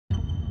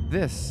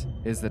This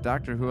is the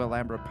Doctor Who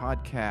Alhambra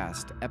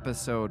podcast,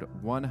 episode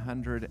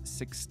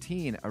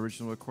 116,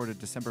 originally recorded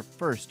December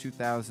 1st,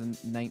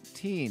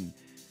 2019.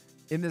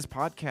 In this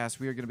podcast,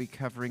 we are going to be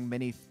covering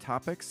many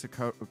topics,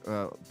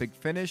 Big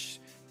Finish,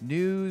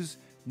 news,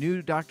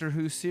 new Doctor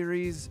Who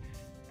series,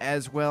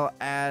 as well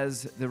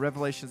as the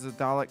Revelations of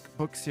Dalek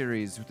book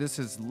series. This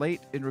is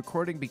late in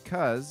recording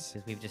because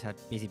we've just had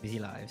busy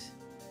lives.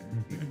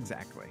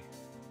 Exactly.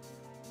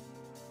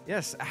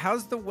 Yes.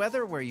 How's the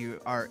weather where you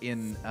are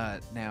in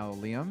now,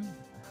 Liam?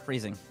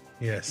 Freezing.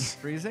 Yes.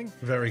 Freezing?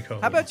 Very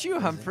cold. How about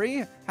you,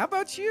 Humphrey? How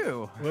about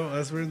you? Well,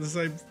 as we're in the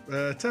same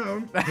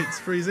town, it's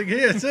freezing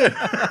here too.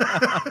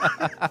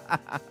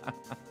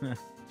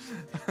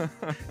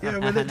 Yeah,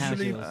 we're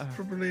literally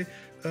probably,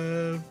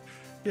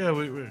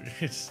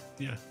 it's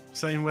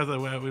same weather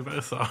where we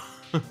both are.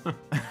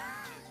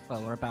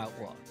 Well, we're about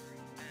what?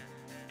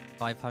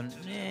 500.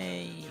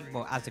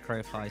 Well, as the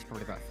crow flies,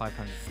 probably about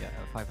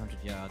 500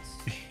 yards.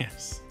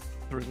 Yes.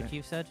 Would you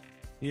have said?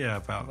 Yeah,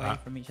 about away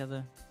that. From each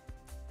other.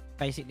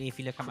 Basically, if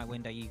you look out my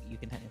window, you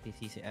can technically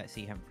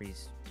see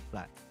Humphrey's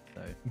flat.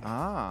 So.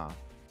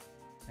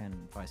 And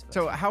vice versa.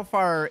 So, how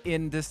far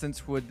in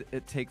distance would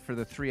it take for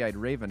the three-eyed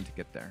raven to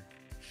get there?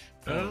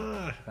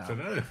 I don't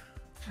know.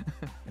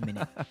 A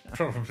minute.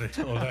 Probably,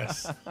 or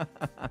less.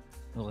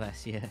 Or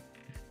less, yeah.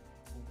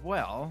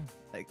 Well,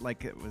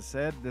 like it was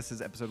said, this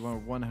is episode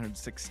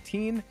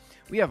 116.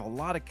 We have a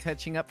lot of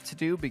catching up to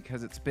do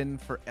because it's been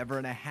forever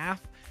and a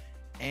half.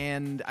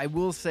 And I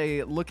will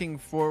say, looking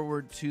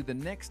forward to the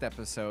next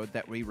episode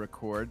that we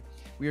record,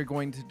 we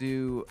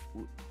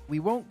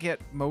won't get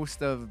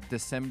most of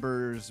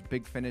December's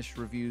Big Finish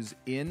reviews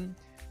in,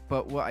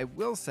 but what I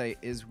will say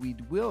is we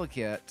will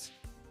get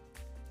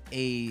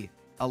a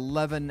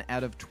 11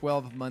 out of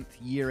 12 month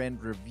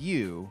year-end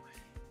review,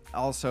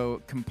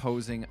 also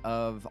composing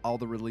of all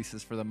the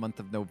releases for the month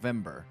of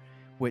November,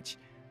 which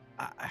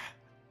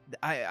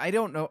I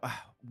don't know.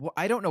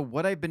 I don't know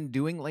what I've been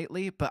doing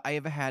lately, but I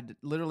have had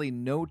literally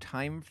no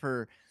time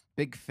for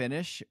Big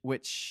Finish,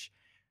 which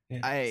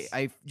yes.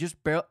 I just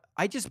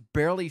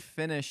barely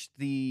finished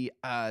the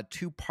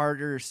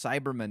two-parter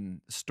Cyberman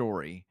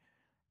story,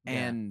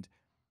 and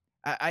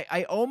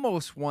I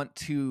almost want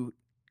to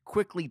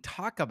quickly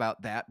talk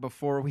about that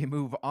before we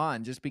move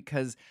on, just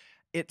because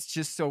it's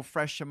just so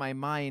fresh in my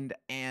mind,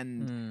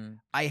 and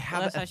I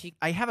have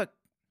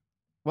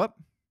what?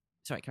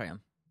 Sorry, carry on.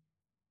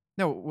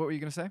 No, what were you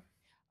gonna say?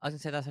 I was gonna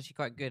say that's actually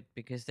quite good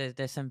because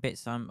there's some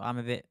bits I'm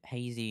a bit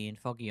hazy and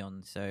foggy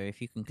on. So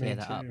if you can clear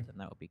that up, then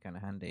that would be kind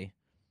of handy.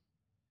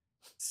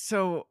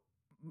 So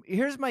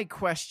here's my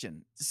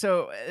question.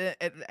 So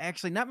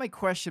actually, not my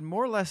question,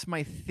 more or less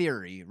my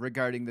theory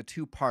regarding the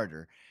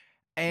two-parter,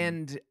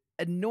 and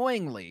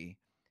annoyingly,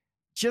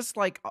 just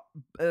like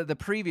the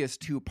previous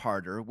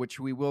two-parter, which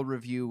we will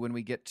review when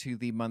we get to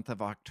the month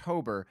of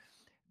October,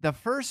 the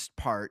first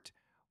part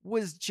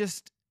was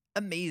just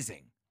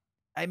amazing.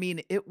 I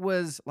mean, it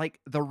was like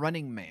The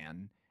Running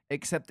Man,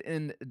 except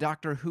in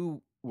Doctor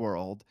Who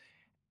world,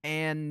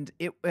 and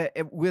it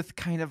with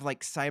kind of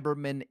like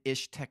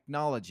Cyberman-ish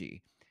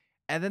technology.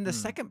 And then the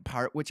second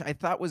part, which I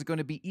thought was going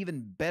to be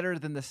even better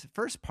than the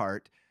first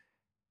part,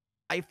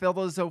 I felt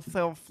as though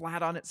fell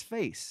flat on its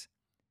face.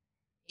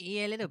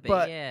 Yeah, a little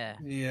bit, yeah.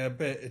 Yeah, a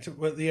bit.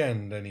 At the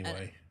end,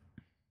 anyway.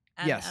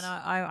 Yes. And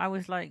I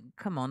was like,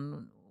 come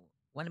on,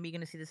 when are we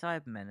going to see the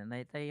Cybermen? And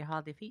they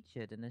hardly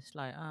featured, and it's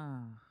like,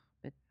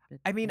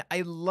 I mean,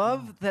 I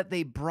love that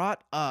they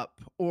brought up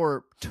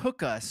or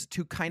took us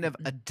to kind of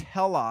a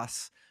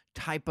telos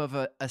type of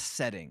a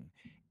setting,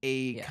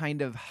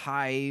 kind of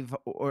hive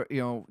or,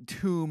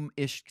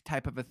 tomb-ish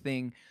type of a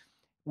thing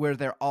where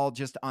they're all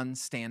just on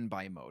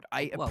standby mode.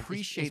 I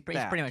appreciate that.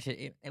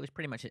 It was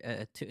pretty much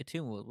a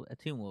tomb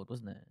world,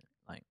 wasn't it?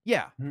 Like,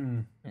 yeah.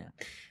 Yeah.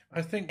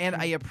 I think, and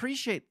I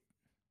appreciate.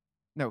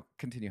 No,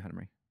 continue,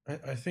 Henry.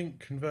 I think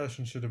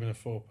Conversion should have been a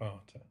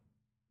 4-parter.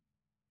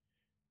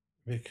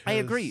 Because, I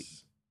agree.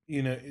 It's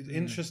an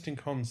interesting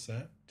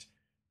concept,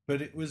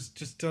 but it was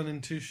just done in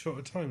too short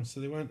a time, so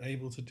they weren't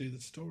able to do the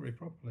story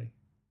properly.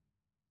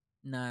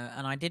 No,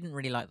 and I didn't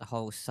really like the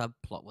whole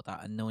subplot with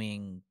that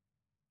annoying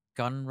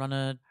gun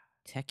runner,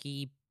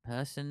 techie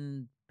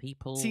person,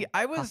 people. See,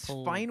 I was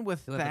fine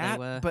with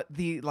that, but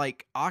the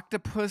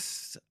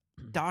octopus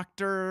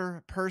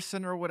doctor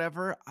person or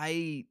whatever,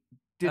 I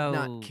did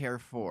not care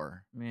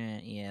for.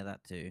 Yeah,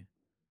 that too.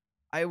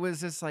 I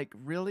was just like,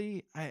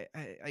 really?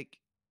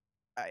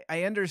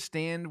 I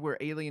understand we're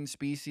alien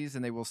species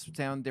and they will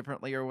sound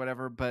differently or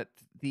whatever, but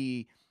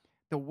the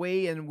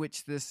way in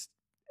which this,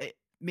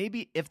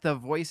 maybe if the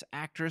voice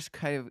actress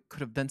could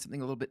have done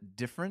something a little bit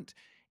different,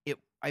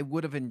 I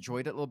would have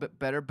enjoyed it a little bit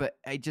better. But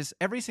I just,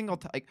 every single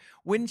time,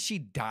 when she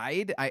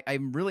died,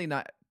 I'm really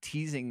not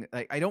teasing.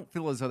 I don't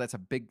feel as though that's a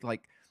big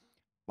like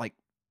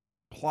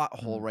plot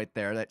hole right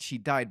there that she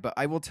died. But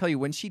I will tell you,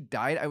 when she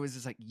died, I was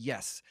just like,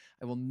 yes,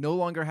 I will no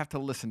longer have to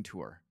listen to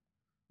her.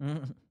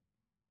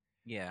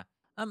 Yeah.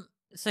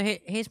 So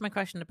here's my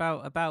question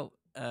about not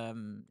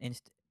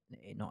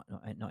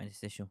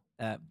interstitial,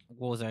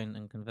 Warzone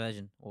and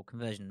Conversion, or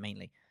Conversion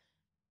mainly.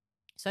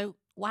 So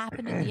what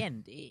happened at the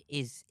end?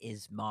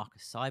 Is Mark a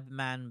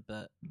Cyberman,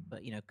 but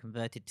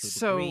converted to a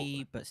So,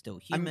 degree, but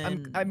still I'm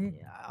human?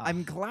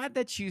 I'm glad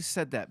that you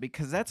said that,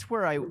 because that's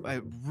where I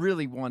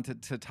really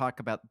wanted to talk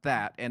about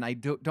that, and I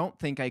don't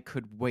think I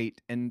could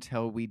wait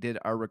until we did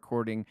our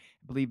recording.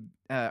 I believe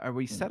are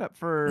we set up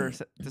for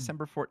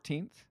December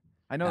 14th?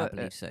 I know I that.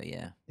 believe so.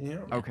 Yeah. Yeah.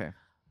 Okay.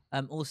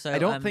 Also, I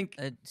don't think.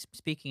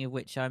 Speaking of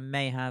which, I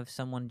may have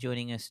someone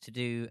joining us to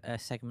do a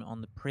segment on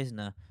The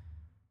Prisoner,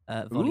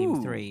 Volume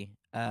Ooh. 3.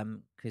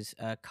 Because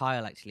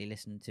Kyle actually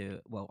listened to.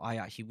 Well, we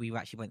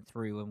actually went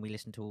through and we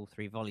listened to all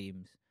 3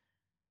 volumes,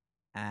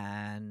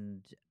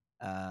 and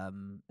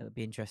it would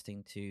be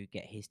interesting to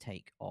get his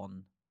take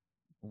on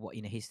what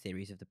his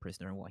theories of The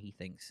Prisoner and what he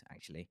thinks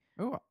actually.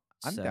 Oh,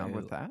 I'm down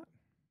with that.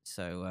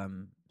 So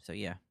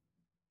yeah.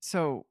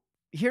 So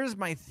here's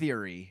my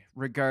theory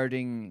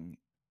regarding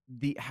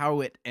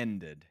how it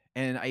ended.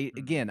 And I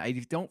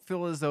don't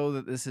feel as though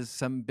that this is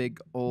some big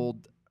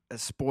old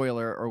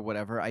spoiler or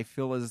whatever. I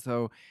feel as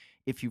though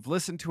if you've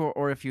listened to it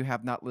or if you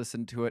have not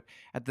listened to it,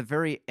 at the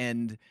very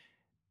end,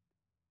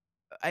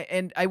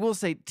 I will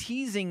say,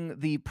 teasing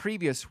the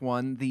previous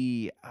one,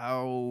 the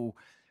one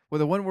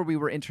where we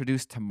were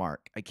introduced to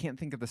Mark. I can't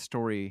think of the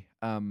story.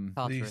 The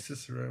Tartarus.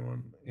 Cicero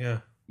one.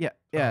 Yeah. Yeah,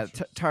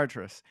 Tartarus.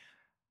 Tartarus.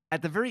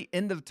 At the very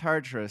end of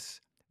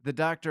Tartarus, the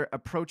Doctor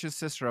approaches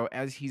Cicero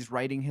as he's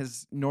writing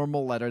his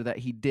normal letter that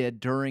he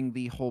did during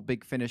the whole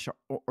Big Finish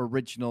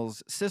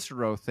Originals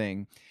Cicero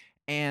thing.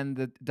 And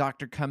the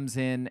Doctor comes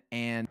in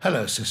and...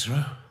 Hello,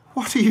 Cicero.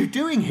 What are you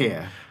doing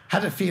here?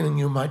 Had a feeling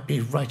you might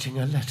be writing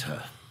a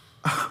letter.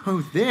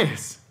 Oh,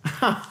 this.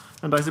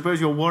 And I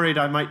suppose you're worried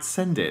I might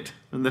send it,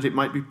 and that it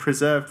might be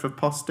preserved for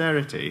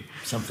posterity.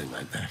 Something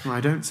like that.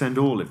 I don't send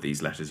all of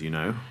these letters, you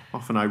know.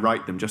 Often I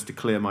write them just to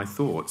clear my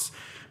thoughts.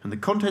 And the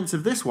contents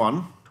of this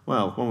one,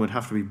 well, one would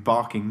have to be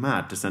barking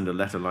mad to send a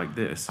letter like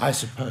this. I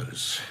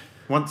suppose.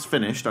 Once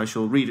finished, I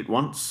shall read it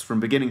once,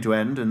 from beginning to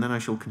end, and then I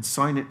shall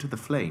consign it to the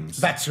flames.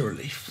 That's a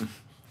relief.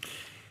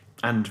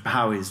 And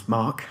how is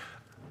Mark?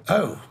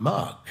 Oh,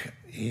 Mark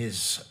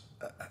is...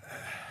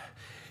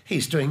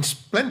 he's doing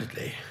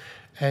splendidly.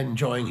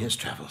 Enjoying his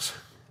travels.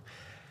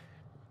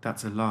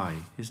 That's a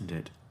lie, isn't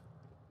it?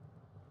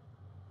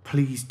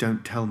 Please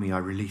don't tell me I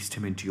released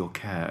him into your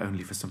care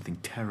only for something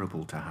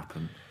terrible to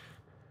happen.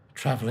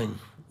 Travelling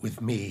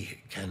with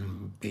me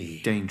can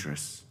be...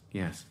 Dangerous,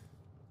 yes.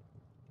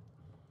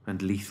 And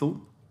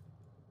lethal?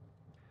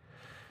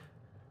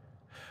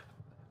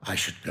 I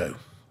should go.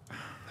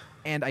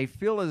 And I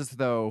feel as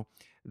though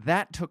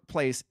that took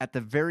place at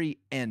the very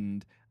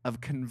end of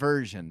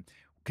Conversion,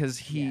 because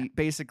he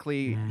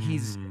basically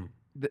he's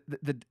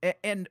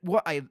and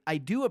what I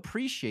do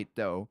appreciate,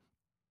 though,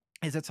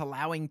 is it's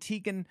allowing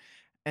Tegan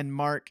and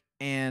Mark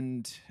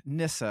and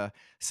Nyssa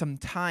some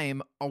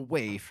time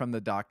away from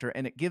the Doctor,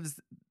 and it gives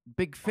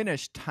Big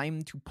Finish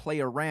time to play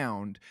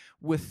around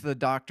with the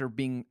Doctor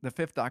being the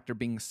Fifth Doctor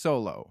being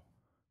solo.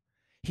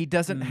 He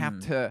doesn't have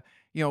to,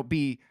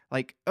 be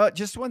like,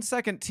 just 1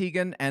 second,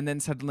 Tegan, and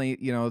then suddenly,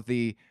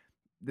 the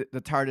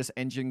TARDIS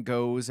engine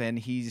goes, and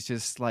he's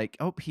just like,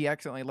 oh, he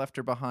accidentally left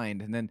her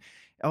behind, and then,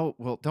 oh,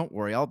 well, don't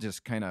worry, I'll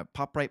just kind of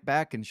pop right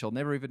back, and she'll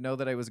never even know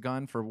that I was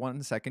gone for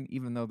 1 second,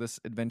 even though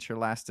this adventure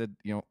lasted,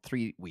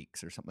 3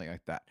 weeks or something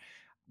like that.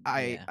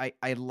 I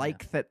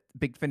like that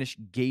Big Finish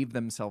gave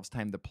themselves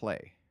time to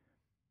play.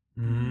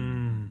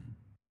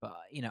 But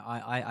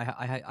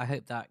I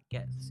hope that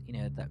gets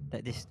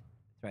that this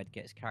thread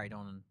gets carried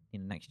on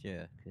next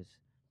year, because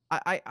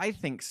I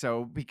think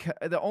so, because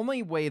the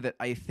only way that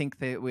I think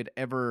they would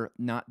ever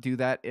not do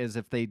that is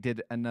if they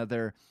did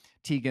another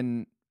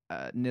Tegan,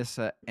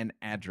 Nyssa, and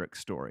Adric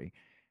story.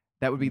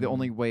 That would be the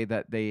only way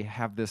that they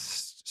have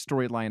this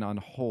storyline on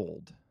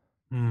hold.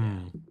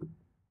 And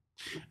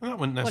that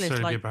wouldn't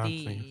necessarily be a bad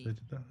like thing if they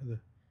did that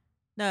either.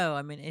 No,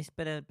 I mean it's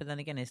better, but then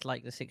again, it's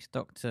like the Sixth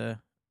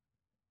Doctor,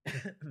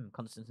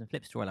 Constance and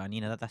Flip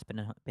storyline. That's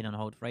been on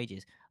hold for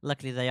ages.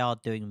 Luckily, they are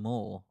doing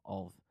more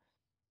of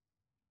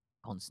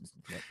Constance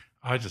and Flip.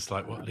 I just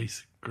like what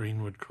Lisa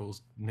Greenwood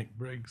calls Nick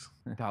Briggs.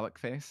 Dalek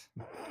face.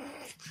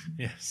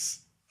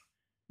 Yes.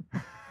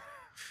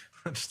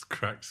 That just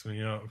cracks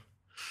me up.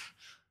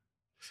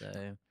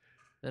 So,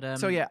 but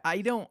So yeah,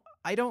 I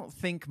don't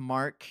think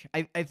Mark.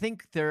 I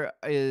think there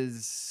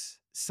is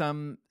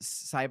some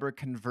cyber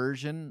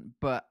conversion,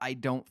 but I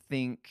don't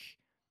think.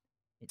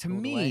 it's To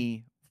all the way.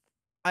 me,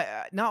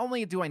 not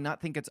only do I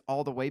not think it's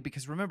all the way,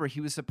 because remember,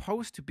 he was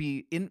supposed to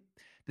be in.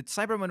 The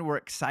Cybermen were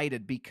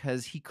excited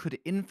because he could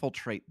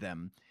infiltrate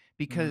them,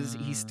 because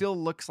he still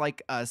looks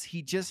like us.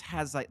 He just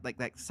has like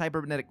that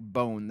cybernetic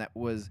bone that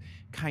was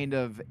kind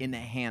of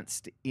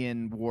enhanced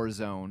in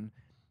Warzone.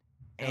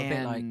 A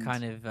bit like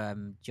kind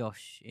of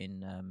Josh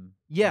in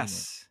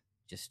Yes,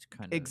 just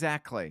kind of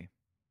exactly.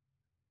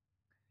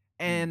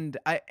 And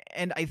I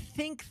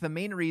think the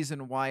main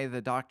reason why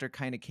the Doctor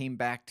kind of came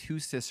back to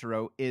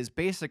Cicero is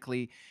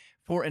basically,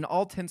 for in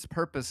all intents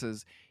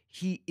purposes,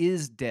 he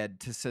is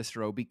dead to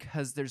Cicero,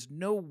 because there's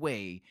no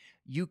way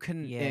you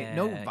can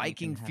no you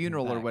Viking can have him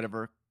funeral or back.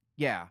 whatever.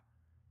 Yeah.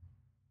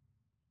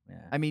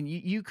 Yeah. I mean,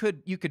 you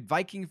could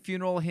Viking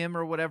funeral him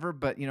or whatever,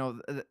 but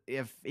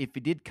if he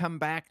did come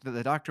back,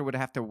 the doctor would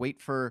have to wait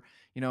for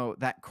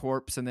that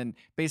corpse and then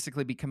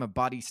basically become a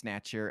body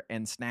snatcher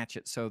and snatch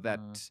it so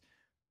that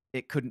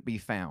it couldn't be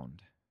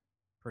found.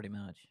 Pretty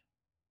much.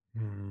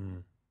 Hmm.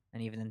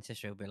 And even then,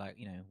 Sister will be like,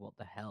 what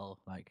the hell?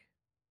 Like,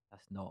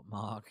 that's not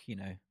Mark, So,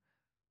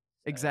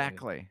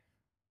 Exactly.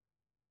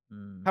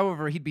 mm.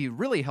 However, he'd be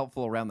really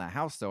helpful around the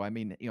house, though. I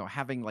mean,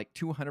 having like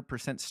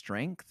 200%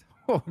 strength.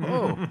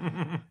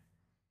 Oh.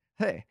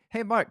 Hey,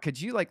 Mark, could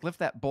you lift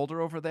that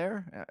boulder over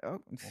there?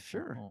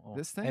 Sure.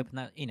 This thing. Open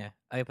that,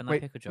 open that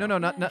Wait, pickle jar. no,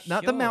 not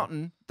the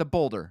mountain, the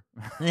boulder.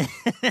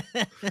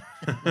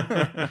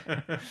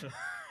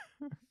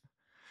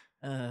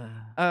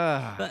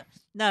 But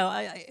no,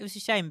 it was a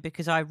shame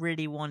because I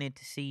really wanted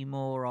to see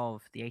more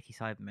of the 80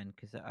 Cybermen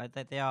because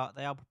they are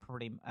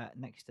probably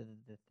next to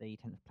the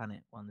 10th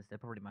Planet ones. They're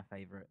probably my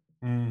favorite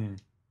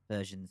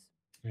versions.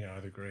 Yeah,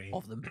 I'd agree.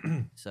 Of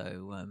them. So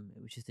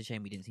it was just a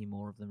shame we didn't see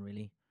more of them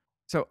really.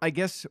 So I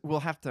guess we'll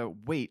have to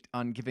wait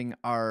on giving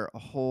our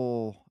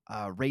whole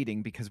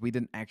rating because we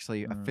didn't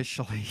actually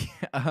officially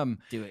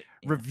do it.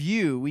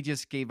 Review. We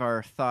just gave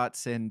our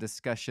thoughts and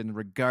discussion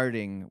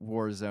regarding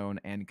Warzone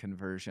and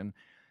Conversion.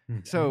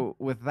 Mm-hmm. So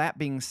with that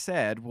being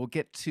said, we'll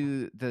get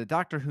to the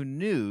Doctor Who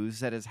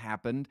news that has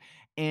happened.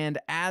 And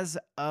as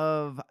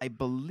of, I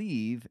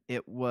believe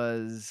it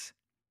was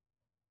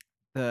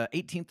the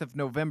 18th of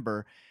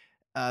November,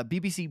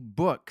 BBC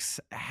Books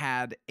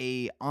had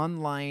a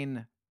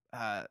online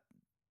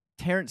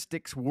Terrance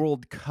Dick's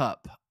World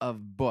Cup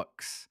of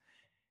books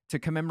to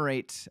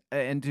commemorate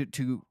and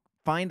to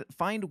find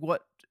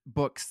what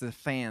books the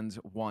fans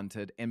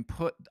wanted and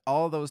put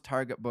all those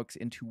target books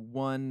into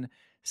one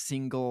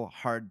single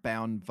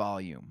hardbound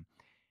volume.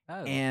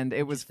 Oh, and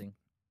it was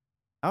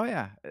oh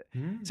yeah.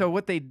 Mm. So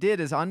what they did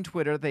is on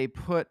Twitter they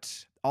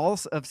put all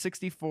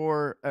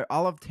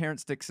of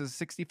Terrance Dick's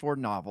 64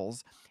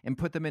 novels and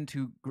put them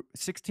into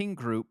 16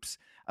 groups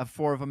of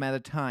 4 of them at a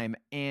time,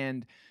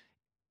 and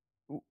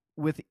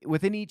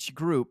within each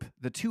group,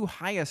 the 2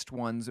 highest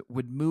ones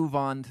would move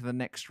on to the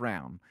next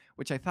round,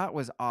 which I thought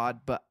was odd,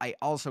 but I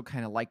also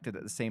kind of liked it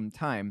at the same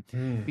time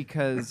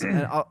because,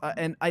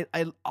 and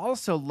I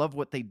also love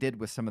what they did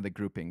with some of the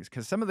groupings,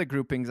 because some of the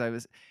groupings I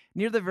was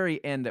near the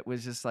very end, it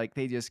was just like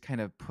they just kind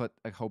of put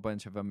a whole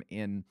bunch of them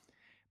in.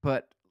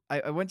 But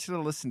I want you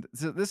to listen.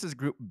 So this is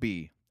Group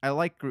B. I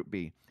like Group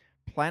B: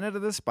 Planet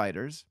of the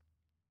Spiders,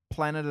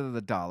 Planet of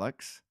the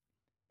Daleks,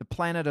 the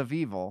Planet of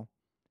Evil,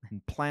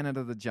 and Planet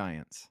of the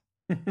Giants.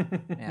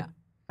 Yeah.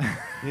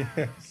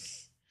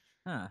 Yes.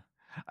 Huh.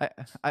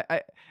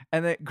 I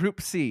and then Group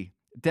C: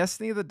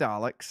 Destiny of the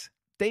Daleks,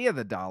 Day of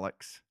the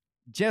Daleks,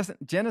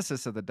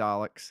 Genesis of the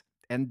Daleks,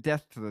 and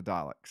Death to the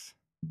Daleks.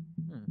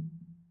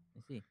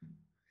 I see.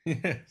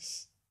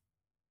 Yes.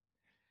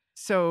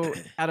 So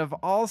out of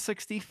all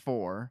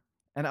 64,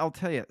 and I'll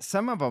tell you,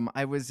 some of them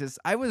I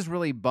was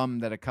really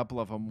bummed that a couple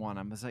of them won.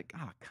 I was like,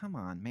 oh, come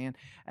on, man.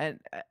 And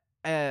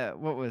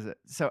what was it?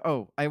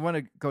 So, I want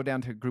to go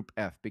down to Group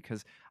F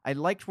because I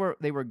liked where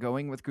they were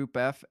going with Group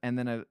F, and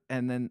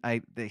then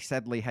they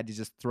sadly had to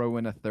just throw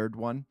in a third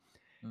one.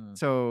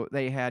 So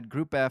they had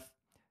Group F,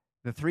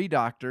 the 3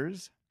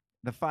 Doctors,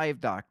 the 5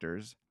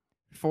 Doctors,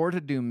 4 to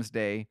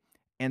Doomsday,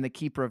 and the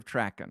Keeper of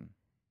Traken.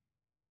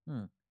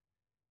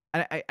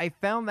 I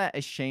found that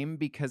a shame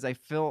because I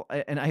feel,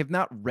 and I have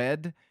not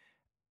read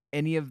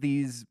any of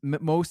these,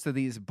 most of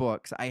these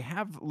books. I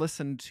have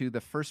listened to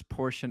the first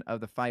portion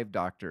of the 5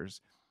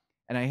 Doctors,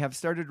 and I have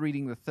started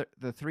reading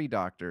the 3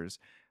 Doctors,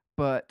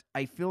 but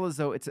I feel as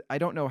though I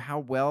don't know how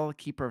well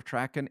Keeper of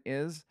Traken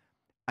is.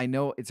 I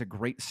know it's a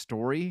great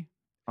story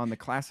on the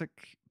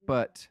classic,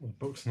 but the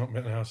book's not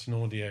been out in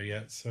audio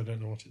yet, so I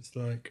don't know what it's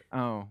like.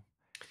 Oh.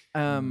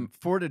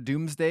 4 to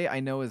Doomsday I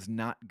know is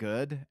not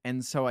good,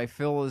 and so I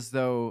feel as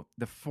though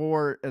the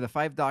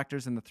 5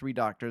 Doctors and the 3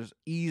 Doctors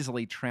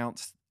easily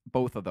trounced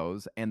both of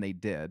those, and they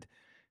did.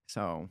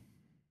 So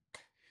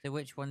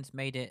which ones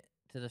made it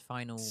to the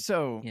final?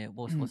 So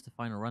what's the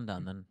final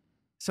rundown then?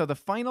 So the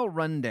final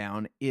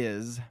rundown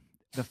is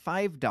the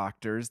 5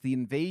 Doctors, the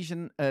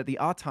invasion, the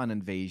Auton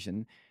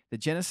invasion, the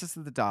Genesis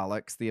of the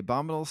Daleks, the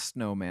Abominable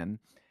Snowmen,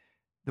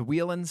 the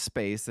Wheel in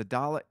Space, the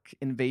Dalek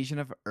invasion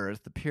of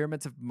Earth, the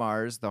Pyramids of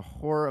Mars, the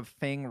Horror of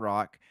Fang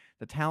Rock,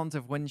 the Talons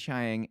of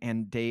Wenchiang,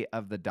 and Day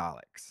of the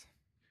Daleks.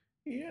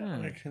 Yeah,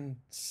 I can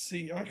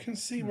see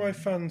why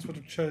fans would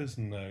have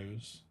chosen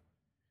those.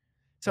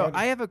 So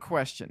I have a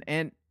question,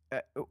 and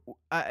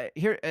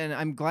here, and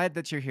I'm glad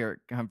that you're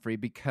here, Humphrey,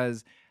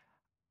 because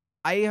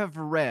I have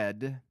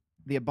read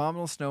The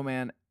Abominable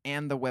Snowman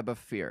and The Web of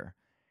Fear,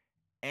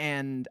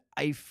 and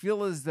I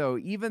feel as though,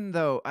 even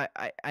though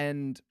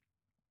and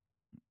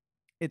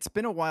it's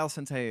been a while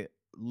since I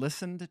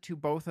listened to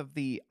both of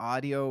the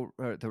audio,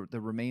 or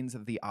the remains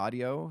of the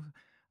audio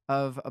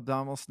of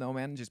Abominable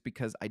Snowman, just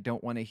because I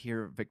don't want to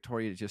hear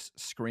Victoria just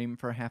scream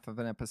for half of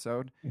an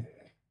episode.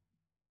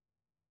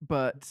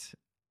 But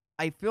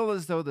I feel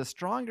as though the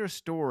stronger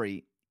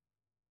story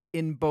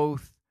in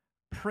both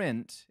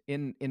print,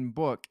 in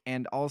book,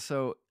 and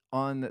also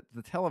on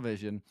the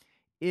television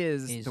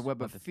is the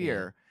Web of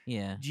Fear.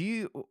 Yeah.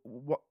 Do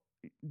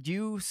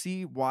you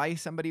see why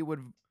somebody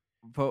would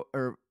vote,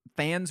 or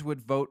fans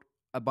would vote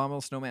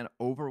Abominable Snowman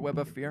over Web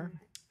of Fear?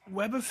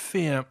 Web of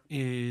Fear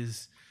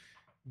is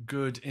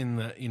good in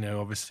that,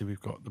 obviously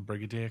we've got the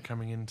Brigadier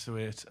coming into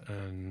it,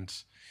 and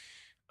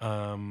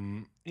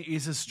it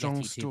is a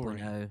strong Yeti story.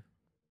 2.0.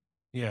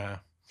 Yeah.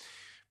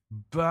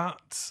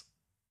 But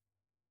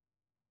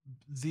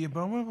the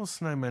Abominable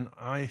Snowman,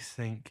 I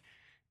think,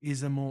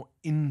 is a more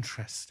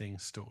interesting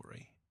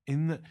story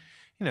in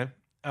that,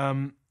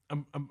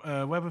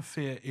 Web of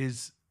Fear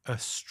is a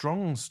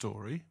strong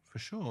story for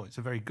sure. It's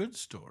a very good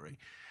story,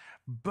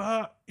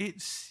 but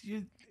it's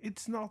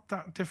not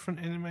that different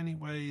in many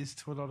ways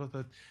to a lot of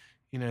the,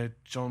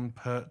 John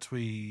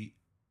Pertwee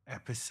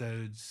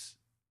episodes.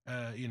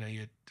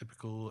 Your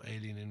typical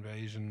alien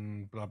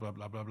invasion, blah blah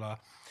blah blah blah.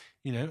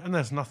 And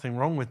there's nothing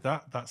wrong with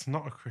that. That's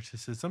not a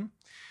criticism,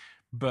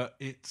 but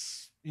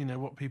it's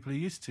what people are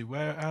used to.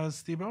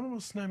 Whereas the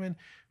Abominable Snowman,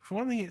 for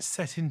one thing, it's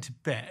set in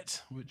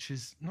Tibet, which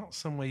is not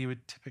somewhere you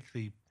would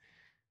typically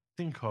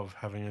think of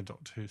having a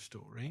Doctor Who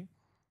story.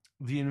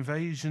 The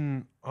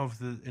invasion of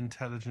the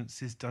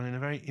intelligence is done in a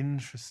very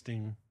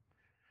interesting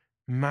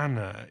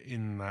manner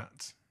in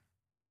that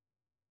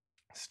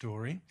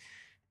story,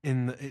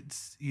 in that it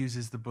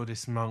uses the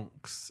Buddhist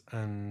monks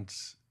and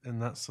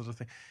that sort of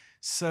thing.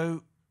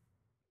 So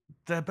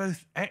they're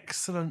both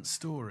excellent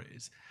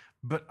stories,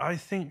 but I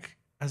think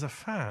as a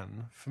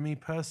fan, for me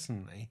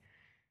personally,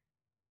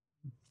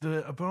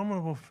 the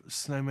Abominable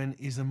Snowman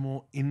is a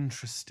more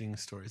interesting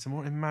story. It's a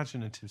more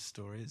imaginative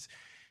story. It's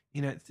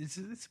it's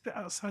a bit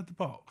outside the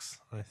box,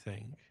 I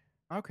think.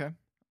 Okay.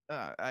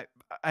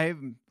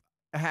 I'm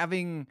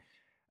having,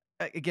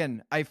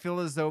 again, I feel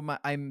as though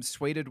I'm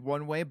swayed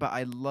one way, but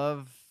I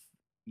love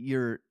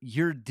your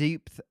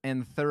deep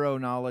and thorough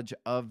knowledge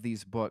of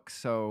these books.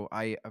 So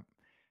I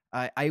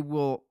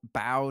will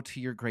bow to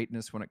your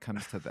greatness when it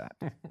comes to that.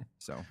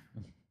 So,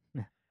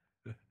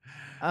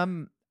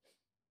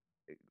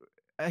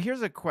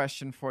 here's a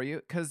question for you,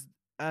 because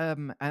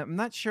I'm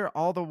not sure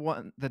all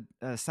the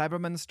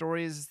Cyberman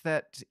stories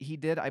that he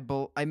did.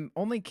 I'm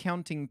only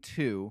counting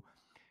 2,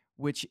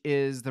 which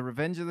is the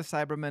Revenge of the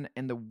Cybermen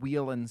and the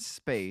Wheel in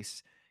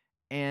Space.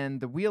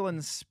 And the Wheel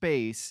in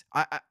Space,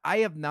 I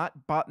have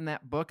not bought in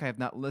that book. I have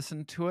not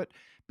listened to it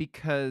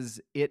because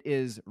it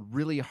is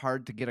really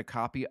hard to get a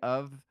copy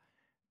of,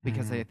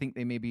 because I think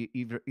they maybe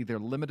either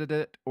limited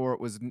it, or it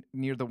was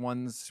near the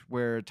ones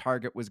where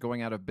Target was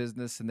going out of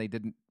business and they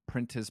didn't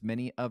print as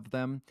many of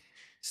them.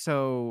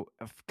 So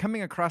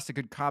coming across a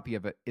good copy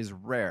of it is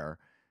rare.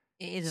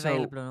 It is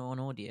available on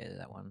audio,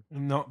 that one.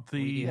 Not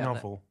the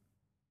novel.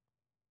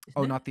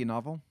 Oh, not the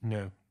novel?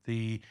 No.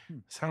 The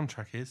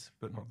soundtrack is,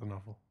 but not the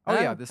novel. Oh,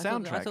 yeah, the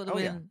soundtrack. I thought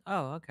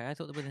okay. I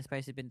thought the Within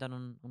Space had been done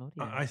on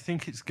audio. I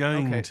think it's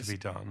going to be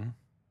done.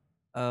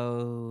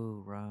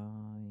 Oh,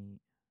 right.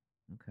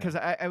 Because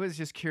I was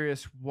just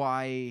curious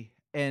why.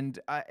 And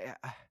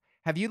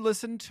have you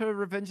listened to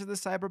Revenge of the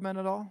Cybermen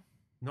at all?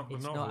 Not the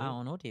it's novel. Not out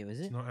on audio, is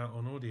it? It's not out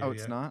on audio. Oh,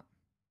 it's not?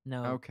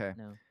 No. Okay.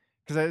 No.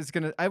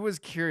 Because I was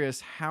curious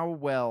how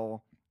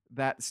well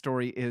that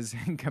story is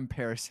in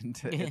comparison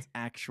to its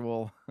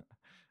actual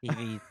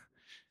TV.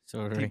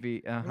 Sorry.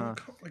 TV. Well,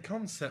 the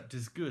concept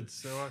is good,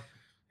 so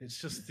it's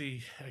just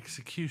the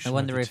execution. I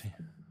wonder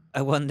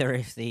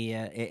if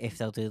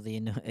they'll do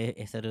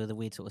the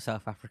weird sort of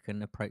South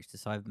African approach to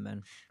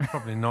Cybermen.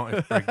 Probably not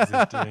if Briggs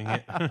is doing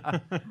it.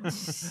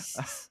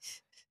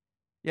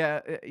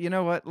 Yeah, you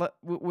know what?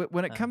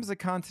 When it comes to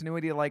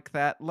continuity like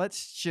that,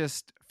 let's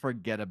just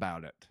forget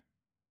about it.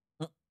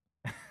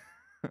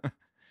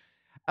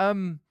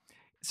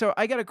 So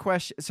I got a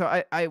question.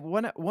 So I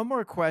want one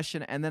more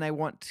question, and then I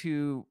want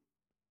to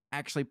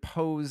actually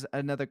pose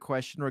another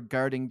question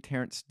regarding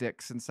Terrance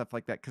Dicks and stuff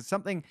like that, because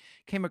something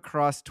came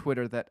across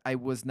Twitter that I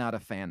was not a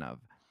fan of,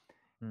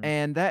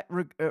 and that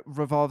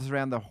revolves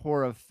around the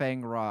horror of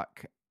Fang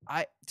Rock.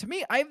 To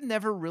me, I've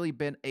never really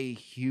been a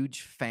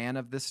huge fan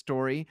of this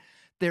story.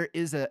 There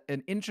is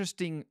an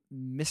interesting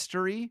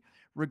mystery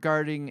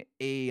regarding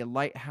a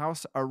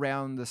lighthouse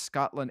around the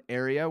Scotland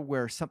area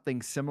where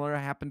something similar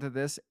happened to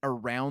this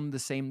around the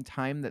same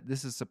time that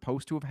this is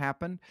supposed to have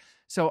happened.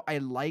 So I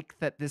like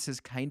that this is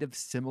kind of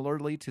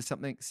similarly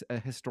to a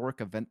historic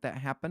event that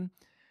happened.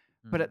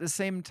 But at the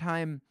same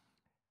time,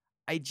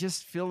 I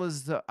just feel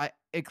as though,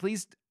 at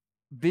least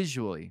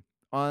visually,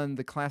 on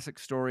the classic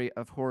story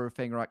of Horror of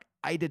Fang Rock,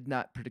 I did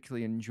not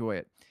particularly enjoy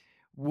it.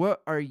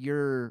 What are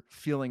your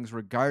feelings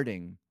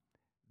regarding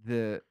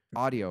the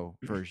audio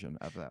version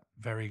of that?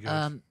 Very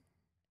good.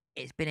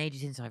 It's been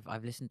ages since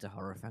I've listened to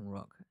Horror of Fang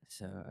Rock,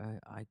 so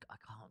I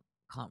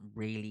can't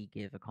really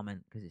give a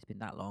comment because it's been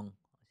that long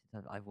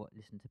since I've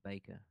listened to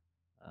Baker.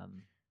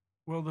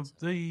 Well,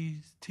 the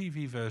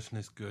TV version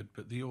is good,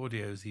 but the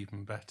audio is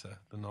even better.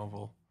 The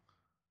novel,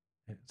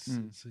 it's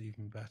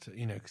even better,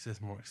 because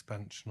there's more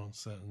expansion on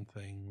certain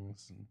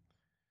things. And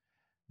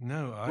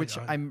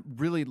I'm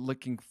really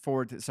looking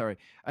forward to. Sorry,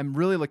 I'm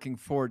really looking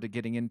forward to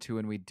getting into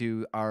when we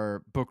do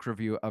our book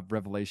review of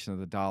Revelation of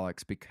the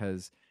Daleks,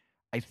 because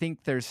I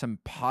think there's some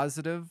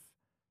positive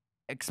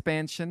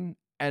expansion,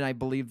 and I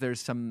believe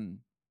there's some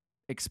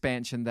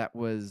expansion that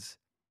was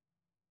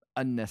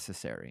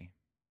unnecessary.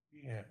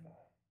 Yeah.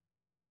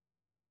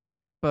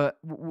 But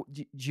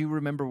do you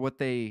remember what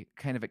they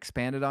kind of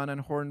expanded on in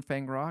Horn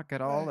Fang Rock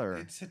at all? Or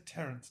It's a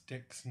Terrance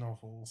Dicks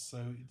novel, so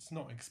it's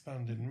not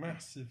expanded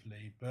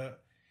massively,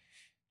 but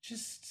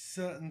just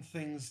certain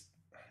things.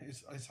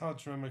 It's hard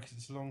to remember because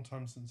it's a long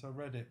time since I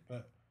read it,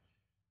 but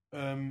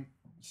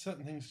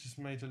certain things just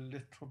made a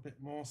little bit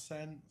more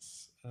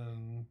sense,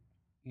 and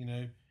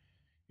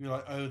you're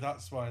like, oh,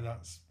 that's why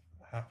that's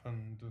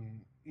happened,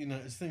 and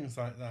it's things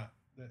like that.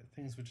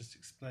 Things were just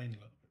explained a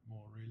little bit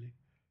more, really.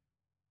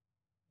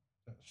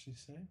 Actually,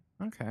 say.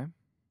 Okay.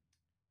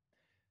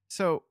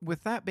 So,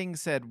 with that being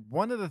said,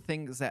 one of the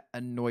things that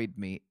annoyed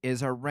me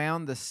is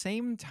around the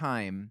same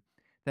time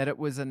that it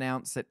was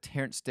announced that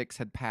Terrance Dicks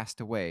had passed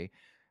away,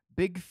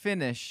 Big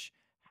Finish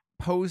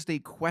posed a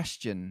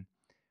question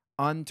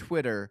on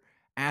Twitter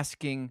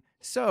asking,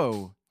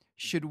 so,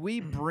 should we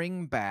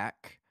bring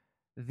back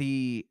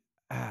the,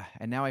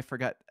 and now I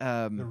forgot,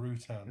 The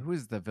Rotan. who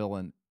is the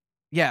villain?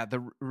 Yeah,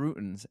 the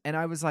Rutans. And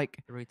I was like,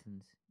 The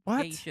Rutans. what?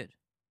 Yeah, you should.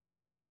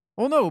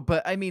 Well, no,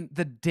 but I mean,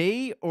 the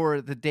day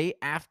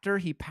after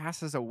he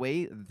passes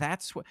away,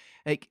 that's what,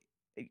 like,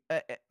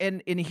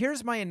 and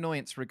here's my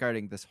annoyance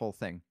regarding this whole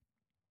thing.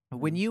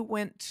 When you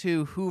went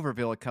to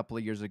Hooverville a couple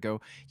of years ago,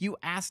 you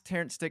asked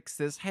Terrance Dicks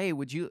this, hey,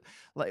 would you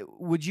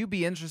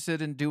be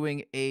interested in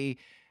doing a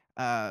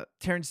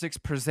Terrance Dicks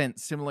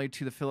Presents similar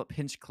to the Philip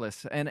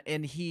Hinchcliffe?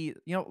 And he,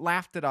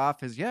 laughed it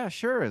off as, yeah,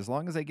 sure, as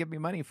long as they give me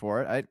money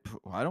for it,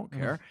 I don't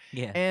care.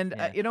 Yeah. And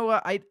yeah. you know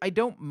what? I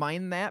don't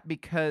mind that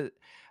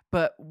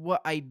but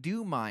what I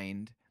do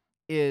mind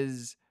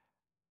is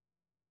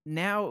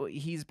now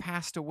he's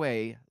passed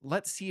away.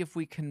 Let's see if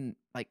we can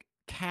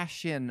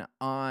cash in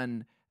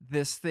on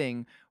this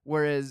thing.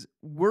 Whereas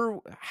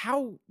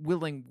how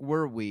willing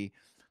were we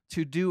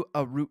to do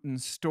a Rotan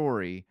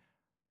story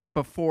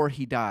before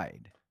he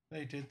died?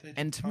 They did.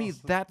 And to me,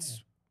 Castle of that's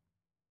Fear.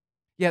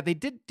 yeah, they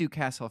did do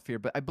Castle of Fear,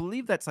 but I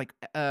believe that's like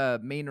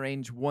main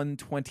range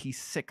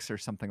 126 or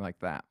something like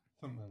that.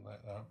 Something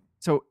like that.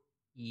 So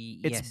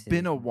Yes, it's it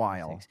been is a 126.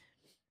 while.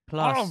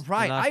 Plus, All the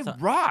right, last I ti-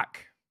 rock.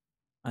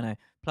 I know.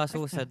 Plus,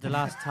 also the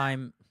last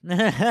time.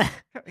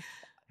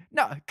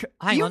 No,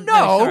 Hang on, no,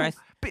 no, sorry, I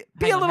be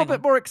hang a on, little hang bit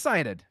on. more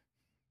excited.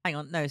 Hang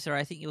on, no, sorry,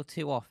 I think you're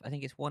two off. I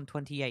think it's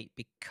 128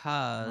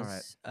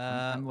 because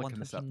I'm looking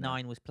this up now.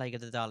 129 was Plague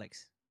of the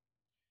Daleks.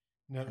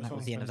 No, it And that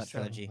was the end of that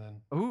 127 trilogy.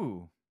 then.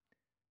 Ooh,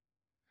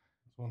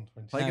 It's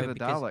 127. Plague No, of the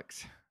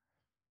because-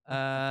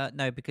 Daleks.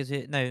 No, because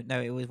it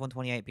was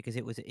 128 because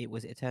it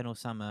was Eternal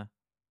Summer.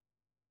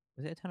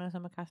 Was it Eternal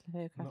Summer, Castle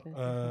of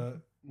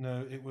Fear?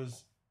 No, it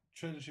was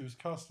trilogy was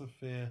Castle of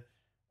Fear,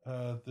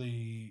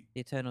 the The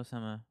Eternal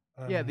Summer,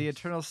 Yeah, the and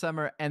Eternal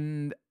Summer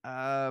and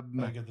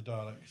Plague of the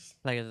Daleks.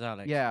 Plague of the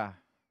Daleks. yeah.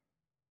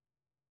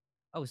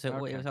 Oh, so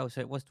Okay.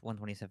 it was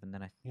 127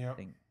 then, I Yeah.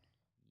 think.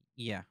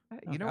 Yeah.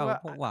 You know Oh,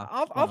 what? well, wow.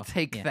 I'll One off.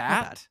 take Yeah, not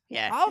bad. that.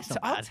 Yeah, I'll it's not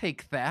I'll bad.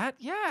 take that.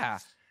 Yeah.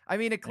 I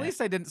mean, at Yeah.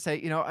 least I didn't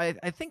say.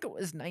 I think it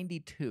was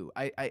 92.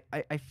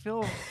 I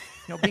feel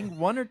being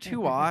one or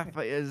two off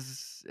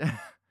is.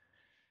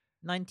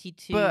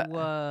 92 But-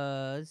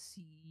 was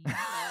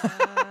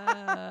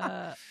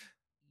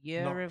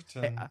year of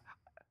Nocturne.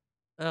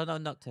 oh no,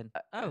 Nocturne.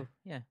 Oh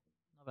yeah,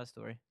 not a bad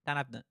story. Dan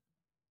Abnett,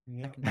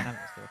 Yeah. second Dan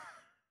Abnett story.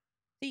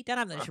 See, Dan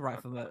Abnett should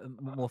write for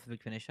more for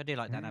Big Finish. I do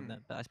like Dan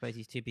Abnett, but I suppose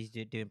he's too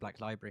busy doing Black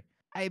Library.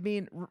 I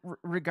mean,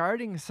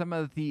 regarding some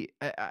of the,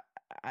 I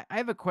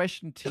have a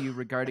question to you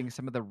regarding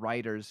some of the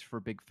writers for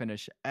Big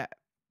Finish.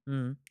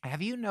 Mm.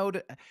 Have you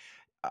noted?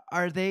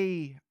 Are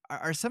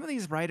some of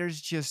these writers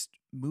just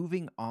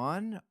moving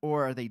on,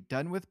 or are they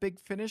done with Big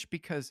Finish?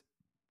 Because,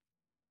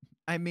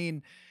 I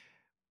mean,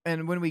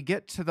 and when we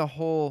get to the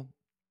whole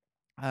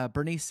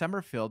Bernice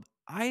Summerfield,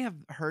 I have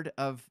heard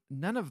of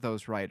none of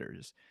those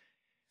writers.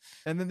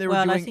 And then they were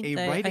I doing think a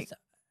they- writing.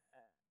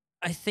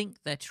 I think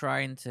they're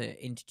trying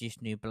to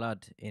introduce new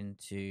blood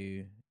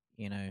into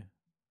the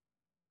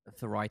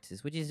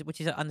writers, which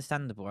is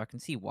understandable. I can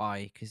see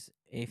why, because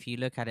if you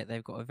look at it,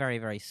 they've got a very,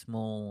 very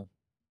small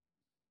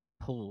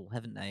pool,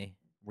 haven't they?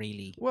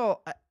 Really?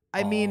 Well,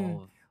 I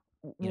mean,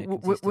 of,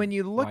 when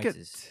you consistent look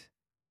writers.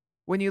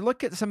 when you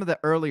look at some of the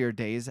earlier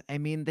days, I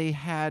mean, they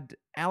had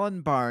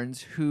Alan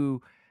Barnes,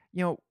 who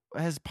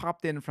has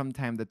popped in from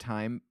time to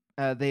time.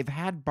 They've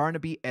had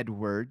Barnaby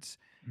Edwards,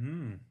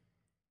 Mm.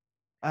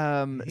 He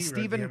wrote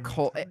Stephen the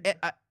Cole.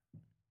 Emerald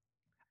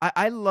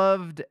I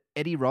loved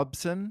Eddie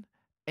Robson,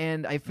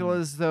 and I feel Mm.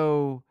 as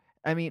though,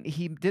 I mean,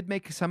 he did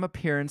make some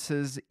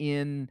appearances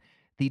in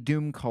the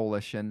Doom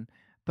Coalition,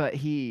 but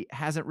he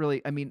hasn't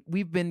really. I mean,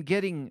 we've been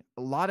getting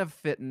a lot of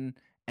Fitton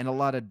and a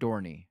lot of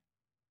Dorney.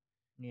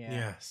 Yeah.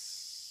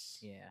 Yes.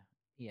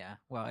 Yeah.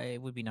 Well, it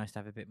would be nice to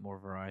have a bit more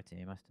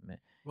variety, I must admit.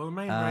 Well, the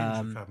main range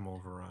Um, would have more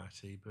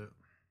variety, but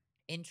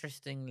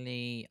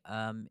Interestingly,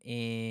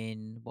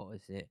 in what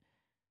was it?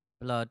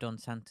 Blood on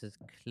Santa's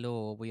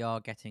Claw, we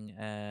are getting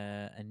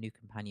a new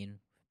companion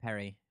for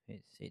Perry.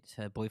 It's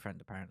her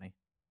boyfriend apparently.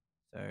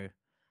 So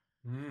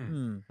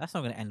that's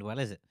not going to end well,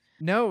 is it?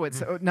 No,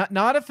 it's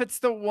not if it's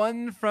the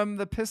one from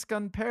the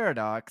Piscon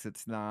Paradox.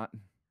 It's not.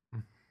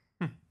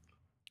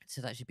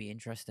 So that should be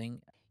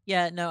interesting.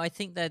 Yeah, no, I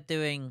think they're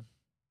doing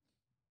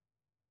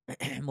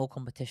more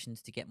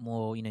competitions to get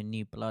more,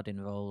 new blood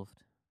involved.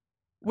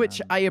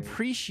 Which I with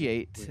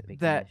appreciate Big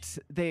that Finish.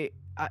 they,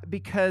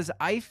 because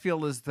I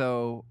feel as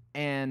though,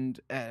 and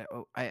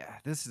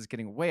this is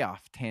getting way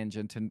off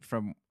tangent and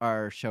from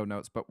our show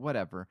notes, but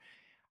whatever.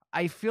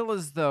 I feel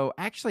as though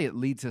actually it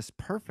leads us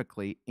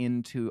perfectly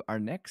into our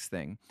next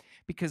thing,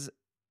 because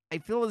I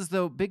feel as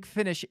though Big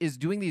Finish is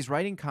doing these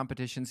writing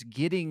competitions,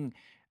 getting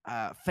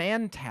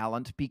fan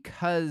talent,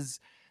 because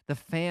the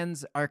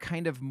fans are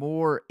kind of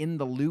more in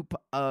the loop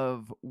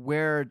of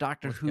where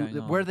Doctor What's Who, going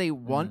on. where they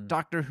want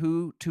Doctor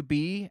Who to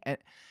be,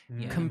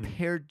 Yeah.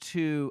 compared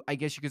to, I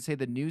guess you could say,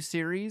 the new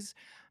series,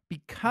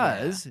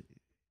 because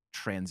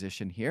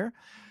transition here.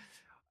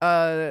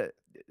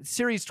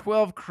 Series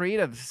 12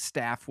 creative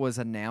staff was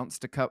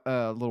announced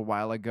a little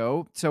while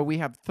ago. So we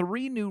have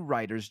 3 new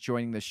writers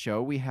joining the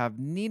show. We have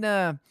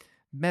Nina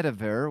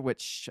Mediver,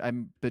 which I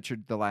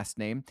butchered the last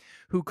name,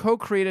 who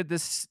co-created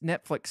this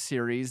Netflix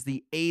series,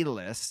 The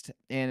A-List,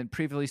 and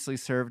previously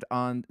served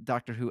on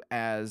Doctor Who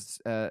as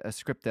a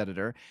script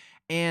editor.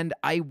 And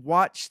I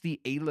watched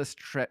the A-List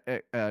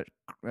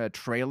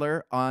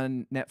trailer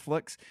on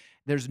Netflix.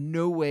 There's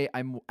no way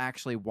I'm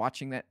actually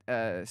watching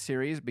that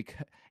series,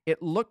 because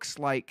it looks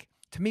like,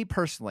 to me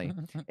personally,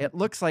 it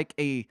looks like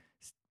a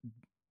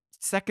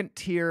second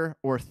tier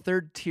or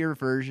third tier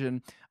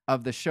version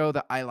of the show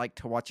that I like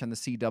to watch on the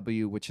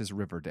CW, which is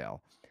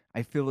Riverdale.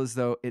 I feel as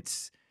though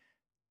it's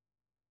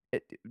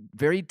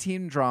very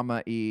teen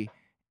drama-y,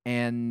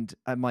 and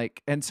I'm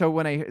like, and so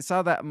when I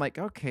saw that, I'm like,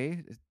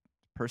 okay,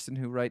 person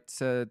who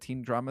writes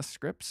teen drama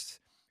scripts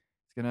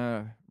is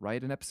gonna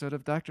write an episode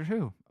of Doctor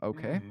Who.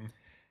 Okay.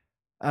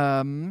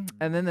 And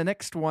then the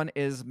next one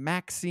is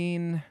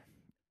Maxine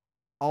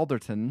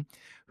Alderton,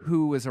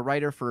 who was a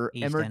writer for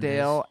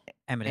Emmerdale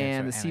and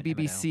the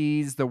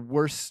CBBC's The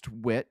Worst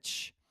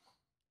Witch.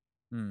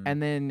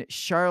 And then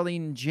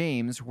Charlene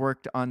James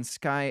worked on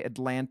Sky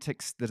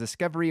Atlantic's The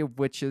Discovery of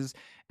Witches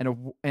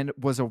and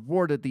was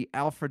awarded the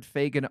Alfred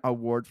Fagan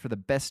Award for the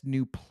Best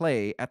New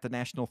Play at the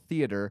National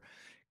Theatre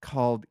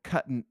called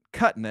Cuttin'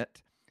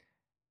 It.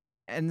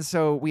 And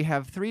so we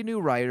have 3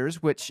 new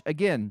writers, which,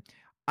 again,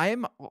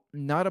 I'm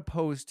not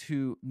opposed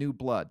to new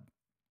blood.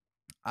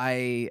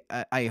 I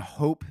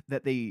hope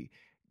that they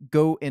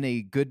go in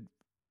a good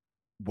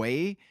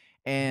way,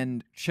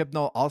 and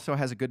Chibnall also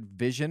has a good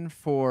vision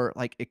for,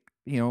 like,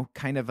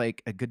 kind of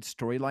like a good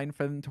storyline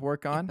for them to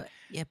work on.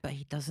 But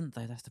he doesn't,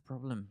 though. That's the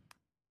problem.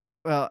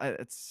 Well,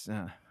 it's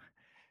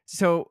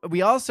so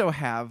we also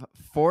have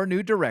 4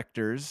 new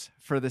directors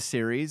for the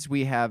series.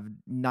 We have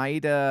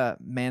Naida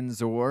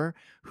Manzoor,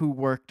 who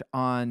worked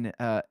on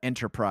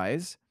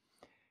Enterprise.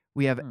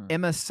 We have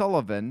Emma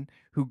Sullivan,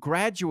 who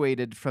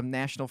graduated from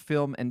National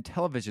Film and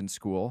Television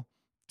School.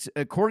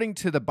 According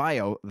to the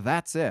bio,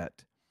 that's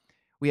it.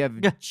 We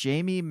have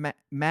Jamie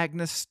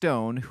Magnus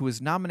Stone, who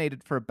was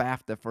nominated for a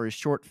BAFTA for his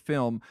short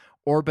film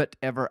Orbit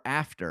Ever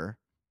After.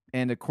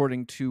 And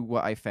according to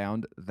what I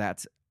found,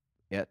 that's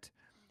it.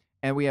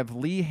 And we have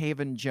Lee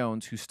Haven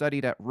Jones, who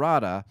studied at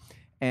RADA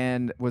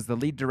and was the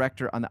lead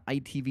director on the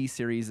ITV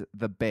series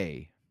The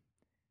Bay.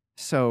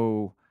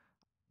 So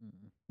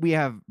we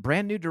have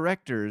brand new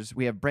directors,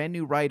 we have brand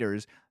new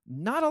writers,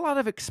 not a lot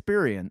of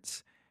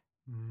experience.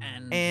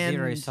 And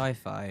zero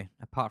sci-fi,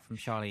 apart from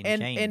Charlene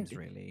James,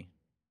 really.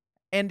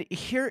 And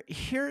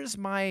here's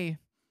my,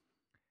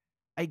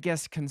 I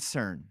guess,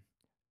 concern.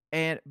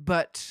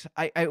 But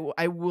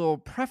I will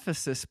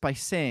preface this by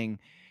saying,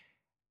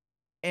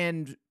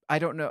 and I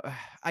don't know,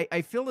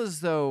 I feel as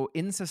though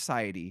in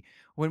society,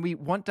 when we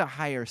want to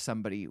hire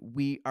somebody,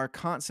 we are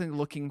constantly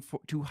looking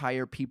to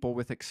hire people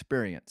with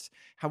experience.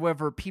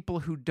 However, people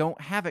who don't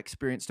have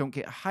experience don't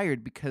get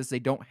hired because they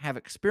don't have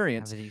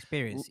experience.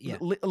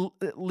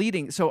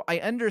 Leading. So I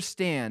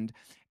understand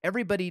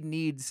everybody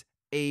needs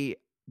a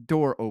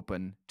door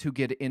open to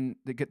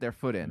get their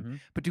foot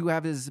in, but to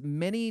have as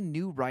many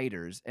new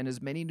writers and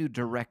as many new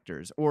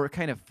directors, or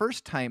kind of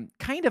first time,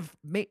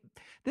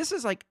 this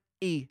is like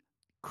a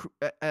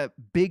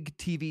big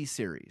TV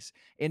series,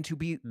 and to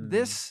be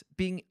this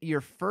being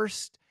your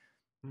first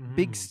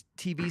big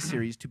TV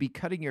series to be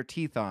cutting your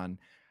teeth on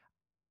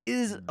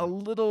is a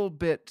little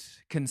bit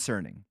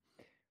concerning.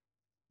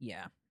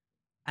 Yeah.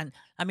 And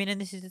I mean,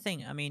 and this is the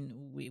thing. I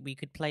mean, we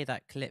could play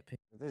that clip.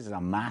 This is a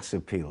mass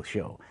appeal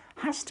show.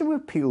 Has to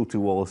appeal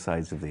to all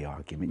sides of the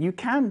argument. You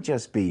can't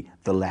just be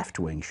the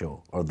left-wing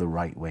show or the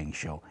right-wing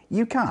show.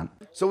 You can't.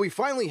 So we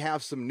finally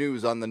have some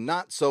news on the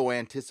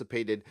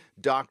not-so-anticipated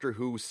Doctor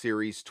Who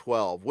Series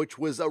 12, which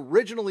was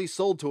originally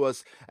sold to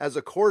us as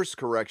a course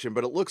correction,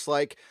 but it looks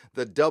like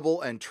the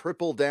double and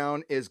triple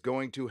down is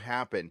going to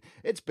happen.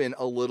 It's been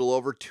a little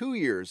over 2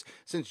 years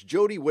since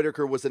Jodie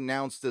Whittaker was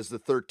announced as the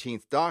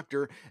 13th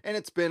Doctor, and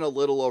it's been a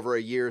little over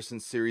a year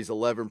since Series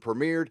 11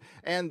 premiered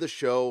and the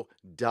show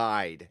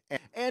died.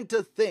 And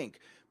to think,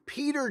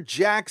 Peter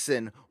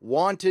Jackson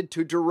wanted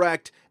to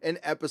direct an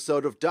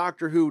episode of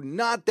Doctor Who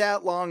not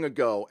that long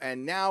ago,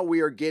 and now we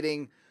are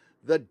getting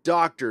the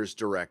Doctor's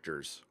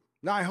directors.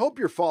 Now, I hope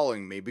you're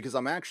following me because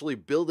I'm actually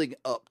building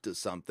up to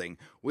something.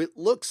 It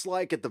looks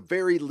like, at the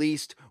very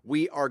least,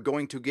 we are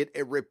going to get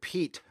a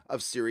repeat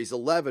of Series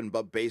 11,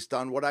 but based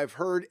on what I've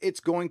heard, it's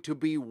going to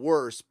be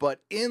worse,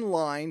 but in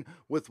line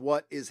with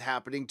what is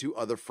happening to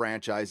other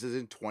franchises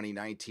in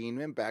 2019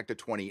 and back to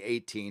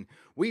 2018.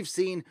 We've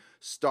seen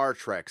Star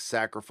Trek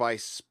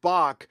sacrifice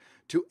Spock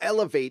to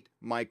elevate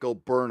Michael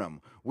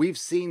Burnham. We've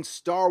seen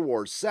Star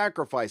Wars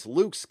sacrifice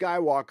Luke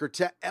Skywalker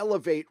to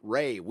elevate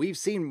Rey. We've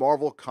seen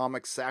Marvel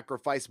Comics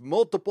sacrifice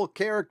multiple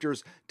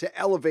characters to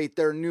elevate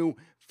their new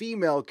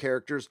female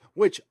characters,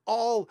 which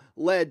all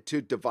led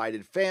to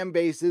divided fan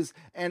bases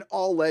and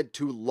all led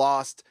to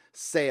lost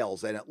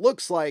sales. And it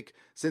looks like,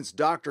 since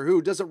Doctor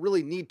Who doesn't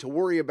really need to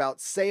worry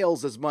about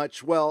sales as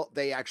much, well,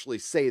 they actually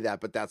say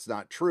that, but that's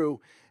not true.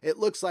 It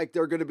looks like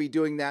they're going to be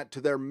doing that to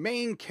their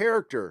main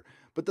character.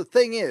 But the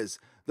thing is,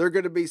 they're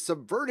going to be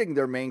subverting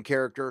their main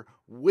character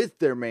with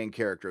their main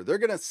character. They're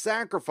going to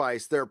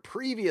sacrifice their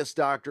previous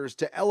doctors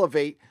to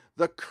elevate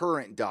the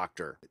current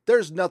Doctor.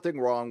 There's nothing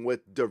wrong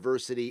with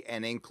diversity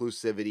and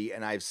inclusivity,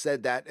 and I've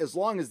said that as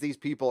long as these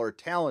people are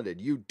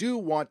talented. You do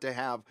want to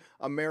have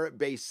a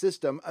merit-based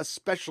system,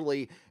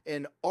 especially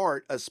in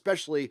art,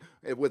 especially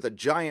with a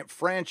giant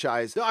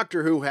franchise.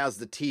 Doctor Who has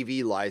the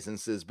TV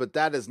licenses, but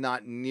that is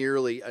not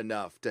nearly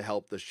enough to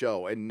help the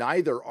show, and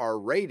neither are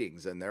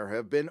ratings, and there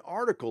have been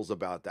articles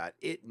about that.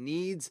 It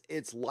needs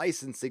its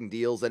licensing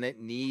deals, and it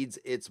needs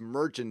its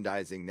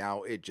merchandising.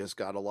 Now, it just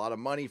got a lot of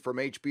money from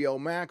HBO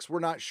Max. We're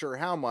not sure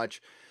how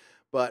much,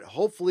 but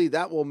hopefully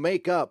that will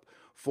make up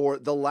for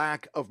the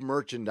lack of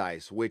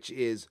merchandise, which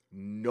is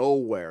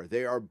nowhere.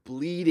 They are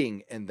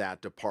bleeding in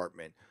that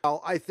department.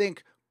 While I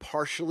think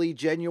partially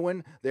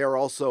genuine, they are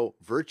also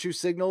virtue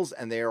signals,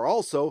 and they are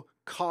also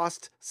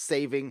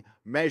cost-saving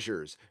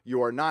measures.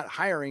 You are not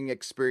hiring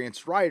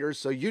experienced writers,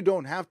 so you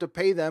don't have to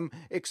pay them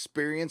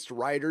experienced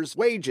writers'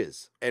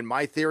 wages. And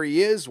my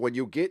theory is, when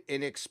you get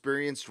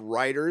inexperienced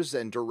writers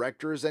and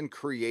directors and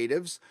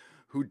creatives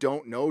who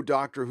don't know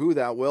Doctor Who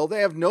that well,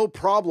 they have no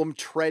problem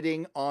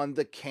treading on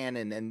the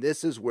canon, and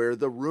this is where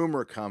the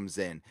rumor comes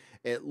in.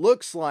 It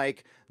looks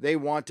like they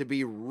want to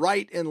be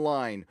right in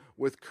line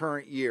with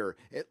current year.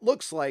 It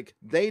looks like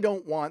they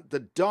don't want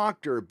the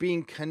Doctor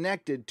being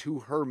connected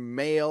to her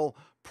male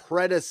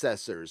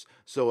predecessors.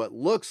 So it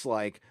looks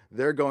like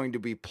they're going to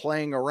be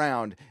playing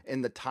around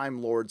in the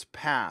Time Lord's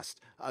past.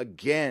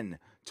 Again,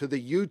 to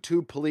the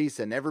YouTube police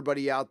and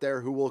everybody out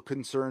there who will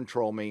concern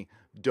troll me,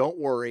 don't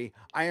worry,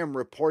 I am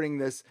reporting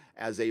this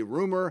as a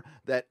rumor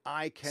that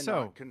I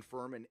cannot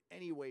confirm in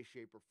any way,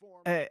 shape, or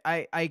form.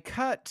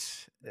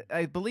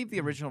 I believe the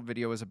original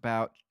video was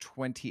about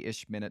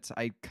 20-ish minutes.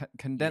 I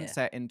condensed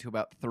that into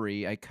about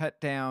 3. I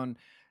cut down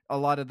a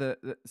lot of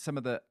some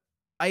of the,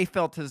 I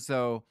felt as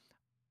though,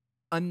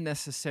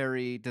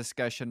 unnecessary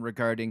discussion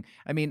regarding,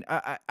 I mean,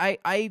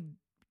 I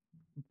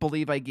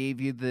believe I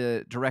gave you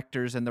the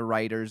directors and the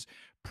writers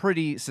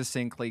pretty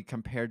succinctly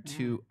compared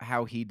to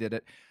how he did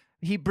it.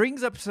 He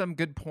brings up some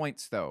good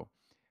points, though.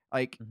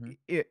 Like,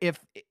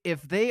 if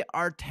they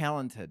are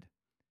talented,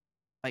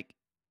 like,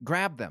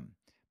 grab them.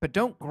 But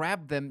don't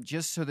grab them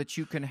just so that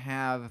you can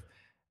have,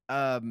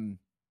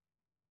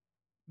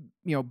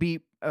 be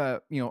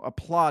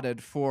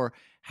applauded for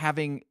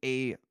having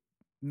a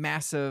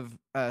massive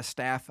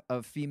staff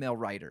of female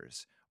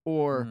writers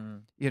or,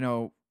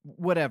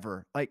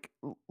 whatever. Like,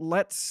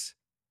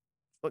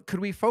 could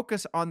we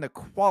focus on the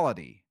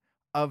quality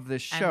of the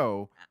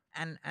show?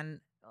 And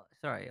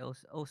sorry,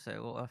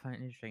 also what I find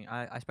interesting,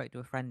 I spoke to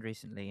a friend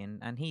recently,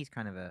 and he's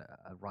kind of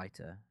a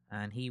writer,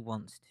 and he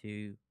wants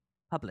to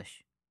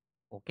publish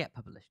or get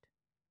published,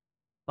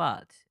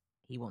 but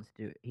he wanted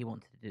to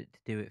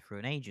do it through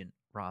an agent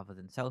rather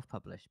than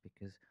self-publish,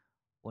 because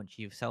once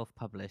you've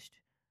self-published,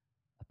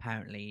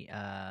 apparently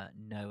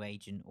no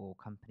agent or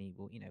company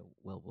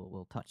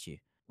will touch you,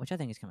 which I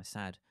think is kind of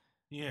sad.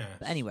 Yeah.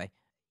 But anyway,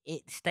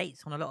 it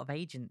states on a lot of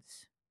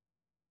agents'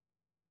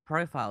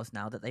 profiles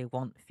now that they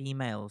want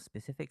females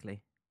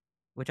specifically,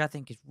 which I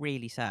think is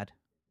really sad.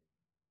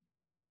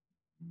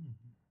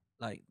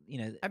 Like,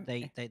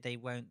 they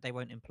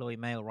won't employ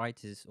male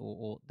writers,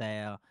 or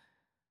they're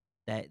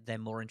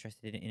more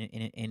interested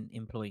in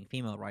employing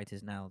female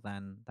writers now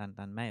than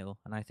male.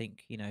 And I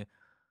think,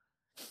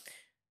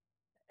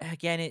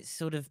 again, it's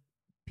sort of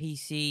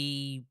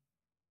PC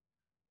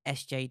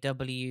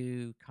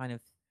SJW kind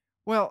of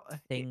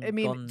thing,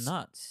 gone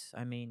nuts.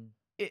 I mean,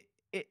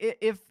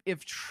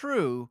 if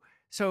true,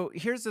 so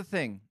here's the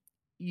thing: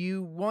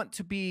 you want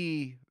to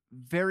be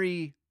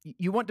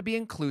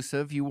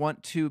inclusive. You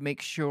want to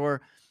make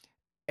sure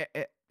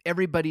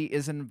everybody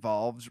is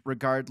involved,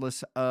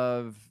 regardless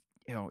of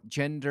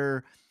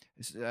gender,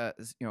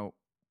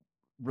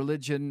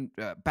 religion,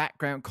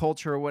 background,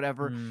 culture, or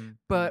whatever.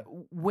 But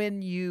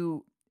when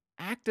you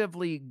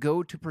actively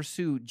go to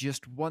pursue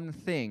just one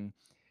thing,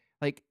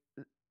 like,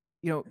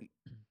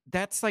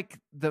 that's like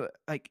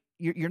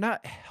you're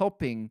not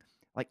helping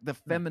like the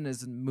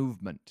feminism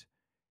movement.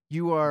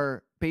 You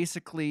are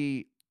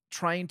basically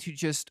trying to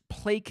just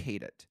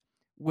placate it,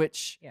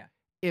 which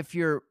if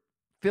you're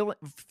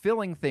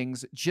filling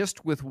things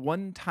just with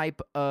one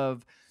type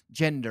of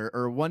gender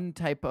or one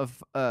type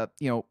of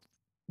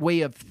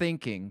way of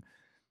thinking,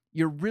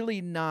 you're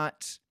really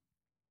not.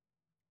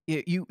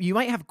 You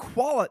might have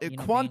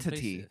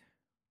quantity,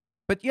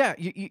 but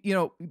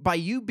by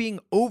you being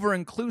over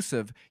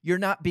inclusive, you're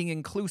not being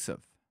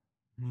inclusive.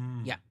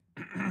 Yeah.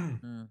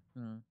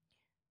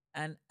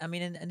 And I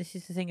mean, and this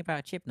is the thing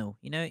about Chibnall.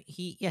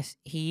 He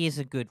is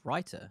a good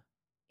writer.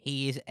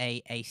 He is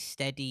a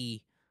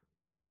steady,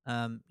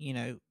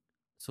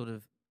 sort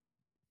of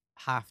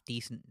half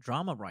decent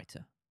drama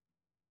writer,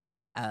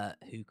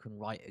 who can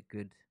write a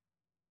good,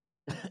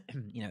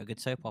 a good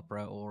soap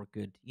opera or a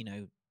good,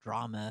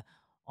 drama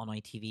on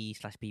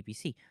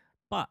ITV/BBC.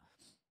 But,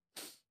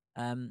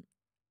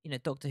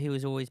 Doctor Who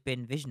has always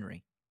been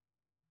visionary.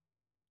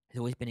 Has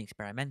always been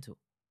experimental.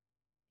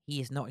 He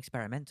is not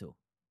experimental.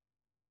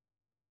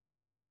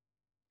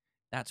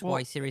 That's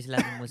why Series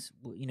 11 was,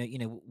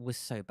 was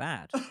so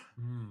bad.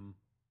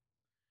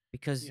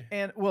 Because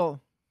and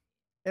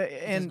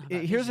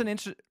here's an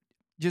interesting.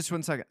 Just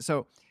 1 second.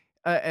 So,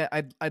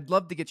 I'd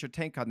love to get your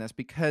take on this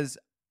because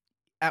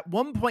at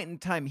one point in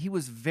time he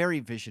was very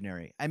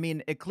visionary. I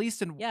mean, at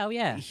least in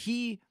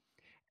he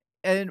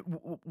and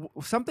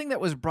something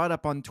that was brought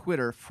up on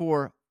Twitter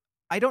for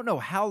I don't know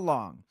how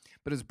long,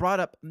 but it's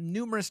brought up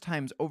numerous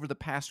times over the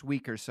past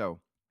week or so.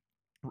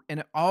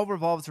 And it all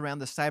revolves around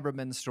the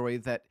Cybermen story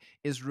that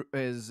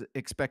is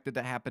expected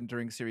to happen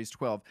during Series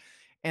 12.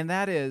 And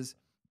that is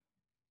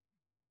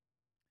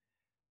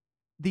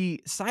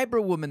the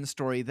Cyberwoman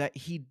story that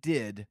he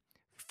did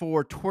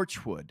for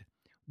Torchwood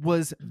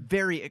was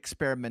very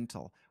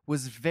experimental,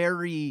 was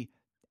very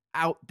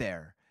out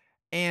there.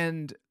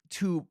 And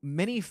to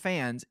many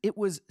fans, it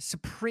was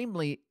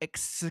supremely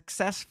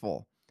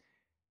successful.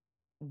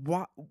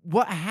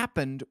 What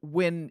happened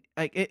when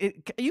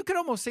you could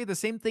almost say the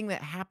same thing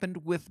that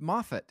happened with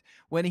Moffat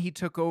when he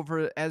took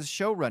over as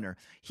showrunner.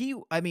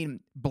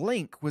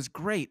 Blink was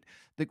great.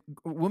 The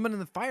Woman in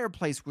the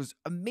Fireplace was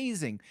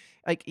amazing.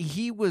 Like,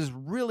 he was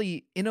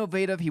really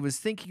innovative. He was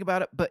thinking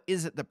about it, but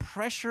is it the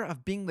pressure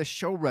of being the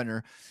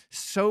showrunner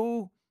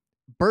so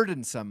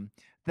burdensome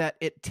that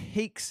it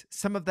takes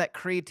some of that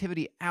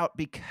creativity out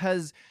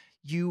because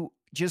you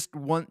just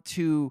want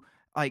to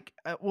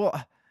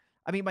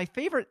my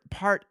favorite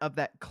part of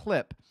that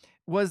clip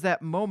was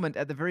that moment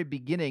at the very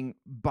beginning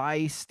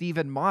by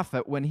Stephen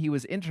Moffat when he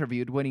was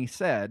interviewed, when he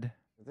said,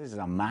 "This is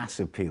a mass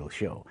appeal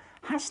show.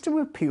 Has to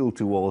appeal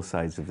to all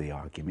sides of the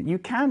argument. You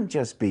can't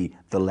just be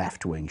the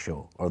left-wing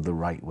show or the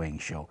right-wing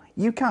show.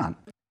 You can't."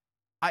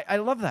 I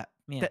love that.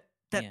 Yeah.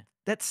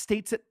 That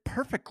states it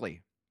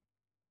perfectly.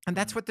 And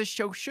that's what this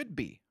show should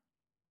be.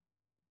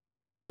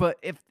 But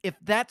if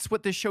that's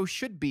what this show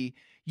should be,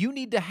 you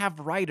need to have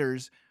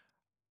writers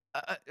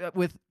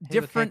with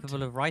different,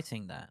 capable of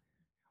writing that.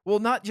 Well,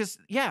 not just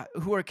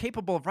who are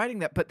capable of writing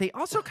that, but they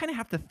also kind of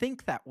have to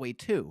think that way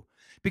too.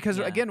 Because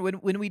again,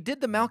 when we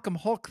did the Malcolm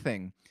Hulk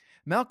thing,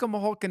 Malcolm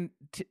Hulk and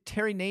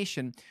Terry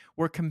Nation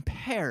were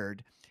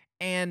compared,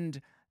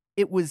 and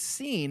it was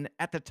seen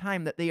at the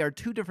time that they are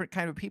two different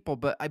kind of people.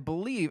 But I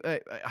believe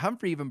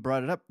Humphrey even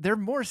brought it up. They're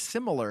more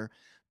similar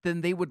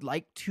than they would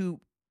like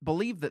to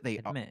believe that they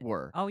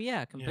were. Oh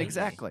yeah, completely.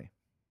 Exactly.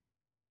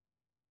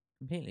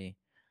 Completely.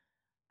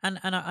 And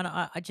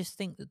I just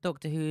think that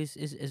Doctor Who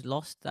is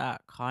lost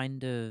that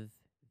kind of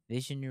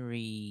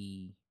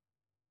visionary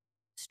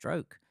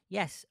stroke.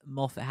 Yes,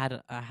 Moffat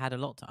had a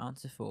lot to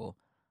answer for,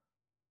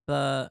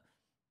 but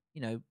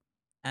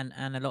and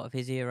a lot of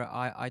his era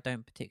I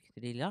don't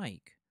particularly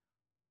like.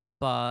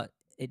 But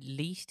at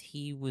least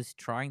he was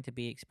trying to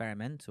be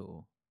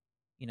experimental,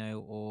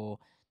 or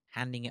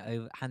handing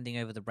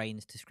over the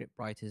reins to script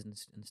writers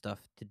and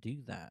stuff to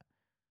do that.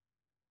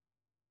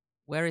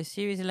 Whereas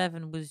Series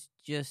 11 was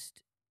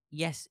just.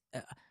 Yes,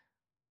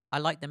 I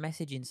like the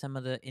message in some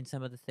of the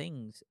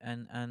things,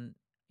 and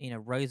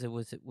Rosa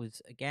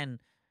was again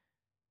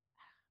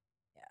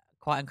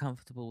quite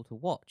uncomfortable to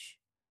watch,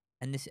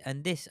 and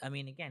this I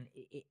mean, again,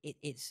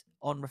 it's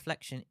on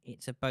reflection,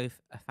 it's both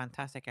a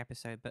fantastic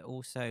episode, but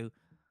also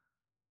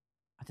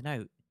I don't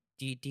know.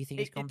 Do you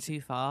think it's gone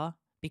too far?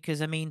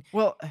 Because I mean,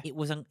 it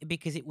was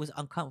because it was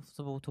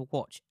uncomfortable to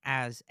watch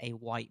as a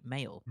white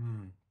male,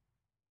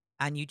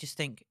 and you just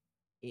think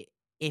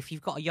if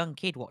you've got a young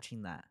kid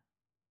watching that.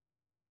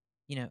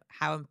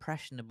 How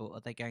impressionable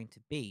are they going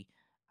to be,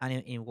 and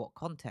in what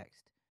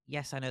context?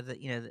 Yes, I know that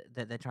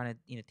that they're trying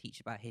to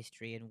teach about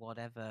history and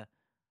whatever,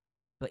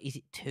 but is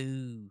it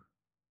too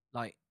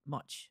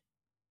much?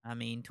 I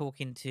mean,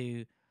 talking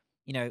to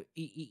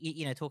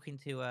talking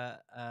to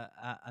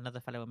another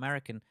fellow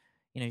American,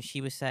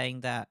 she was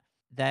saying that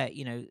they're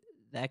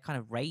kind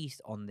of raised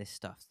on this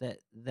stuff,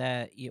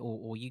 that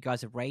or you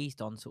guys are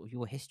raised on sort of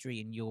your history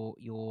and your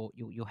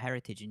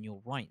heritage and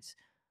your rights.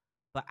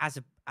 But as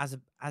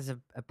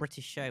a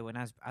British show and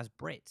as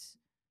Brits,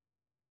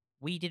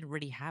 we didn't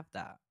really have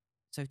that.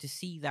 So to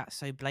see that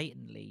so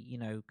blatantly, you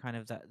know, kind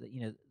of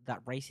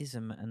that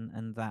racism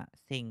and that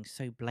thing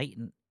so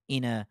blatant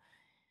in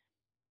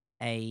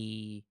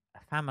a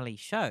family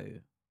show,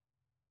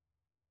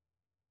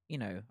 you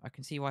know, I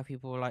can see why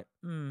people are like,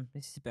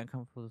 this is a bit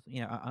uncomfortable,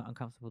 you know,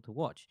 uncomfortable to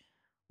watch.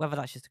 Whether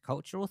that's just a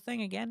cultural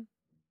thing again,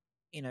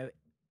 you know,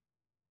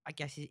 I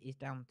guess it is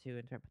down to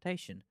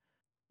interpretation.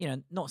 You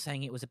know, not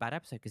saying it was a bad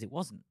episode, because it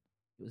wasn't.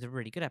 It was a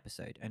really good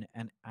episode,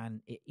 and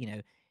it, you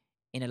know,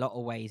 in a lot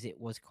of ways it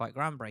was quite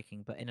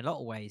groundbreaking, but in a lot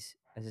of ways,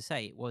 as I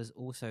say, it was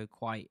also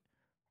quite,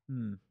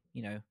 you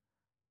know,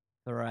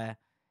 for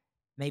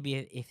maybe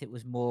if it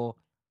was more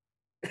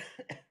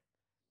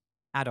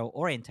adult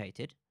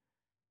orientated,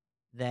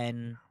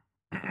 then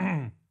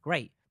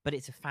great. But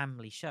it's a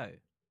family show.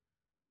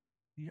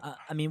 Yeah.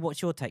 I mean,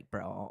 what's your take,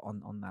 Brett,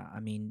 on that? I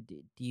mean,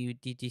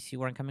 did you see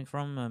where I'm coming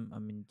from? I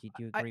mean, did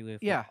you agree with?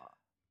 Yeah.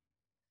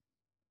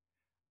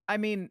 I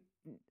mean,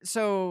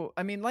 so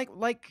I mean, like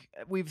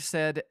we've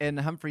said, and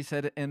Humphrey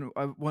said in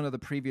one of the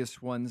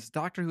previous ones,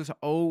 Doctor Who's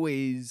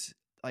always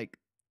like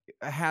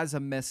has a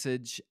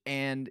message,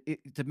 and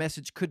the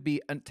message could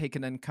be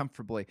taken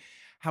uncomfortably.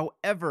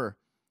 However,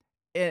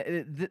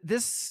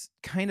 this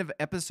kind of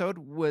episode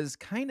was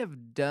kind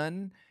of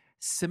done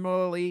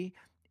similarly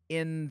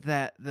in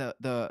that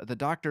the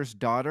Doctor's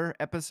daughter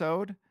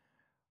episode,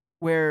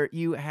 where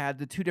you had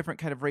the two different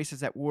kind of races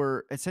that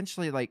were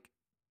essentially like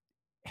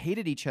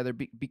hated each other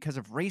because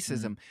of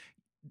racism.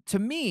 To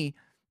me,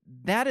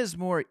 that is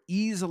more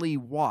easily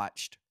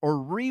watched or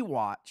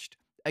rewatched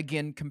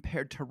again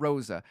compared to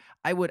Rosa.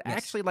 I would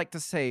actually like to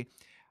say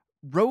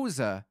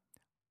Rosa,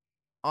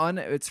 on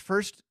its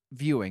first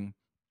viewing,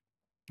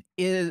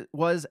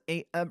 was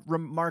a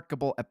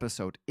remarkable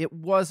episode. It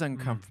was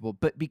uncomfortable,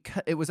 but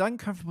because it was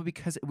uncomfortable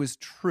because it was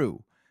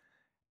true.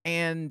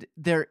 And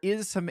there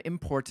is some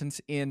importance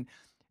in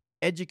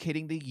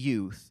educating the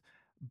youth.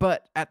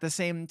 But at the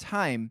same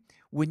time,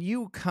 when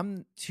you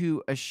come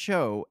to a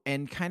show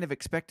and kind of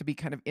expect to be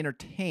kind of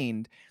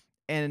entertained,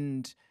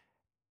 and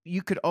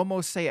you could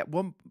almost say at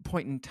one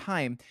point in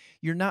time,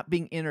 you're not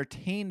being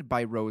entertained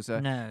by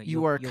Rosa. No,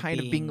 you are kind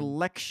of being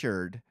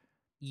lectured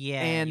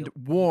and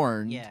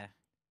warned.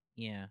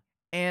 Yeah.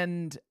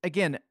 And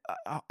again,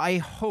 I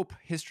hope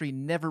history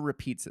never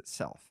repeats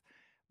itself.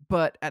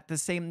 But at the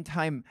same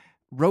time,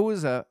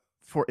 Rosa,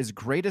 for as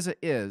great as it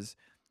is,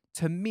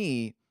 to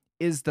me,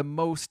 is the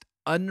most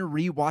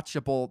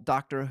unrewatchable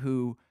Doctor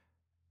Who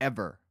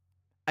ever.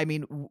 I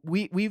mean,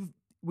 we've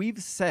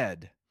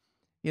said,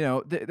 you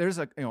know, there's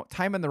a, you know,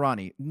 Time in the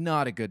Rani,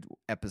 not a good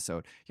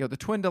episode. You know, The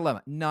Twin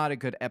Dilemma, not a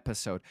good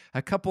episode.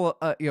 A couple,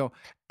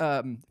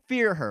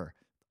 Fear Her,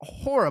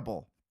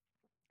 horrible.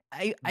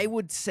 I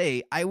would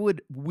say I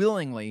would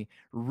willingly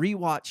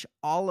rewatch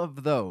all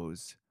of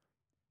those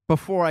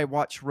before I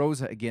watch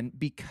Rosa again,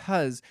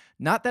 because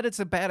not that it's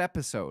a bad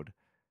episode,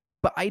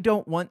 but I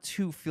don't want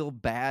to feel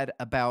bad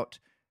about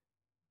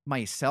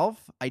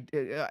myself.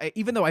 I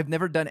even though I've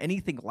never done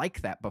anything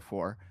like that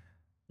before,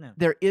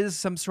 there is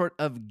some sort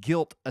of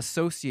guilt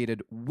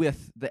associated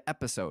with the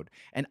episode,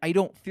 and I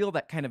don't feel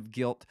that kind of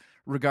guilt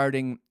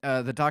regarding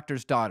the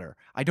Doctor's daughter.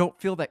 I don't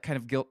feel that kind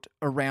of guilt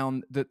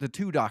around the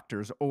two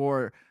Doctors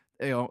or,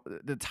 you know,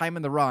 the Time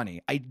in the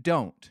Rani. I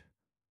don't.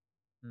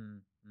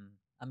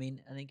 I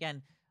mean, and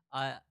again,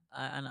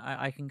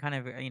 I can kind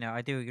of, you know,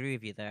 I do agree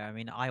with you there. I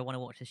mean, I want to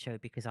watch the show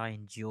because I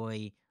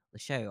enjoy the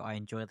show. I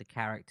enjoy the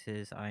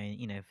characters.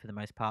 You know, for the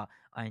most part,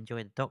 I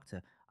enjoy the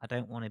Doctor. I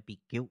don't want to be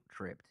guilt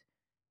tripped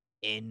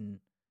in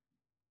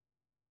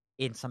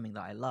something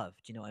that I love.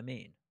 Do you know what I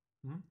mean?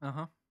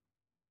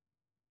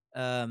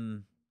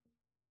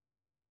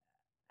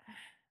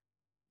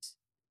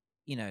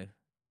 You know,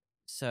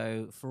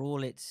 so for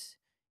all its,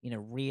 you know,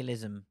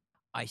 realism,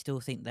 I still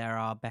think there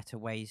are better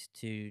ways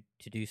to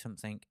do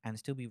something and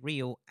still be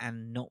real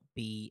and not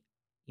be,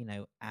 you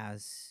know,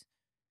 as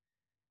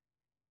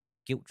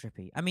guilt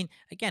trippy. I mean,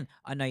 again,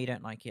 I know you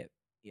don't like it,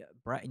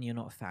 Brett, and you're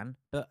not a fan,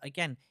 but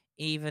again,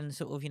 even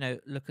sort of, you know,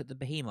 look at the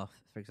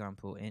Behemoth, for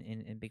example,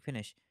 in Big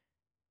Finish.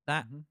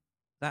 That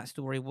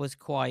story was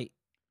quite,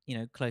 you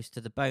know, close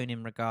to the bone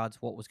in regards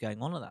what was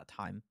going on at that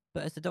time.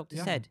 But as the Doctor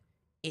said,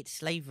 it's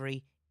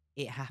slavery.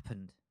 It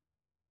happened.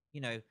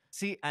 You know,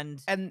 see,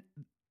 and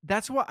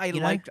that's what I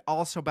liked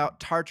also about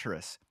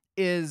Tartarus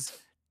is,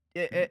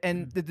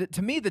 and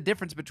to me, the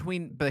difference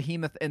between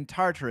Behemoth and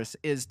Tartarus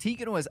is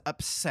Tegan was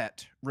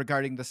upset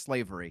regarding the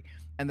slavery,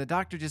 and the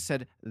Doctor just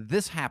said,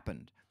 this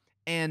happened.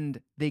 And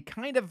they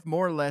kind of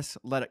more or less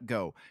let it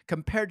go,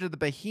 compared to the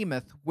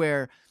Behemoth,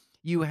 where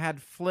you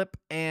had Flip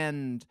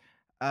and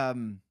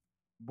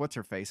what's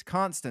her face,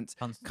 Constance,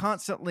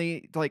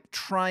 constantly like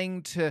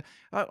trying to,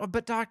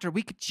 but Doctor,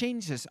 we could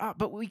change this.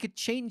 But we could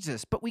change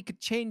this. But we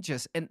could change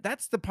this. And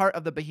that's the part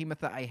of the Behemoth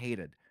that I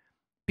hated,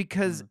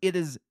 because it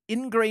is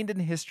ingrained in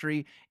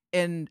history.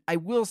 And I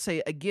will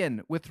say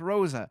again, with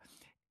Rosa,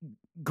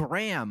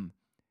 Graham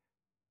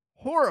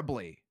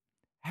horribly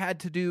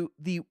had to do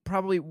the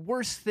probably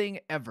worst thing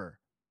ever.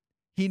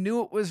 He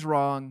knew it was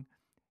wrong,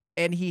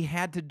 and he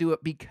had to do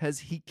it because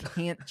he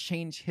can't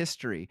change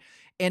history.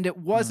 And it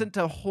wasn't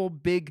a whole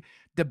big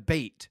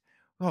debate.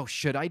 Oh,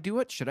 should I do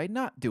it? Should I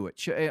not do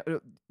it?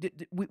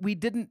 We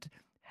didn't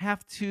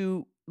have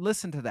to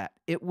listen to that.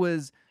 It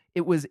was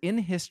in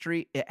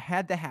history. It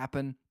had to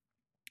happen.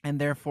 And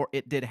therefore,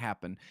 it did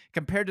happen.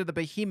 Compared to the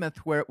Behemoth,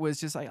 where it was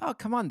just like, oh,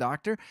 come on,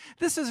 doctor.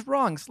 This is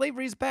wrong.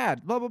 Slavery's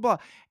bad, blah, blah, blah.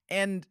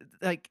 And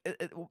like,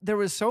 there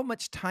was so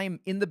much time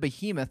in the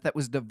Behemoth that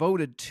was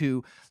devoted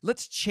to,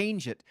 let's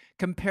change it,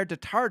 compared to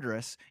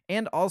Tartarus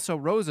and also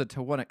Rosa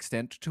to one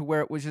extent, to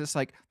where it was just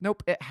like,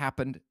 nope, it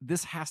happened.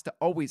 This has to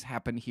always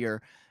happen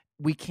here.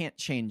 We can't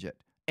change it.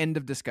 End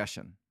of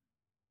discussion.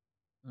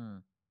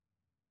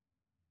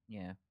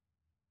 Yeah.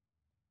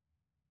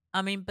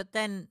 I mean, but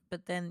then,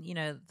 you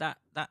know, that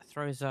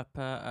throws up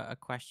a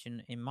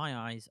question in my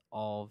eyes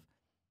of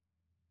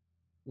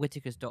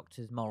Whittaker's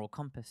Doctor's moral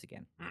compass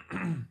again.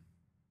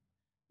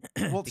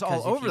 Well, it's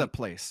all over the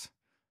place.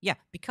 Yeah,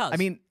 because I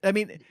mean,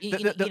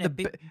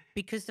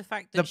 because the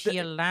fact that she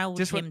allowed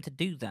him to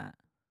do that.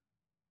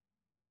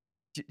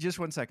 Just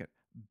 1 second.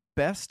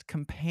 Best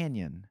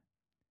companion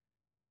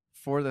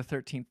for the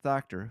 13th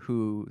Doctor,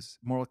 whose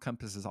moral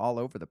compass is all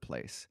over the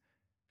place.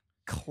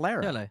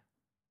 Clara.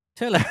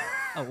 Turlo.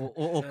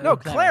 Oh, no,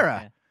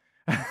 Clara.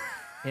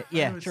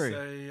 Yeah, I would true.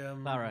 Say,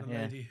 Clara, the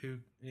lady who,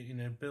 you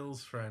know,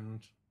 Bill's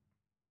friend.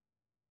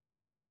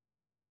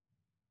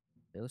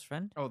 Bill's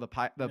friend? Oh, the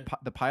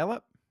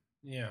pilot?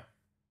 Yeah.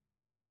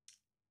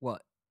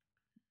 What?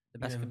 The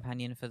best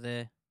companion for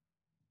the...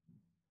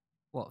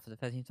 What, for the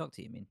 13th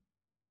Doctor, you mean?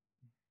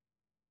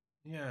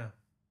 Yeah.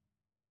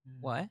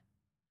 Why?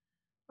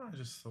 I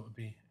just thought it'd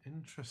be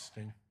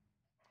interesting.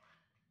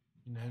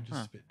 You know,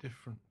 just a bit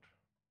different.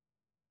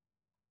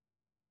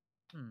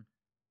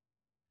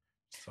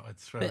 So I'd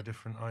throw a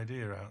different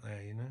idea out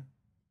there, you know?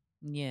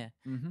 Yeah.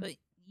 But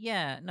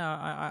yeah, no,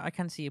 I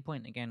can see your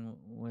point again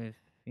with,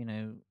 you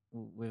know,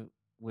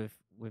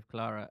 with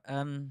Clara.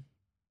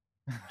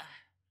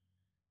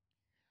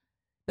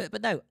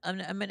 But no,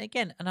 I mean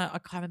again, and I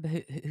can't remember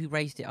who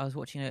raised it. I was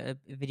watching a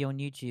video on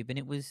YouTube, and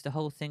it was the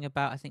whole thing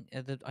about, I think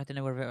I don't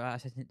know whether I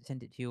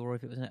sent it to you or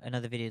if it was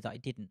another video that I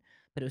didn't,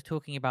 but it was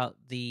talking about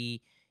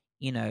the,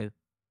 you know,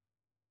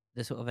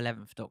 the sort of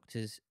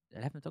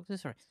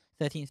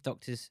 13th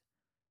Doctor's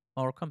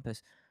moral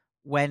compass,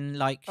 when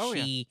like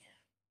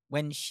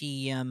when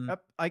she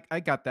I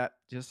got that.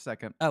 Just a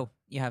second. Oh,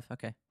 you have?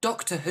 Okay.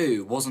 Doctor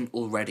Who wasn't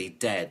already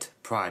dead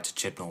prior to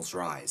Chibnall's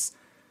rise.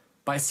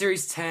 By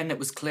Series 10, it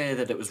was clear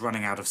that it was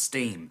running out of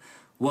steam.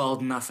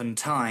 World Enough and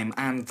Time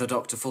and The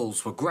Doctor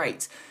Falls were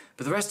great,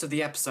 but the rest of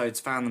the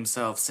episodes found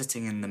themselves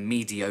sitting in the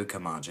mediocre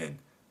margin.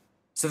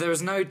 So there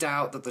was no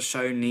doubt that the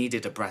show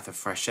needed a breath of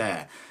fresh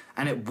air,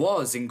 and it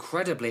was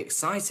incredibly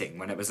exciting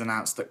when it was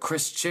announced that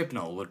Chris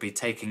Chibnall would be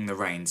taking the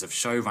reins of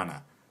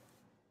showrunner.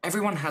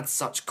 Everyone had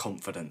such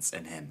confidence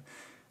in him.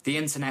 The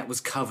internet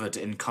was covered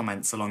in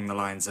comments along the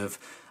lines of,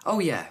 "Oh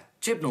yeah,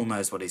 Chibnall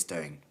knows what he's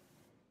doing.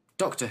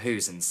 Doctor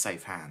Who's in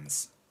safe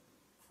hands."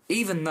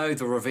 Even though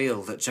the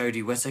reveal that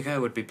Jodie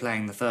Whittaker would be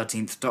playing the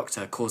 13th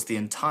Doctor caused the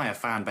entire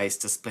fan base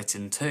to split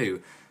in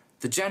two,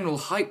 the general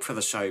hype for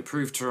the show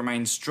proved to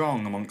remain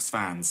strong amongst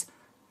fans,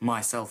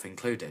 myself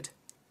included.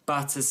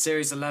 But as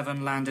Series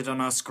 11 landed on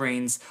our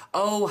screens,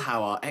 oh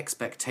how our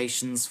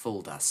expectations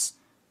fooled us.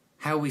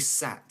 How we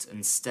sat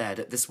and stared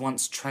at this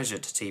once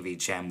treasured TV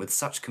gem with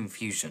such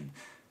confusion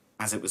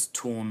as it was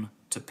torn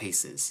to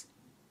pieces.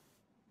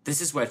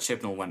 This is where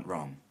Chibnall went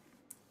wrong.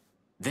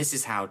 This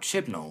is how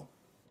Chibnall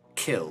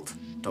killed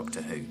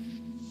Doctor Who.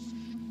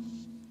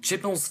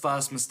 Chibnall's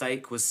first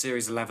mistake was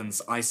Series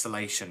 11's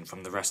isolation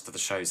from the rest of the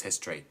show's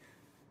history.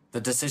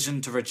 The decision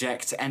to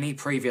reject any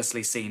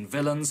previously seen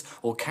villains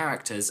or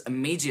characters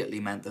immediately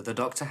meant that the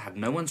Doctor had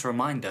no one to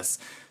remind us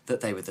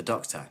that they were the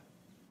Doctor.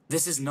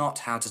 This is not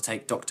how to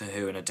take Doctor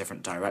Who in a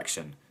different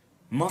direction.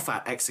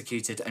 Moffat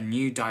executed a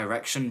new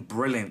direction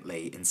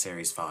brilliantly in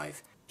Series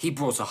 5. He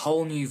brought a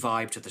whole new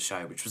vibe to the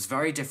show, which was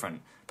very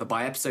different, but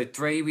by episode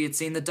 3 we had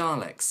seen the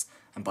Daleks,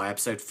 and by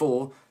episode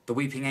 4, the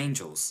Weeping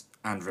Angels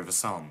and River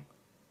Song.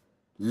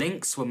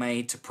 Links were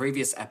made to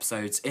previous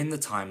episodes in the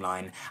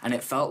timeline, and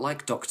it felt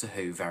like Doctor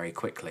Who very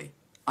quickly.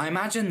 I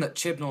imagine that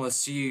Chibnall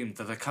assumed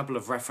that a couple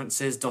of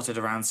references dotted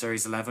around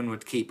Series 11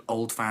 would keep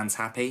old fans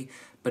happy,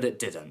 but it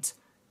didn't.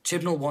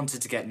 Chibnall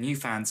wanted to get new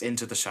fans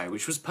into the show,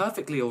 which was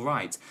perfectly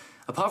alright,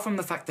 apart from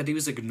the fact that he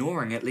was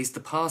ignoring at least the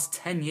past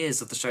 10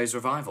 years of the show's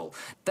revival.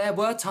 There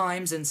were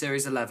times in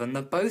Series 11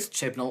 that both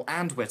Chibnall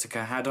and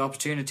Whittaker had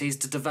opportunities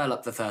to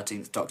develop the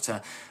 13th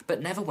Doctor,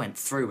 but never went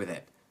through with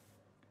it.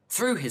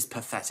 Through his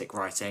pathetic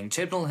writing,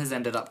 Chibnall has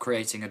ended up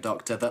creating a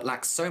Doctor that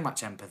lacks so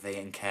much empathy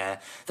and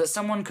care that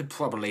someone could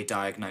probably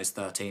diagnose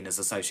 13 as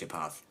a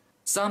sociopath.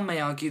 Some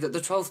may argue that the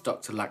 12th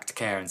Doctor lacked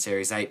care in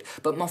Series 8,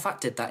 but Moffat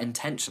did that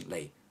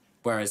intentionally,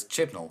 whereas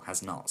Chibnall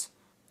has not.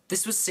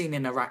 This was seen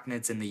in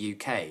Arachnids in the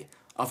UK,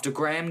 after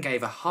Graham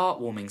gave a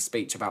heartwarming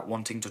speech about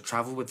wanting to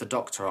travel with the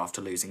Doctor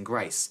after losing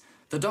Grace.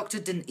 The Doctor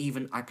didn't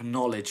even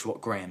acknowledge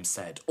what Graham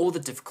said, or the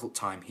difficult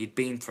time he'd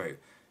been through.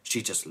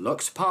 She just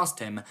looked past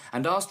him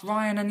and asked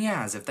Ryan and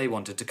Yaz if they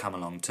wanted to come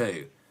along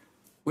too.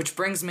 Which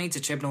brings me to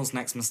Chibnall's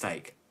next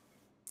mistake.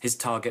 His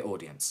target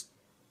audience.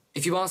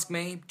 If you ask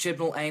me,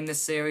 Chibnall aimed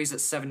this series at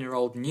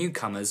 7-year-old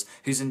newcomers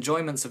whose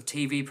enjoyments of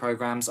TV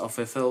programmes are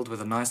fulfilled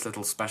with a nice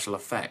little special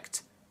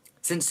effect.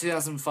 Since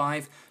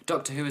 2005,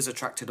 Doctor Who has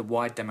attracted a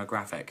wide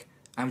demographic,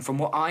 and from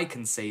what I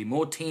can see,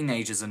 more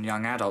teenagers and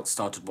young adults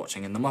started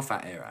watching in the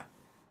Moffat era.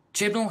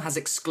 Chibnall has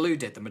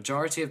excluded the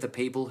majority of the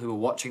people who are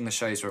watching the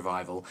show's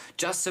revival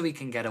just so he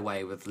can get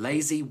away with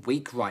lazy,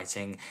 weak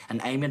writing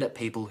and aim it at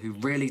people who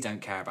really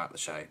don't care about the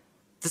show.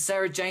 The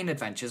Sarah Jane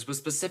Adventures was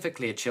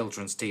specifically a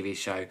children's TV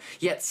show,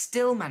 yet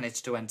still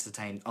managed to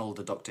entertain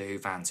older Doctor Who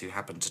fans who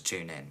happened to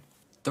tune in.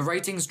 The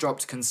ratings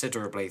dropped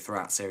considerably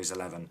throughout Series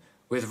 11,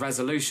 with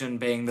Resolution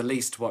being the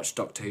least watched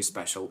Doctor Who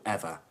special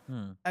ever.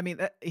 I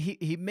mean,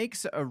 he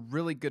makes a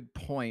really good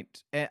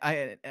point.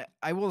 And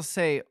I will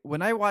say,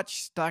 when I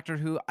watched Doctor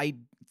Who, I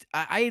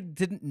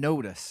didn't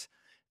notice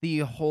the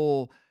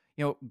whole,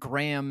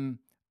 Graham,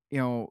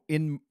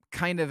 in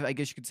kind of, I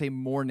guess you could say,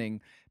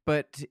 mourning.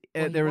 But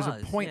there was a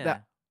point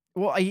that,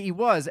 he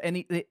was,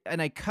 and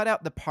I cut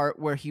out the part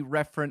where he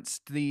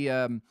referenced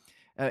the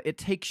 "It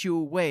Takes You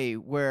Away,"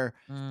 where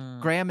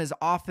Graham is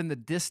off in the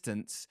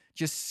distance,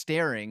 just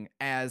staring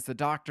as the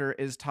Doctor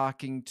is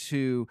talking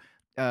to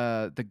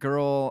the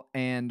girl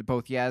and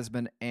both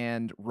Yasmin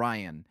and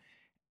Ryan,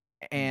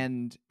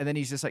 and then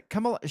he's just like,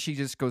 "Come along." She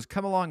just goes,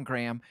 "Come along,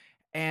 Graham,"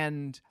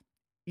 and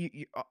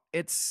I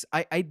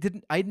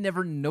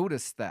never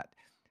noticed that.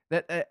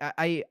 That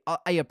I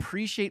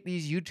appreciate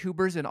these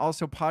YouTubers and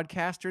also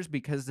podcasters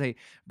because they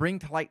bring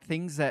to light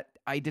things that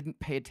I didn't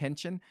pay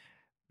attention,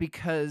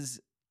 because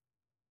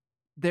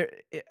I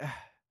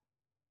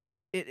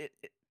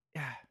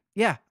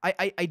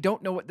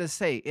don't know what to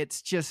say.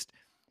 It's just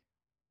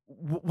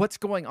what's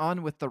going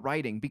on with the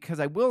writing, because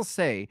I will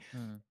say,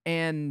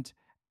 and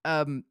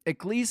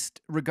at least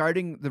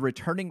regarding the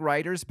returning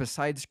writers,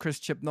 besides Chris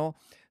Chibnall,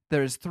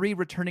 there's 3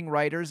 returning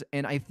writers,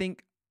 and I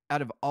think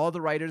out of all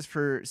the writers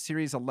for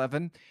Series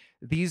 11,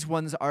 these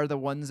ones are the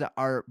ones that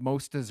are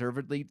most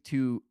deservedly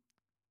to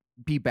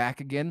be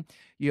back again.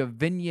 You have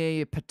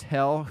Vinay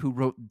Patel, who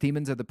wrote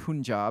Demons of the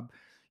Punjab.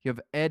 You have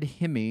Ed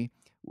Himmy,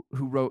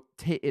 who wrote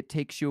It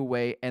Takes You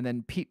Away, and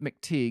then Pete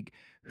McTeague,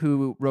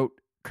 who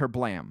wrote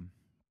Kerblam.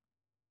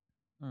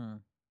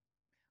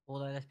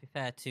 Although, let's be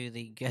fair to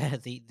the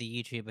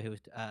YouTuber who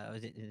was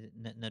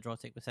it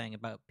Nedrotic was saying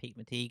about Pete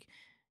McTeague,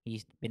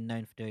 he's been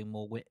known for doing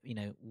more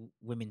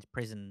women's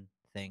prison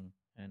thing,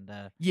 and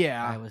I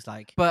was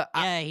like, but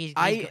he's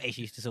got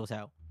issues to sort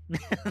out.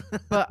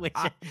 but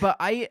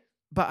I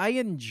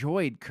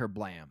enjoyed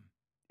Kerblam.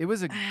 It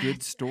was a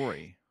good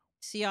story.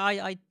 See,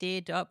 I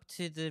did up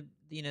to the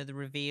the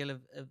reveal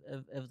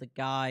of the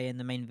guy and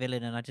the main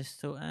villain, and I just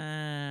thought,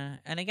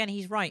 and again,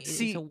 he's right.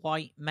 It's a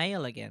white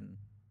male again.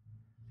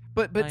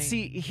 But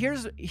see,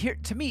 here's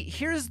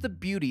the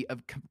beauty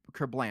of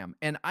Kerblam,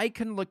 and I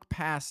can look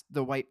past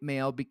the white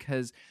male,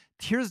 because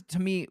here's, to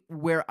me,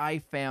 where I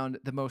found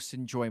the most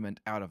enjoyment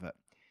out of it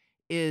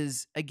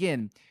is,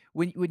 again,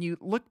 when you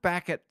look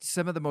back at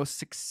some of the most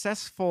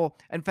successful.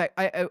 In fact,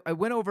 I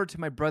went over to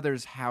my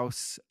brother's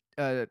house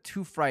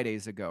 2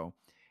 Fridays ago,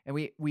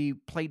 and we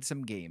played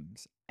some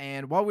games.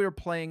 And while we were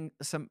playing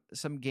some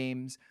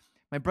games,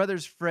 my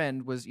brother's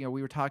friend was, we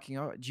were talking,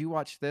 "Oh, do you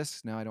watch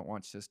this?" "No, I don't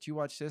watch this." "Do you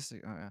watch this?"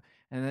 And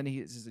then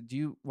he says, "Do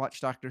you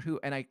watch Doctor Who?"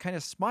 And I kind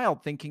of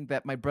smiled, thinking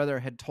that my brother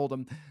had told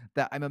him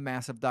that I'm a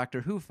massive Doctor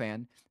Who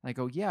fan. And I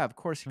go, "Yeah, of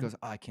course." He goes,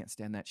 "Oh, I can't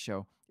stand that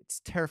show.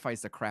 It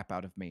terrifies the crap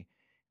out of me."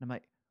 And I'm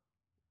like,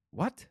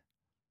 "What?"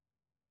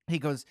 He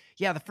goes,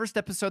 "Yeah, the first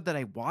episode that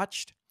I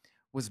watched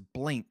was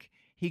blank."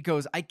 He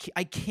goes, I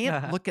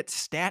can't look at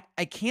statues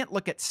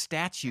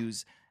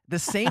the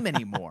same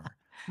anymore."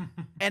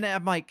 And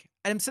I'm like,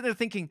 and I'm sitting there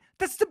thinking,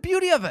 that's the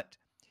beauty of it.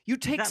 You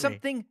take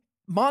something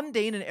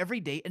mundane and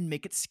everyday and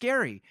make it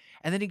scary.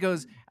 And then he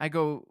goes, I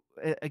go,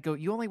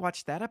 "You only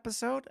watched that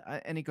episode?"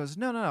 And he goes,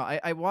 No.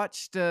 I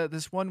watched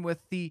this one with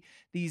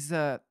these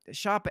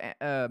shop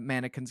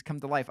mannequins come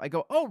to life. I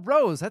go, "Oh,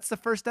 Rose, that's the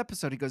first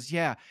episode." He goes,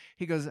 "Yeah."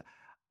 He goes,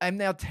 "I'm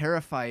now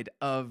terrified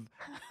of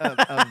and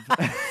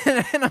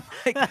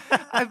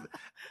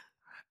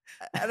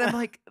I'm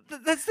like,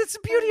 that's the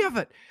beauty of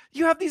it.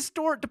 You have these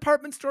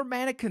department store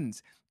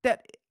mannequins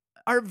that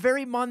are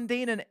very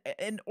mundane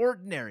and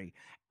ordinary,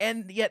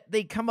 and yet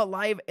they come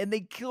alive and they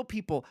kill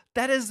people.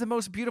 That is the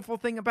most beautiful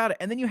thing about it.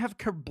 And then you have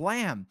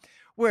Kerblam,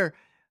 where,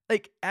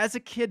 like, as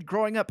a kid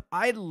growing up,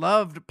 I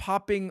loved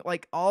popping,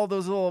 like, all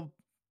those little,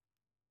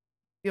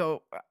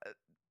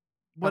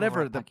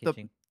 whatever,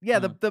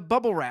 the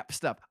bubble wrap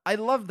stuff. I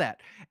love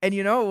that. And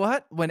you know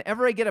what?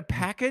 Whenever I get a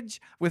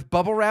package with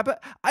bubble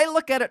wrap, I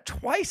look at it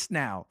twice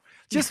now.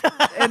 Just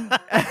and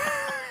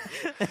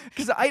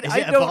because I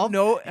don't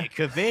know. It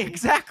could be.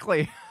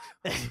 Exactly.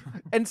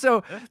 And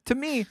so, to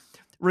me,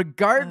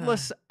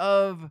 regardless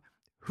of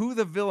who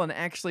the villain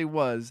actually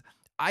was,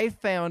 I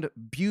found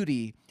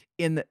beauty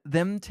in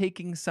them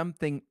taking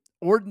something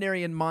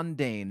ordinary and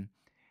mundane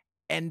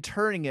and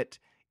turning it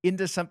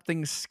into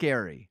something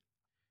scary.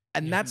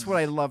 And that's what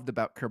I loved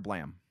about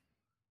Kerblam.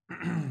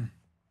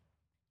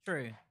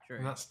 True.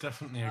 And that's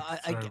definitely a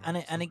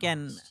and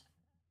again,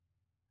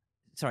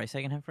 sorry, say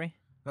again, Humphrey.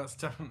 That's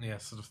definitely a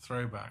sort of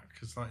throwback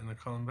because, like in the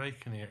Colin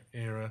Bacon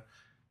era,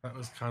 that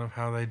was kind of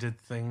how they did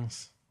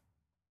things.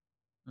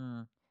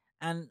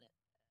 And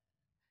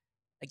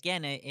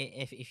again,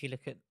 if you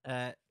look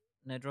at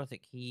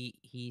Nerdrotic,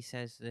 he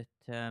says that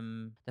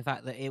the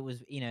fact that it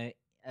was,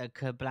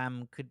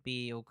 Kerblam could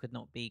be or could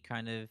not be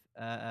kind of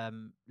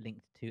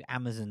linked to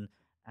Amazon,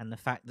 and the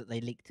fact that they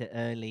leaked it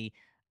early,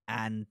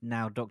 and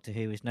now Doctor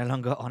Who is no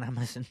longer on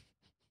Amazon,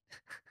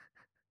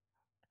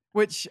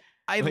 which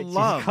I Which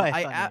love. is quite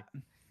funny.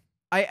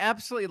 I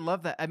absolutely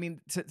love that. I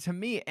mean, to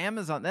me,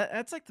 Amazon,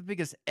 that's like the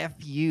biggest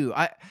FU.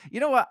 You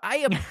know what? I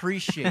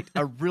appreciate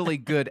a really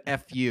good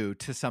FU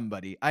to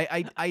somebody.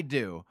 I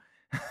do.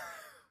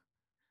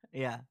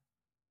 Yeah.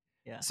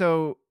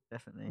 So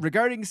Definitely.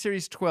 regarding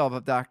Series 12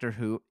 of Doctor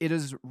Who, it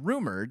is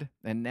rumored,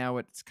 and now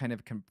it's kind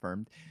of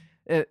confirmed.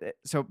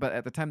 But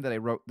at the time that I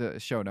wrote the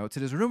show notes,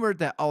 it is rumored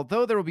that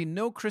although there will be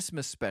no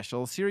Christmas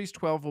special, Series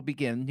 12 will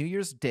begin New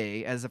Year's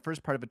Day as the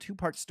first part of a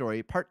 2-part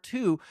story. Part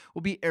 2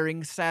 will be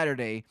airing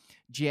Saturday,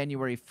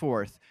 January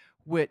 4th,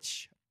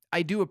 which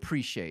I do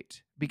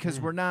appreciate because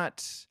we're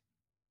not...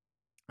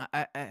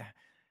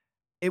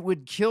 it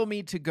would kill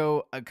me to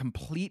go a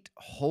complete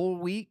whole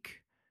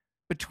week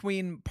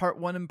between Part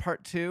 1 and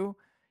Part 2,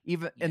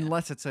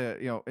 unless it's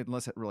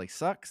unless it really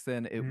sucks,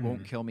 then it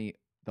won't kill me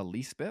the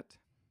least bit.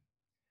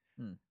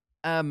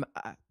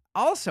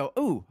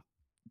 Also,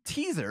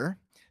 teaser.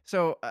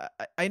 So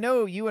I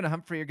know you and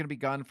Humphrey are going to be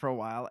gone for a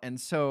while, and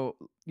so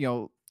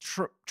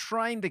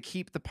trying to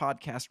keep the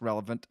podcast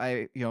relevant.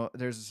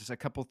 There's just a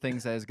couple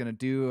things I was going to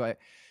do.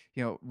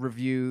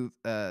 Review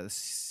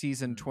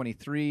season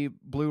 23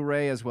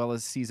 Blu-ray as well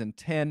as season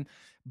 10.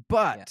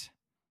 But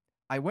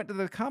I went to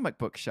the comic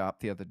book shop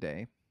the other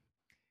day,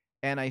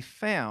 and I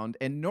found,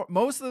 and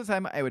most of the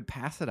time I would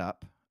pass it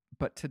up,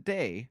 but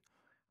today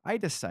I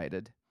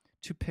decided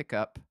to pick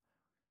up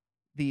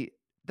the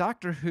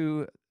Doctor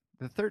Who,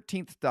 the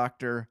 13th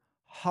Doctor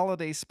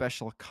Holiday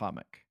Special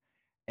comic.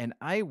 And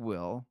I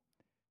will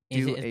do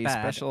Is it as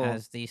bad special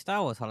as the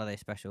Star Wars Holiday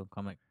Special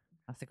comic?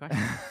 That's the question.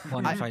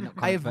 Well, sorry, not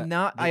comic, I have but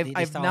not the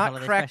I've Star Wars not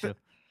Holiday cracked Special. it.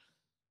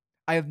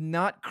 I have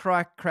not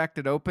cracked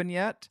it open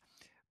yet.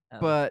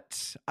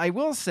 But I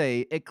will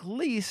say at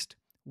least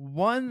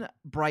one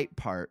bright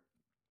part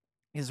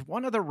is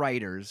one of the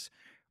writers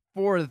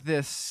for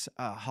this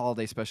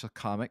holiday special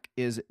comic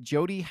is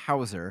Jodie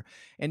Hauser,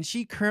 and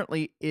she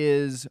currently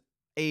is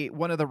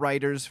one of the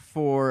writers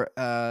for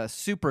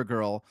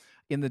Supergirl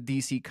in the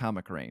DC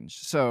comic range.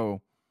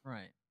 So,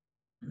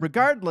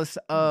 regardless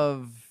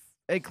of,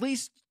 at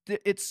least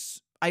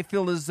I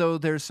feel as though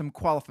there's some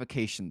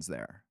qualifications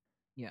there.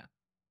 Yeah.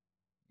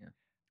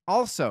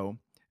 Also,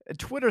 a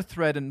Twitter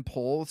thread and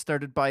poll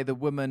started by the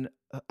Women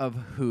of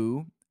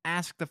Who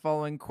asked the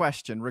following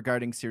question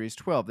regarding Series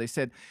 12. They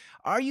said,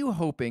 are you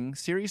hoping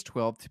Series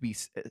 12 to be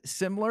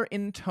similar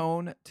in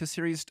tone to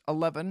Series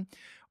 11,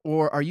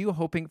 or are you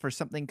hoping for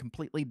something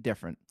completely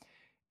different?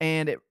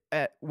 And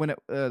when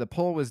the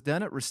poll was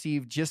done, it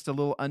received just a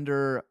little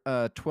under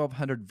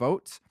 1,200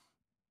 votes.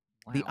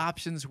 Wow. The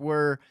options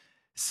were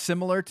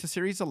similar to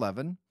Series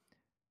 11,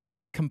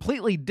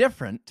 completely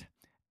different,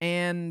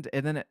 and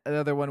then the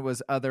other one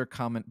was other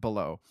comment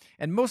below.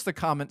 And most of the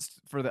comments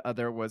for the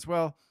other was,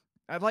 well,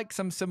 I'd like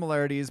some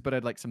similarities, but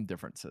I'd like some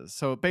differences.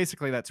 So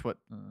basically that's what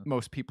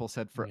most people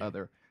said for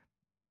other.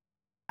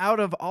 Out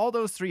of all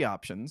those three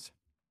options,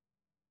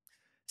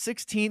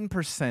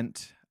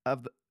 16%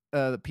 of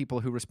the people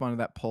who responded to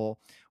that poll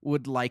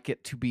would like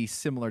it to be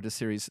similar to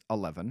Series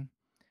 11.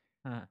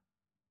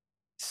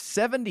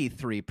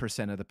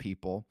 73% of the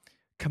people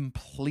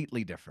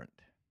completely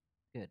different.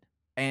 Good.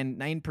 And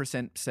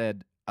 9%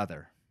 said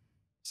other.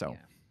 So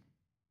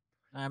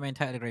I'm in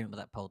total agreement with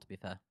that poll, to be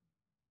fair.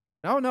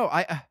 No,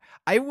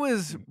 I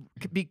was,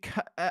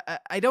 because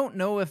I don't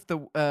know if the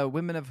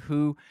Women of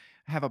Who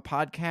have a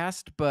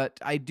podcast, but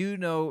I do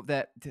know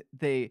that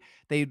they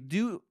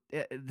do.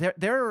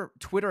 Their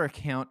Twitter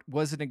account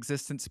was in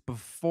existence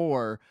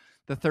before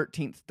the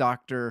 13th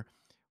Doctor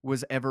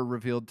was ever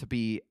revealed to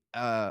be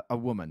a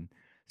woman.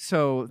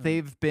 So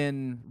they've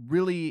been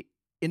really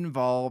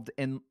involved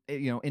in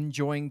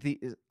enjoying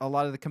a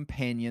lot of the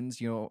companions,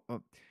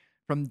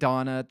 from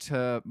Donna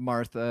to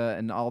Martha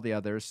and all the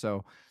others.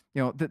 So.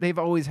 They've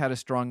always had a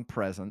strong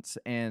presence,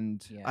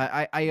 and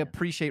I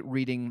appreciate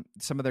reading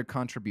some of their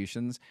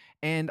contributions,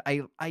 and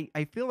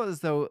I feel as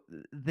though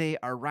they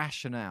are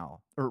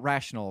rational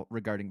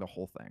regarding the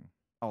whole thing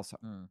also.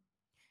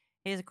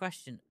 Here's a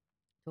question.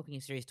 Talking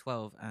in Series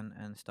 12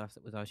 and stuff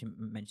that was actually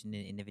mentioned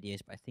in the videos,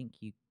 but I think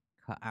you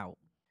cut out,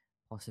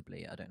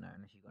 possibly. I don't know,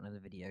 unless you've got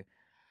another video.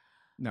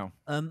 No.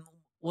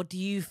 What do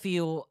you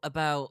feel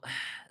about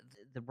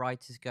the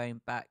writers going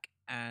back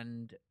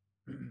and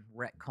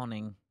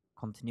retconning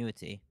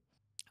continuity?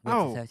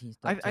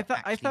 I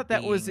thought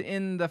that was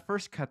in the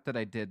first cut that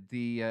I did,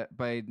 the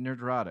by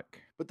Nerdrotic.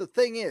 But the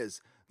thing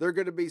is, they're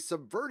going to be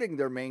subverting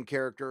their main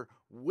character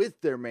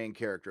with their main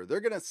character. They're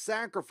going to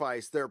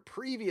sacrifice their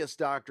previous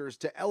doctors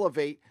to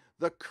elevate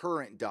the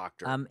current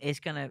Doctor.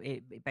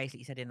 It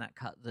basically said in that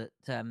cut that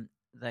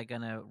they're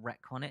gonna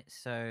retcon it,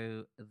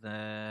 so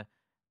the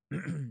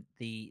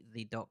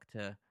the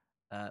Doctor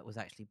was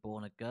actually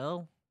born a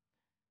girl,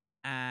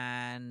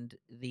 and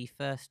the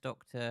first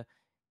Doctor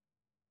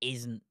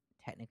isn't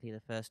technically the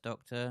first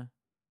Doctor.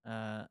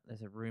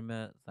 There's a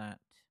rumor that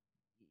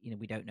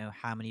we don't know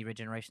how many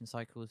regeneration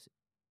cycles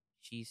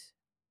she's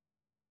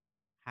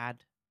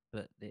had,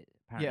 but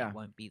apparently it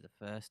won't be the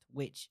first.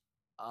 Which,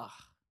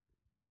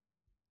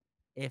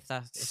 if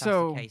that's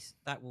the case,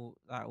 that will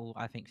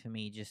I think for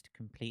me just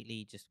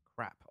completely just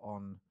crap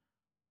on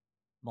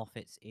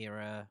Moffat's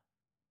era,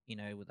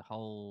 with the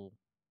whole.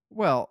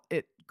 Well,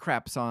 it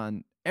craps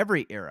on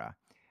every era.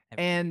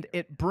 And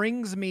it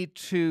brings me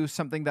to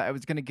something that I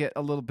was going to get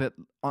a little bit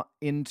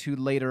into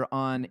later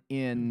on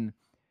in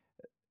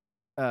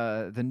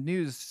the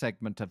news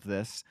segment of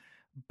this.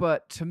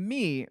 But to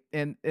me,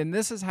 and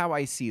this is how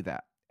I see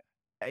that,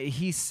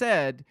 he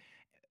said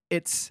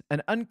it's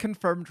an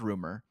unconfirmed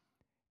rumor.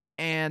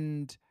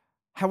 And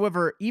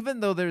however, even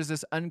though there's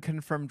this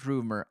unconfirmed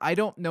rumor, I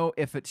don't know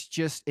if it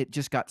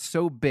just got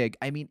so big.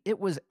 I mean, it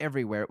was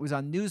everywhere. It was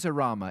on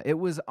Newsarama. It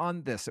was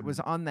on this. It was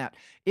on that.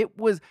 It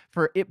was,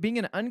 for it being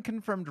an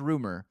unconfirmed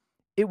rumor,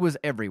 it was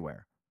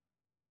everywhere.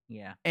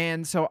 Yeah.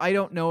 And so I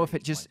don't know if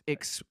it just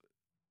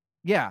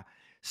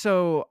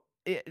So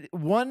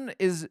one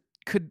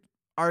could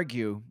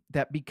argue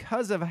that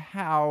because of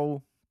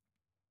how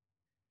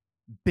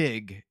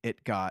big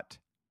it got,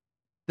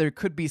 there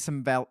could be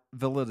some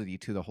validity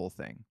to the whole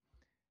thing.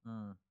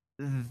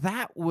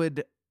 That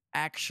would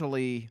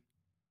actually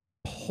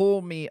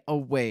pull me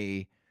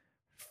away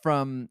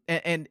from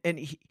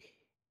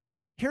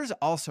here's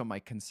also my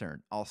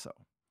concern. Also,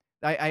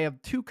 I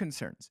have two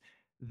concerns.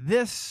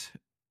 This,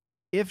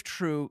 if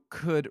true,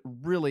 could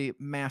really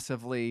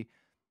massively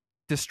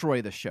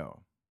destroy the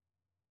show,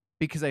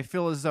 because I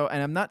feel as though,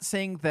 and I'm not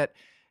saying that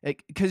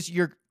because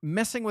you're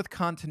messing with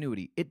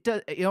continuity. It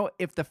does,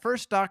 if the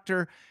first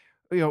Doctor,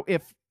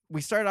 if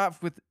we start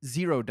off with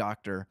 0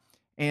 Doctor,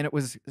 and it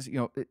was,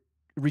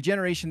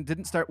 regeneration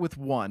didn't start with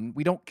 1.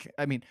 We don't.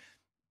 I mean,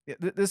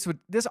 this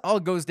all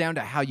goes down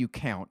to how you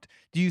count.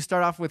 Do you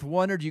start off with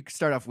 1 or do you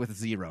start off with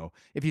 0?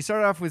 If you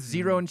start off with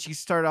 0 and she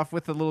start off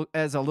with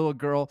as a little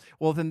girl,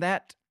 well, then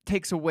that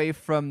takes away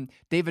from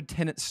David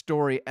Tennant's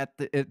story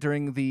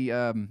during the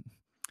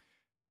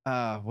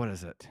what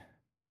is it?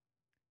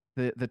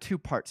 The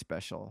 2-part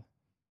special.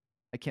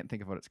 I can't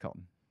think of what it's called.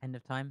 End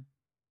of Time.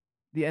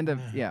 The end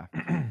of Yes.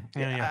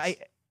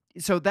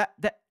 So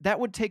that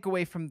would take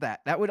away from that.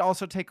 That would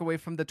also take away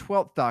from the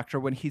 12th Doctor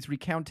when he's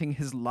recounting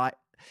his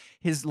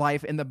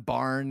life in the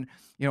barn,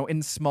 in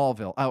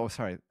Smallville. Oh,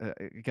 sorry,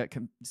 got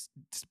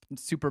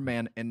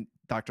Superman and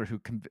Doctor Who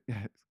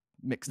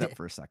mixed up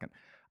for a second.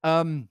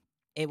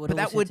 It would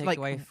also take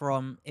away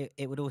from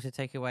it would also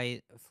take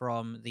away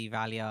from the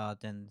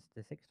Valiard and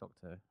the 6th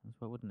Doctor as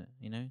well, wouldn't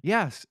it?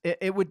 Yes,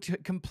 it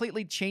would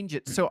completely change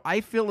it. So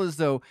I feel as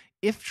though,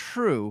 if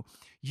true,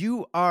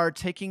 you are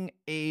taking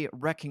a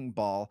wrecking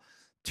ball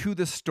to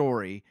the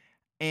story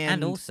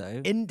and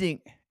also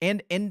ending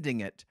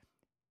it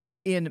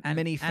in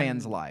many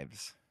fans'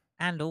 lives.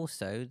 And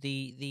also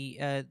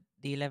the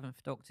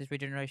 11th Doctor's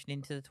regeneration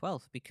into the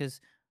 12th,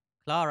 because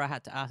Clara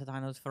had to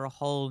ascertain those for a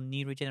whole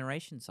new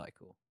regeneration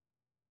cycle.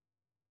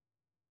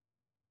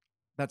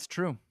 That's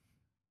true.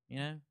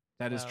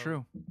 That is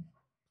true.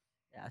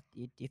 Yeah,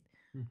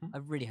 I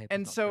really hope.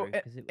 And so,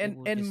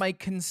 and my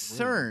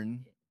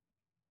concern.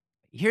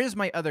 Here's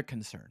my other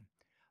concern.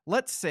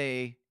 Let's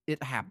say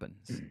it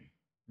happens.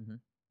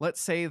 Let's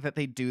say that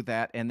they do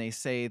that, and they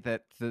say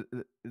that the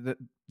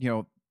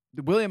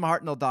William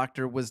Hartnell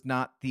Doctor was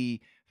not the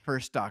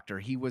first Doctor.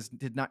 He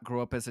did not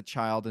grow up as a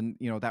child, and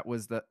that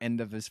was the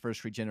end of his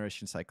first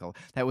regeneration cycle.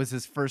 That was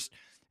his first.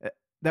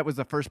 That was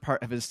the first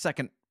part of his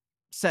second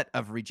set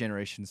of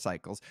regeneration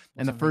cycles,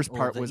 and the first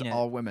part was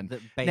all women.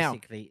 That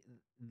basically,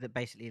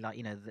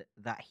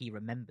 that he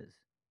remembers,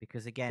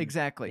 because again,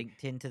 exactly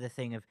linked into the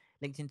thing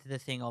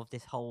of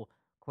this whole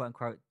quote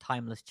unquote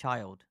timeless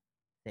child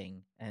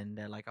thing, and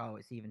they're like, oh,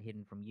 it's even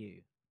hidden from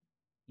you,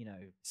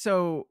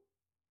 So,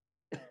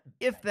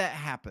 if that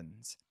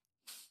happens,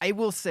 I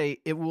will say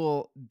it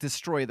will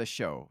destroy the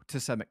show to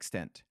some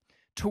extent,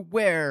 to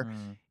where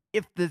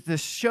if the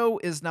show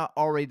is not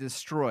already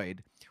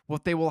destroyed,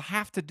 what they will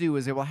have to do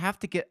is they will have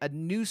to get a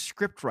new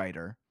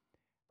scriptwriter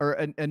or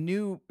a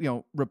new,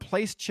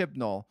 replace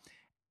Chibnall.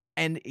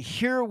 And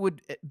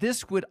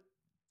this would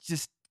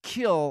just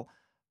kill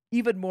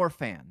even more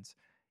fans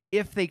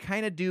if they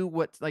kind of do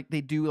what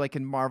they do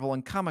in Marvel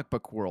and comic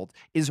book world,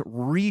 is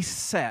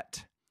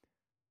reset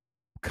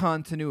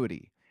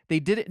continuity. They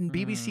did it in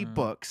BBC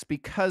books,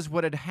 because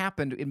what had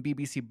happened in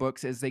BBC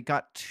books is they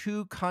got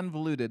too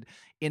convoluted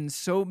in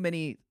so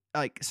many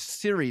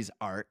series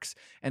arcs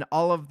and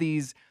all of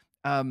these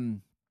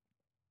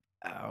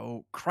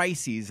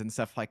crises and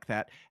stuff like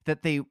that,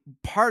 that they,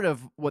 part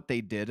of what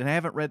they did, and I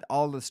haven't read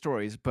all the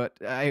stories,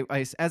 but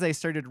as I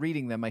started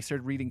reading them, I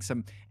started reading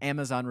some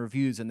Amazon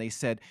reviews, and they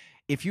said,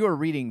 if you are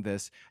reading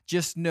this,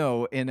 just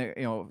know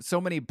so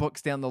many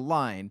books down the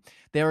line,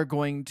 they are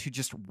going to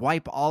just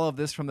wipe all of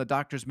this from the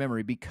Doctor's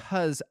memory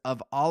because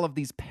of all of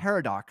these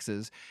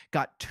paradoxes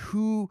got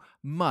too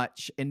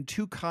much and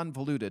too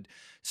convoluted.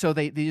 So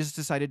they just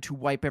decided to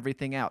wipe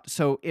everything out.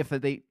 So if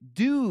they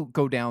do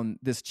go down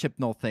this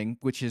Chibnall thing,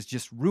 which is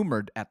just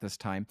rumored at this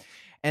time,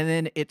 and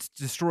then it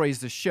destroys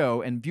the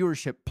show and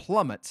viewership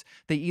plummets,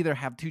 they either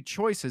have two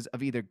choices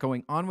of either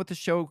going on with the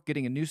show,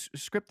 getting a new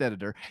script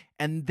editor,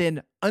 and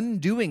then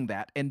undoing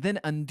that. And then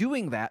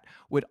undoing that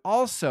would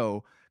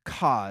also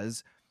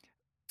cause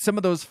some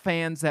of those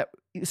fans that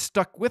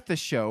stuck with the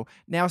show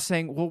now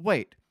saying, well,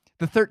 wait,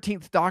 the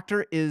 13th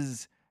Doctor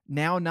is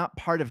now not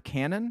part of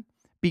canon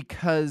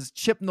because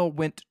Chibnall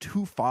went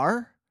too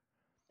far.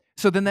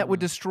 So then that would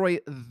destroy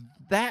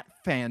that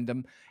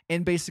fandom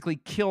and basically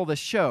kill the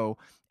show.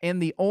 And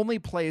the only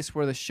place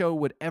where the show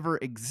would ever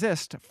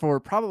exist for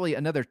probably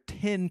another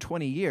 10,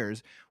 20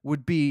 years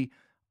would be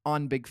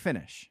on Big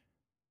Finish.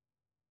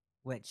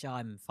 Which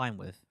I'm fine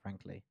with,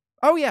 frankly.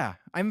 Oh, yeah,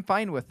 I'm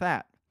fine with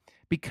that.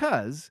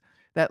 Because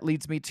that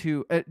leads me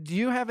to, do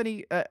you have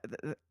any,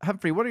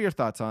 Humphrey, what are your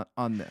thoughts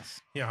on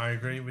this? Yeah, I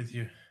agree with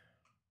you.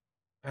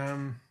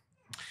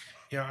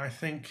 Yeah, I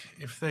think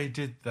if they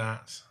did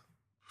that,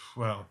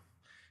 well,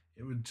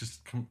 it would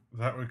just,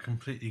 that would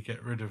completely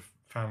get rid of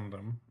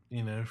fandom,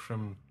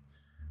 from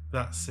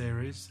that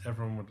series.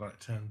 Everyone would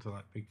turn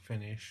to Big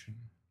Finish and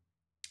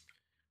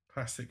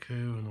Classic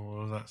Who and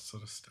all of that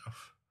sort of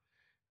stuff.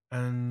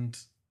 And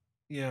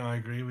yeah, I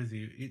agree with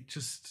you. It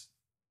just,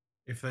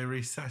 if they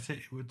reset it,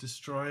 it would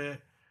destroy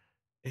it.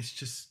 It's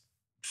just,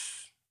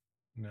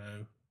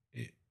 no,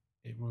 it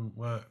wouldn't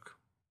work.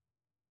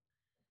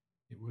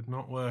 It would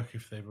not work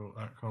if they brought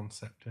that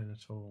concept in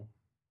at all.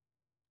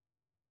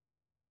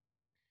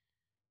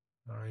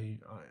 I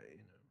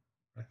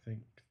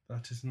think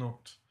that is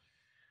not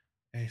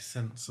a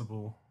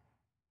sensible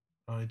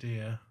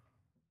idea.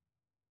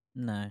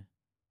 No.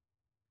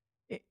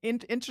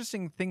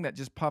 Interesting thing that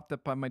just popped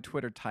up on my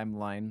Twitter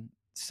timeline.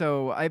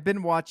 So I've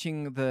been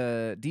watching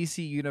the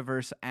DC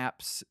Universe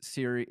apps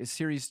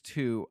series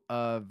 2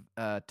 of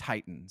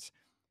Titans,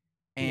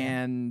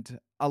 and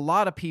a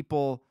lot of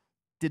people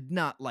did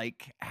not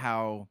like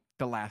how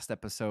the last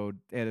episode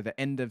at the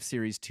end of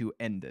series 2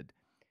 ended.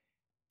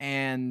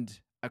 And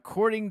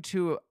according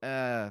to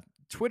a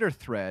Twitter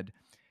thread,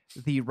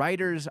 the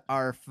writers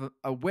are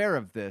aware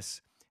of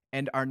this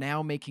and are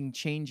now making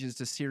changes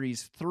to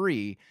series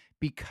 3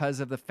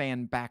 because of the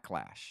fan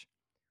backlash.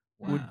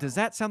 Wow. Does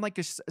that sound like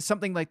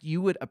something like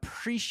you would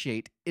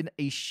appreciate in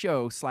a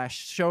show /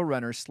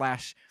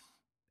 showrunner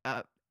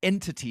 /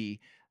 entity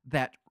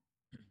that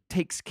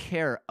takes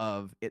care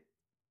of it?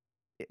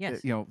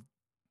 Yes.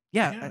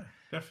 Yeah,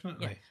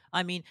 definitely. Yeah.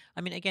 I mean,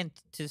 again,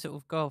 to sort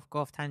of go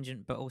off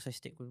tangent, but also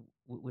stick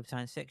with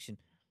science fiction.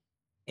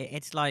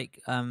 It's like,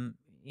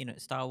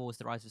 Star Wars: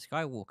 The Rise of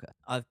Skywalker.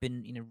 I've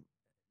been,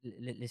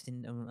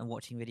 listening and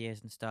watching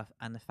videos and stuff,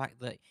 and the fact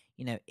that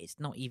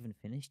it's not even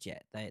finished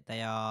yet.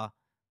 They are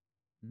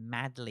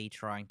madly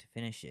trying to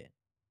finish it,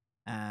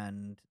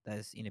 and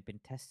there's been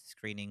test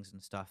screenings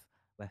and stuff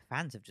where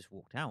fans have just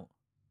walked out.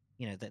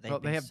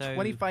 They have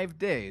 25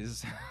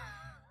 days.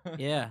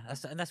 Yeah,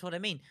 that's what I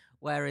mean.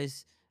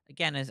 Whereas,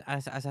 again, as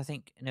I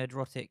think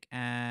Nerdrotic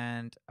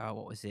and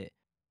what was it,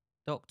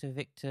 Dr.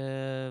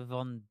 Victor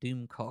von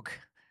Doomcock,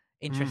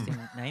 interesting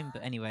name,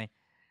 but anyway,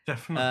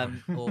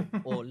 definitely,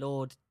 or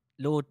Lord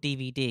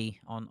DVD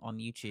on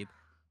YouTube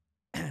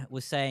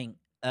was saying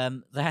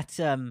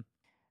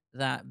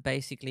that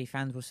basically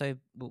fans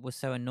were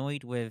so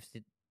annoyed with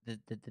the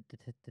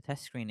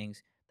test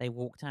screenings they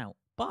walked out,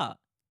 but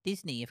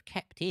Disney have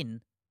kept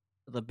in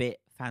the bit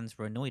fans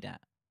were annoyed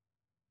at.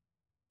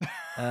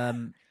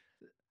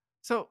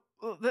 So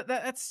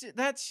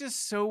that's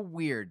just so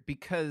weird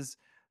because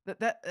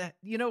that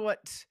you know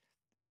what,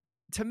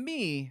 to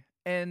me,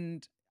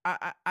 and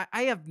I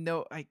have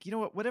no,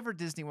 whatever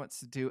Disney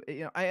wants to do,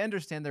 I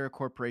understand they're a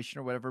corporation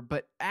or whatever,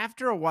 but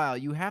after a while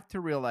you have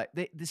to realize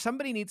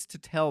somebody needs to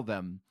tell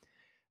them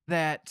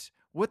that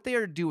what they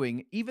are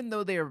doing, even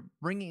though they are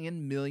bringing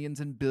in millions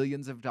and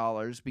billions of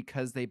dollars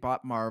because they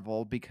bought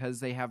Marvel, because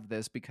they have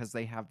this, because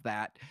they have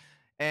that,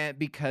 and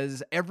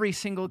because every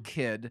single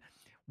kid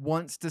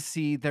wants to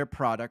see their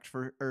product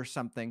or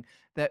something,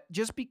 that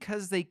just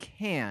because they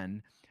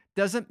can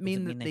doesn't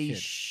mean that they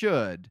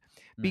should.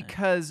 No.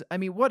 Because,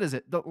 what is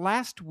it? The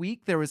last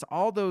week there was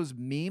all those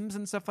memes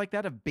and stuff like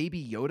that of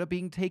Baby Yoda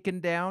being taken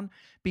down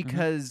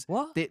because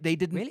they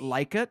didn't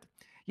like it.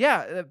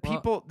 Yeah,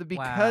 people,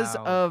 because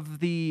of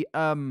the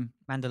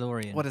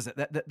Mandalorian. What is it?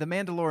 The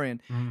Mandalorian.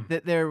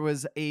 That there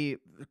was a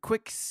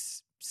quick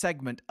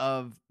segment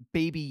of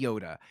Baby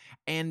Yoda,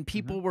 and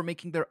people were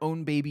making their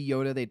own Baby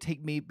Yoda. They'd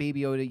take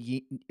Baby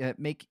Yoda,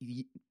 make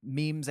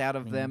memes out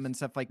of them and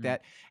stuff like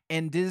that.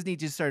 And Disney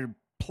just started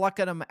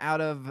plucking them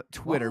out of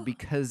Twitter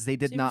because they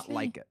did not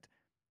like it.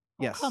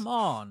 Yes. Come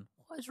on.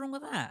 What is wrong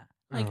with that?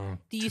 Like, Oh,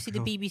 do you see the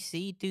typical.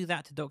 BBC do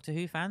that to Doctor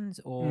Who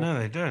fans, or No,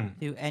 they don't.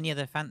 do any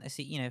other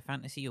fantasy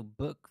or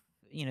book,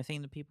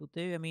 thing that people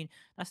do? I mean,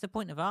 that's the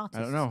point of artists.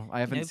 I don't know. I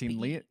haven't seen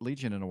but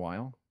Legion in a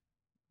while.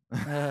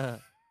 but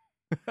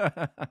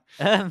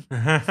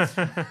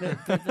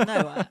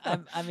no,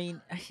 I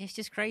mean, it's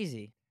just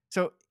crazy.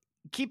 So,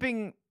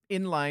 keeping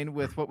in line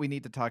with what we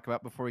need to talk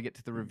about before we get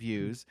to the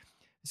reviews.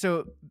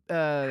 So,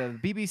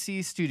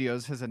 BBC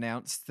Studios has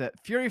announced that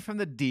Fury from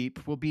the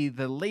Deep will be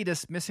the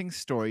latest missing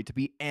story to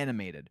be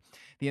animated.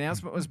 The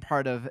announcement was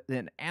part of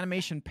an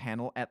animation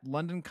panel at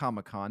London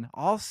Comic-Con.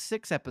 All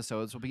 6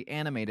 episodes will be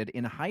animated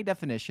in high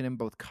definition in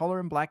both color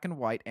and black and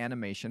white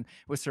animation,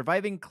 with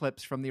surviving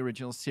clips from the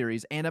original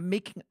series and a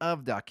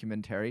making-of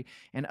documentary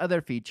and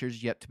other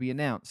features yet to be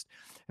announced.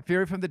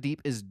 Fury from the Deep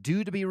is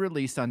due to be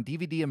released on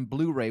DVD and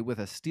Blu-ray with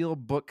a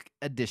Steelbook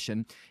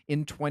edition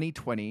in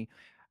 2020.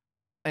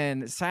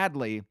 And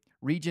sadly,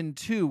 Region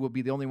 2 will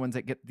be the only ones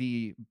that get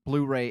the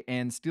Blu-ray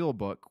and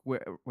Steelbook,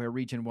 where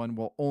Region 1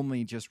 will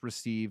only just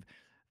receive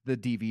the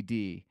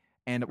DVD,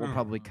 and it will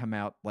probably come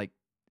out like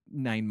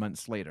 9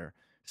 months later.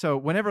 So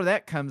whenever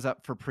that comes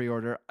up for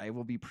pre-order, I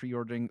will be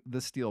pre-ordering the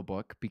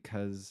Steelbook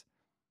because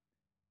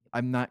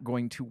I'm not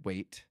going to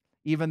wait.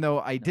 Even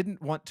though I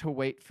didn't want to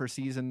wait for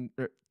season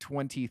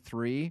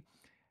 23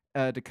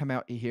 to come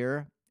out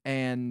here,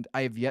 and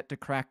I have yet to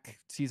crack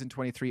season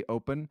 23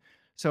 open.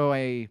 So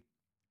I've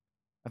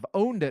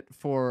owned it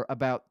for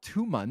about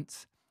 2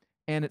 months,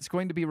 and it's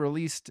going to be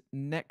released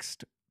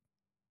next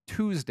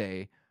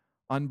Tuesday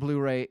on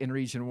Blu-ray in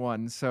Region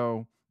 1.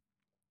 So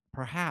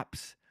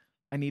perhaps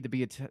I need to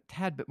be a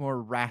tad bit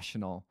more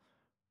rational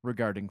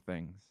regarding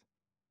things.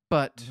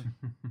 But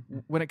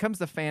when it comes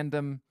to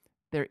fandom,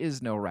 there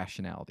is no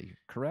rationality,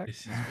 correct?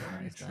 This is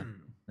very Nice, true.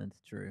 That's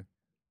true.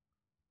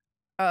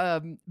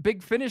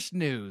 Big Finish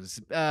news.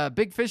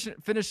 Big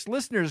Finish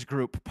listeners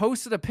group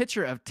posted a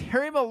picture of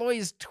Terry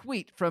Molloy's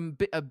tweet from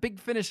a Big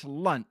Finish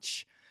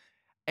lunch.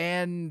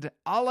 And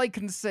all I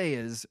can say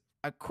is,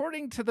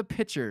 according to the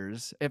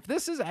pictures, if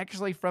this is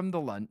actually from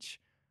the lunch,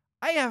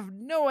 I have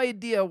no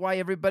idea why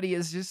everybody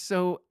is just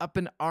so up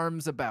in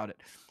arms about it.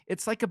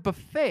 It's like a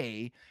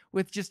buffet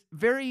with just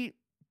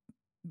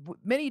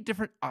many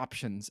different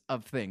options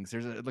of things.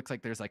 It looks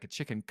like there's like a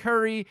chicken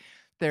curry.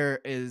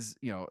 There is,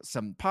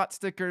 some pot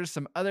stickers,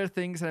 some other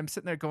things. And I'm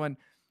sitting there going,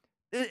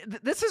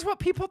 this is what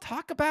people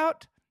talk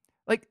about?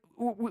 Like,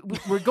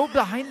 we go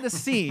behind the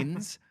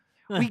scenes.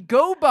 We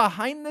go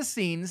behind the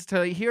scenes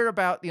to hear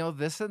about,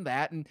 this and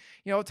that, and,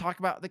 talk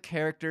about the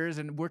characters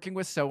and working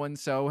with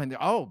so-and-so. And,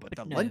 but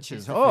the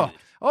lunches. The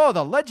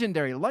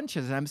legendary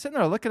lunches. And I'm sitting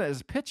there looking at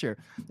his picture.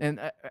 And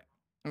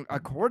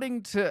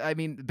according to,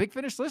 Big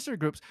Finish listener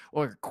groups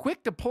are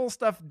quick to pull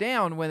stuff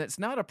down when it's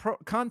not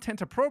content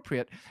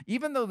appropriate.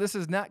 Even though this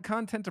is not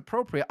content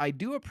appropriate, I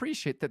do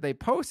appreciate that they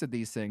posted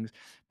these things.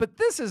 But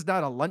this is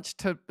not a lunch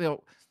to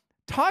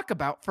talk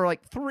about for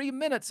like 3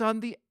 minutes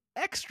on the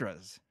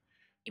extras.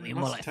 You mean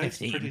more like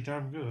 15? Pretty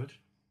damn good.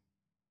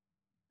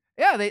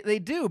 Yeah, they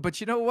do. But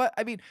you know what?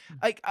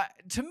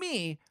 To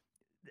me,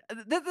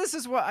 this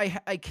is what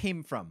I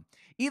came from.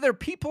 Either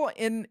people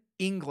in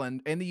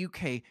England and the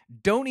UK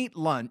don't eat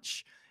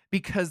lunch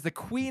because the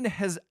Queen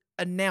has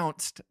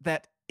announced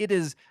that it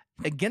is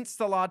against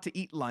the law to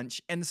eat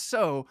lunch. And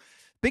so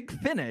Big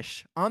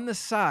Finish on the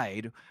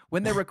side,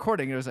 when they're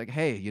recording, it was like,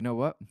 hey, you know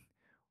what?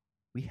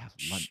 We have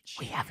lunch.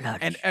 We have lunch.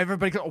 And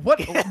everybody goes, what?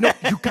 Oh, no,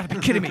 you gotta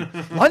be kidding me.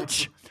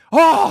 Lunch?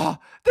 Oh,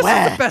 this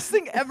is the best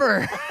thing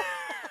ever.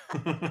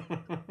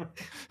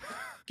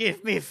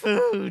 Give me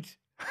food.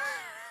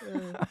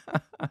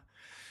 To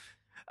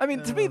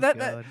me,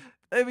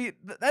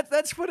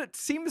 that's what it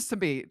seems to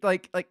be.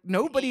 Like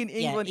nobody in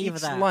England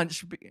eats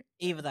lunch.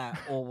 Either that,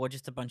 or we're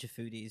just a bunch of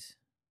foodies.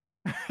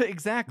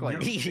 Exactly.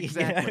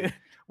 Exactly.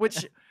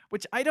 Which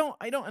I don't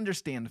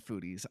understand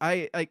foodies.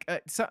 I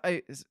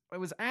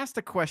was asked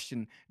a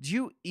question: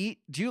 Do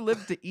you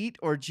live to eat,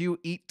 or do you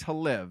eat to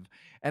live?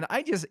 And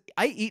I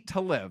eat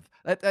to live.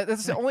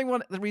 That's the only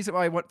the reason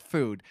why I want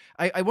food.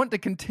 I want to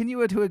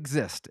continue to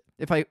exist.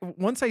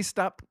 Once I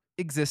stop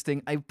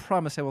existing, I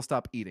promise I will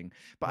stop eating.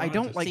 But I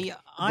don't wake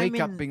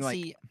up being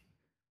like.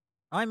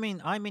 I'm in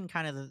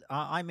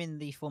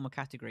the former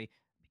category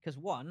because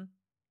 1,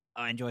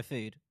 I enjoy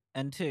food,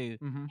 and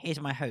 2, here's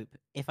my hope: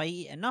 if I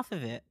eat enough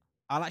of it,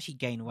 I'll actually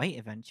gain weight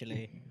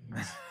eventually.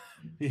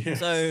 Yes.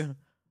 So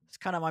it's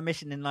kind of my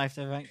mission in life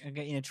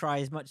to try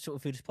as much sort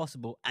of food as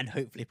possible and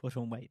hopefully put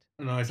on weight.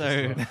 And I just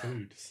love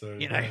food, so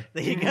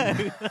there you go.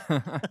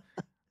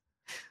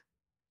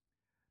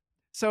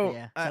 So,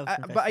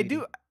 self-confessed but I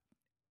foodie.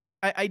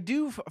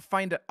 do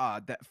find it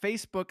odd that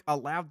Facebook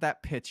allowed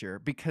that picture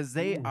because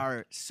they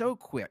are so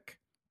quick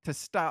to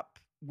stop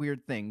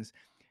weird things.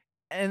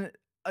 And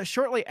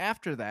shortly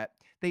after that,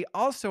 they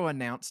also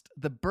announced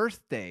the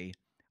birthday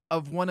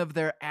of one of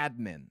their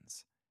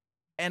admins.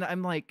 And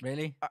I'm like,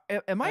 really?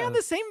 Am I on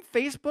the same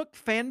Facebook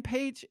fan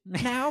page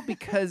now?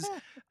 Because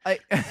I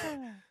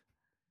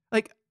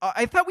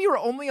thought we were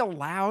only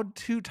allowed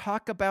to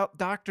talk about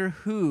Doctor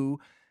Who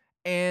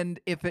And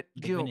if it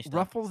Big Finish stuff.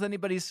 ruffles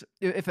anybody's,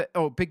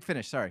 Big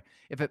Finish, sorry,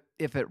 if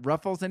it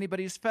ruffles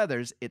anybody's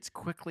feathers, it's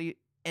quickly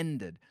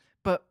ended.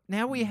 But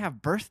now we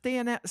have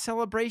birthday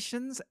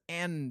celebrations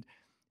and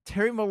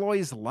Terry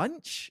Molloy's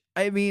lunch.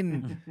 I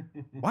mean,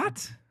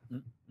 what?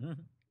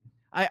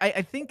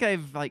 I think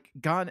I've like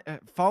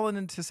fallen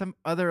into some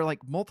other like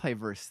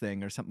multiverse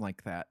thing or something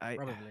like that.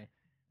 Probably.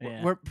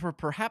 Yeah. Where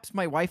perhaps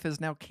my wife is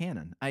now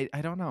canon. I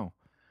don't know.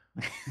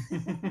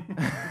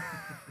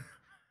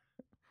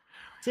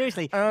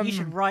 Seriously, you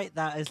should write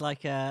that as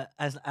like a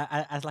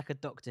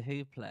Doctor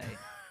Who play.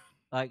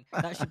 Like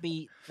that should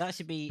be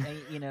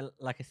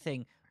like a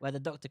thing where the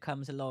Doctor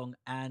comes along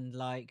and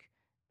like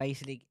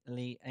basically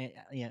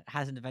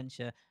has an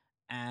adventure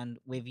and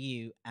with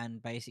you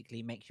and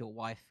basically makes your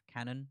wife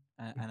canon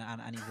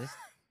and exist.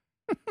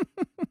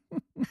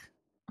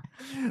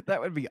 That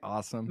would be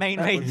awesome. Main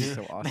That would range, be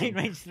so awesome. main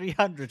range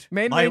 300.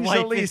 Main My range wife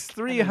at is least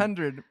canon.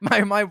 300.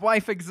 My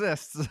wife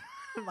exists.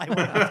 My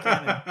wife is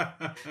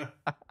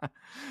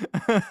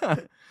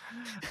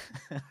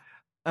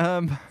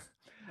canon.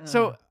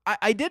 So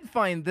I did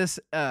find this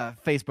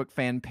Facebook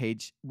fan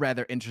page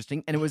rather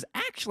interesting, and it was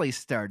actually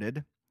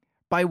started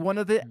by one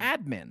of the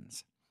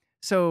admins.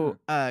 So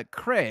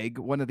Craig,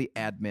 one of the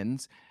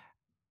admins,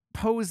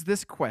 posed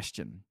this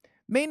question: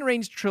 main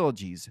range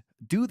trilogies,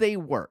 do they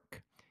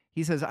work?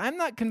 He says, I'm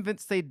not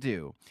convinced they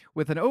do.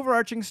 With an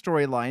overarching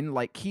storyline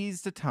like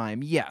Keys to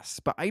Time,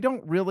 yes, but I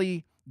don't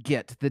really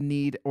get the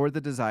need or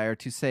the desire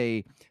to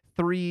say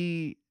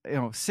 3,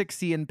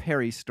 6 Ian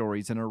Perry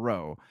stories in a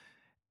row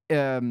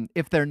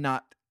if they're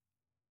not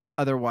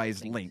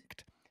otherwise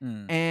linked.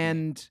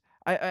 And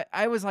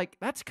I was like,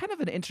 that's kind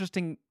of an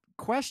interesting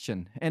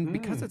question. And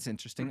because it's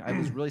interesting, I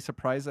was really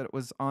surprised that it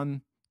was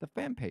on the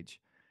fan page.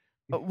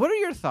 But what are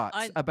your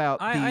thoughts about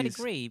these? I'd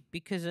agree,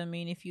 because, I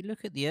mean, if you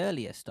look at the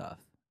earlier stuff,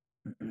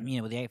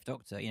 with the Eighth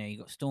Doctor, you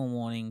got Storm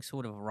Warning,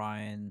 Sword of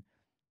Orion,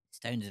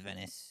 Stones of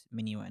Venice,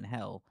 Minuet and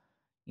Hell,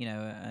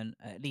 and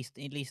at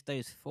least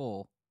those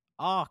 4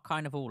 are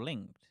kind of all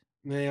linked.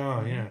 They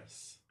are,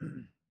 yes.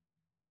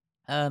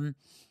 And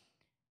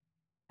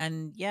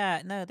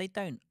yeah, no, they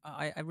don't.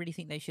 I really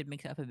think they should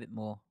mix it up a bit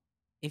more.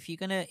 If you're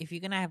gonna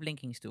have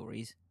linking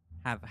stories,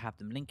 have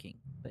them linking.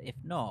 But if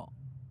not,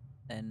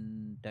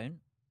 then don't.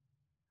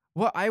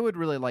 What I would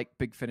really like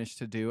Big Finish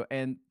to do,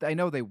 and I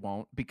know they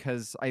won't,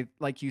 because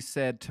like you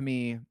said to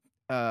me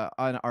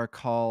on our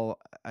call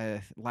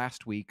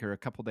last week or a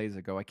couple days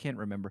ago, I can't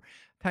remember.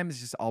 Time is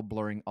just all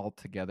blurring all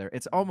together.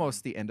 It's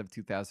almost the end of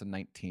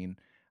 2019.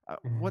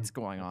 What's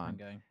going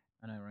on?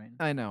 I know, right?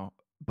 I know.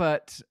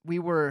 But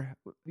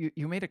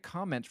you made a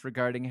comment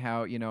regarding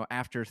how,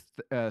 after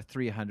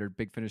 300,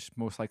 Big Finish is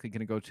most likely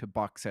going to go to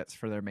box sets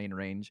for their main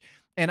range.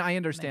 And I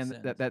understand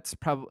that's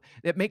probably,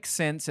 it makes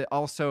sense. It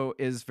also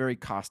is very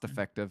cost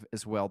effective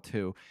as well,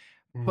 too.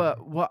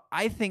 But what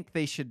I think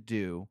they should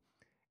do,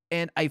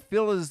 and I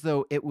feel as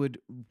though it would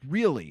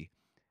really,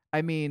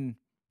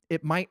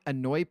 it might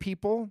annoy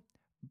people,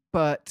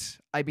 but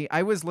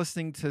I was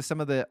listening to some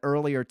of the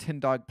earlier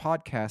Tin Dog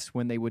podcasts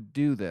when they would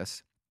do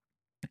this.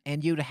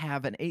 And you'd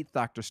have an 8th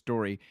Doctor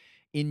story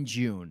in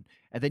June,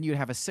 and then you'd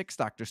have a 6th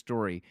Doctor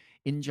story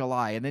in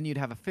July, and then you'd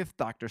have a 5th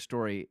Doctor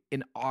story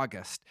in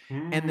August.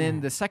 And then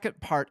the second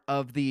part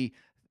of the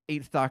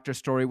 8th Doctor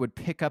story would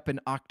pick up in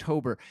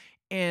October.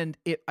 And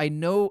I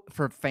know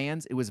for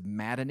fans it was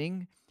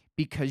maddening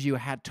because you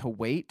had to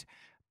wait.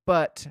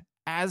 But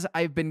as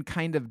I've been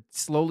kind of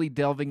slowly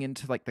delving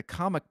into like the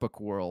comic book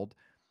world,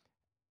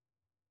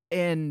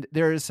 and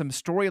there is some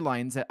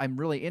storylines that I'm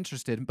really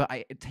interested in, but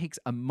it takes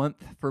a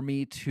month for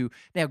me to.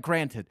 Now,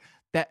 granted,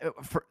 that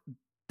for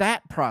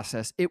that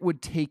process, it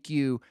would take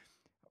you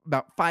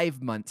about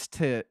 5 months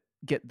to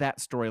get that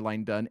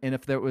storyline done. And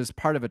if there was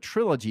part of a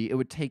trilogy, it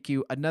would take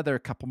you another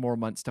couple more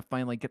months to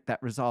finally get that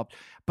resolved.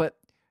 But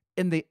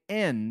in the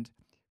end,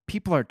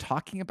 people are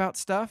talking about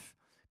stuff.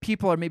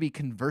 People are maybe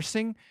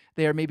conversing.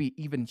 They are maybe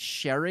even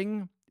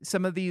sharing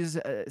some of these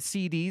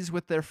CDs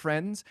with their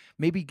friends,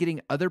 maybe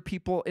getting other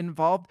people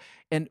involved.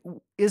 And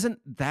isn't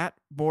that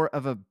more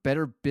of a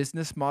better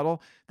business model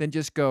than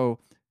just go,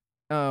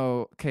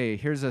 oh, okay,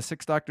 here's a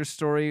 6th Doctor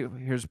story.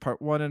 Here's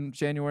part 1 in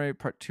January,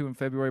 part 2 in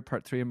February,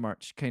 part 3 in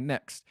March. Okay,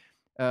 next.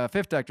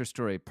 5th Doctor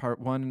story, part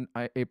 1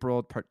 in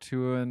April, part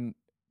 2 in...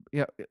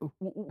 Yeah.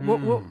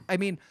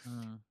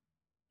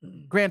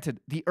 Granted,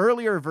 the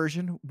earlier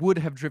version would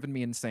have driven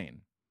me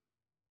insane.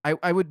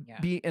 I would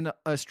be in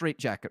a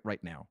straitjacket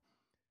right now.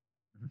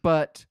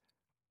 But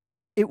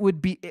it would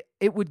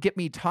get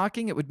me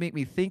talking. It would make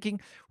me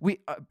thinking. Think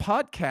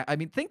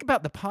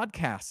about the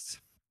podcasts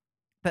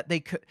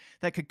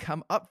that could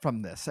come up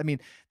from this.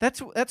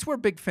 That's where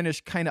Big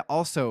Finish kind of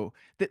also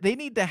that they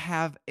need to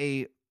have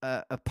a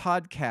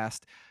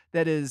podcast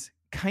that is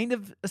kind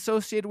of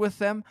associated with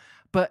them,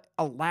 but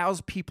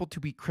allows people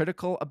to be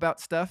critical about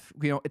stuff.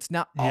 It's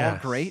not all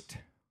great.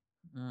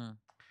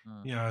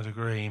 Yeah, I'd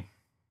agree.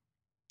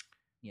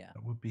 Yeah,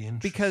 that would be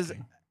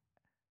interesting.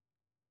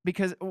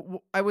 Because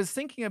I was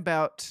thinking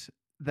about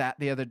that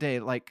the other day,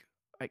 like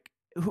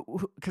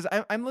because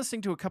I'm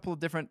listening to a couple of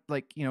different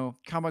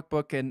comic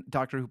book and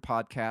Doctor Who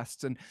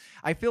podcasts, and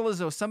I feel as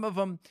though some of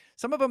them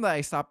that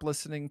I stopped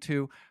listening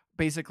to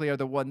basically are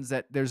the ones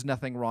that there's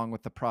nothing wrong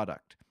with the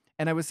product.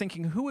 And I was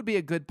thinking, who would be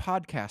a good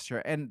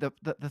podcaster? And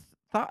the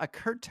thought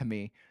occurred to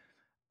me,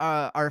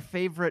 our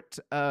favorite,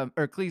 or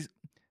at least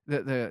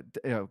the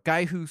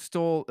guy who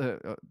stole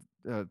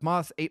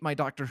Moth ate my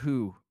Doctor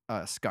Who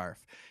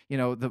scarf.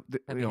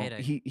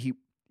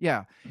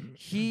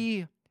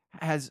 He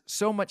has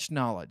so much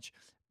knowledge,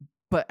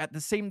 but at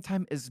the same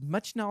time, as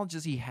much knowledge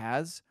as he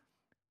has,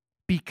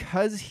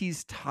 because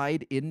he's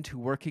tied into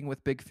working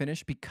with Big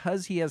Finish,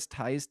 because he has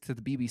ties to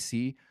the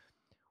BBC,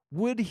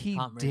 would he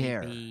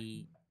dare?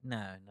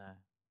 No.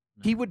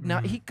 He would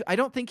not. I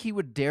don't think he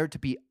would dare to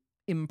be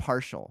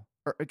impartial,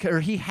 or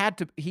he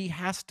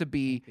has to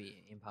be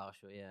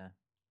impartial. Yeah.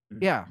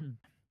 Yeah.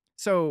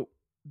 So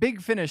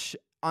Big Finish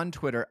on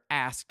Twitter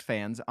asked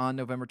fans on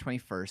November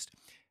 21st,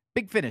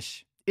 Big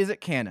Finish, is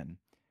it canon?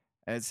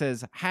 It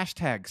says,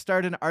 hashtag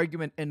start an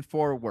argument in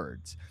 4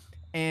 words.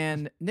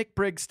 And Nick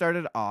Briggs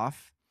started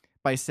off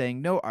by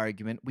saying, no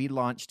argument. We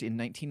launched in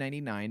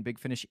 1999. Big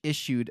Finish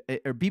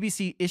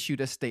BBC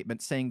issued a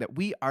statement saying that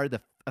we are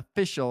the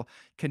official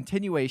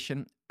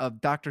continuation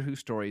of Doctor Who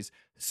stories.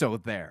 So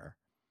there.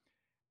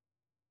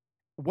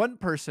 One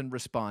person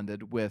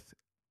responded with,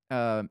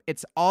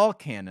 it's all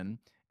canon.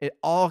 It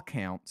all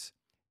counts.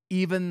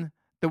 Even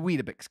the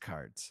Weetabix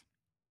cards.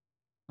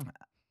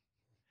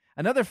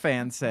 Another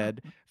fan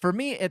said, for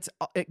me, it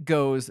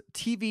goes,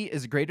 TV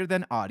is greater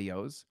than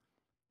audios.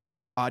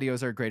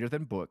 Audios are greater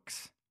than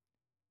books.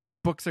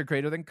 Books are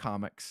greater than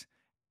comics.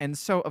 And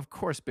so, of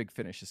course, Big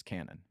Finish is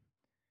canon.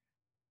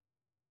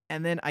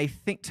 And then I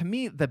think, to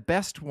me, the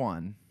best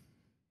one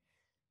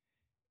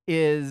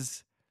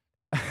is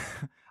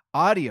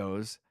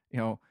audios,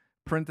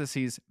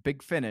 parentheses,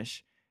 Big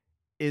Finish,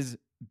 is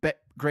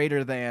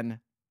greater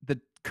than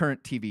the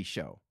current TV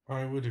show.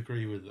 I would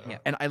agree with that. Yeah.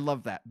 And I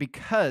love that,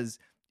 because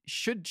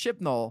should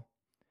Chibnall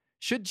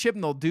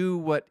do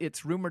what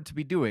it's rumored to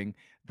be doing,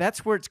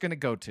 that's where it's going to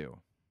go to.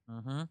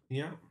 Mm-hmm.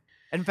 Yeah.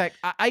 In fact,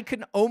 I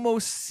can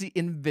almost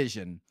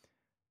envision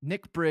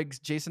Nick Briggs,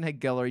 Jason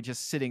Haig-Gallery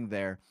just sitting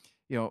there,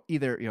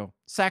 either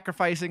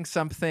sacrificing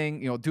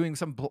something, doing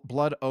some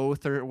blood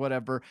oath or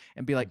whatever,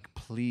 and be like,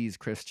 please,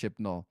 Chris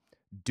Chibnall,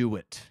 do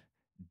it.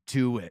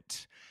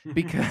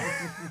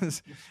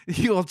 Because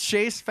you'll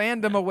chase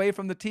fandom away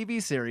from the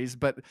TV series,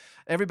 but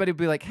everybody will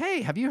be like,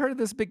 hey, have you heard of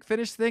this Big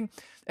Finish thing?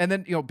 And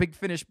then, Big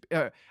Finish,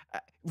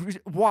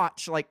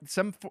 watch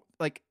some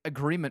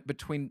agreement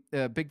between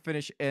Big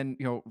Finish and,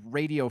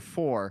 Radio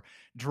 4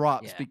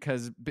 drops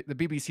because the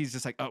BBC's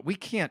just like, oh, we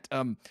can't,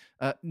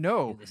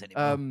 no.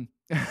 And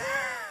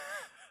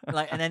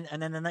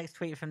then the next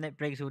tweet from Nick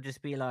Briggs will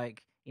just be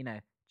like,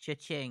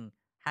 cha-ching,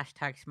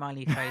 hashtag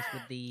smiley face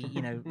with the,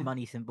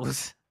 money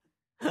symbols.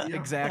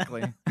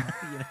 Exactly.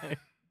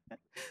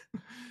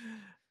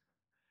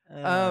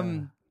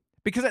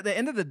 Because at the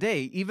end of the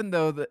day, even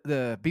though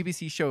the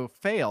BBC show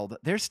failed,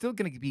 they're still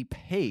going to be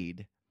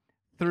paid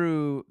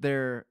through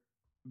their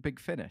Big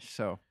Finish.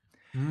 So,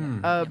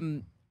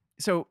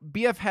 so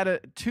BF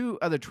had 2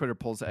 other Twitter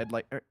polls that I'd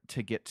like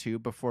to get to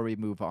before we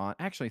move on.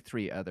 Actually,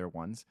 3 other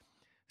ones.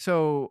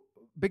 So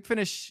Big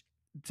Finish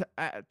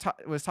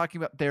was talking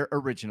about their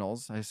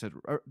originals. I said,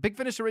 Big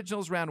Finish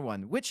originals round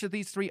 1. Which of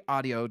these 3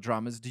 audio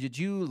dramas did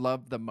you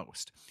love the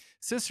most?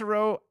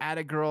 Cicero,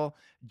 Attagirl,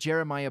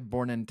 Jeremiah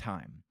Born in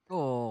Time.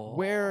 Oh,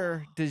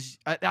 where does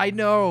I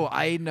know?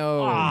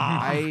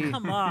 Oh,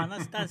 come on,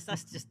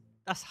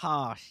 that's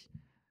harsh.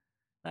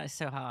 That is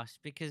so harsh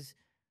because,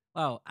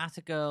 well,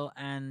 Attagirl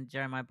and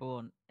Jeremiah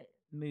Born,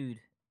 mood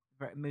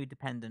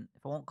dependent.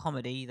 If I want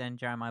comedy, then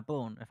Jeremiah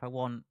Born. If I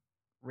want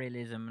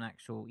realism and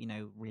actual,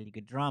 really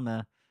good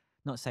drama.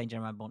 Not saying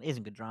Jeremiah Born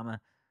isn't good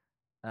drama,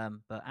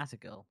 but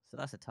Attagirl. So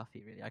that's a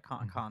toughie, really. I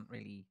can't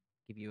really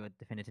give you a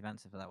definitive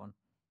answer for that one.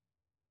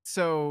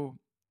 So,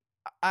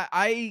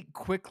 I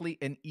quickly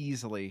and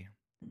easily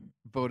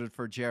voted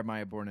for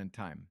Jeremiah Born in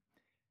Time,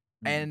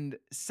 and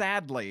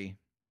sadly,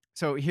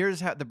 so here's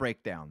the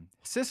breakdown: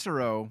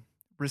 Cicero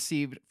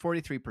received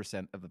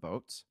 43% of the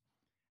votes,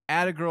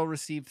 Attagirl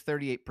received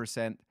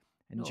 38%,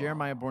 and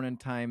Jeremiah Born in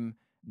Time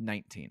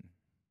 19%.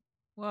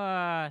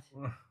 What?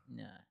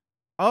 No.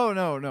 Oh,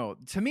 no.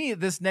 To me,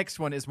 this next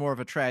one is more of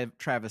a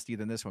travesty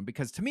than this one,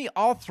 because to me,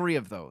 all 3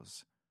 of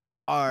those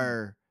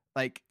are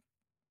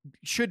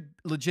should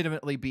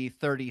legitimately be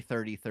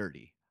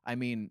 30-30-30. I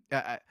mean,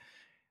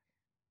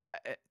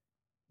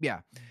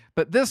 yeah.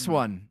 But this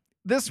one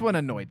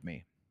annoyed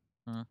me.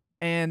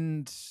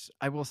 And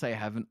I will say I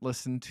haven't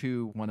listened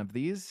to one of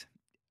these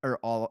or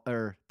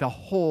the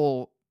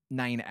whole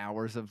 9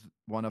 hours of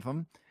one of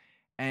them.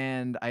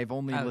 And I've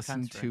only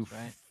listened to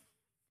right?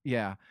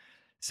 Yeah.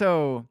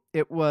 So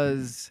it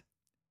was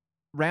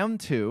round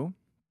 2.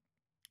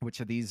 Which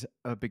of these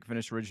Big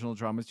Finish original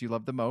dramas do you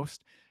love the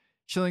most?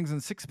 Shillings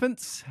and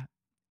Sixpence,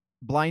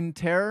 Blind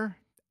Terror,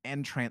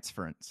 and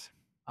Transference.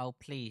 Oh,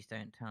 please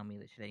don't tell me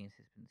that Shillings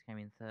and Sixpence came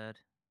in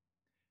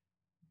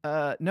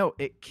 3rd. No,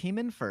 it came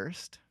in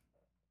first.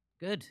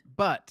 Good.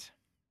 But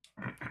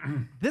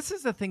this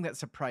is the thing that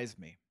surprised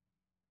me.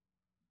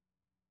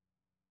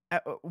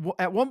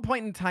 At one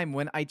point in time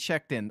when I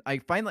checked in,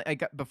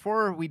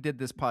 before we did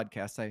this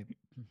podcast, I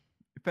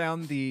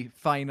found the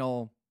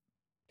final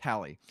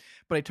tally.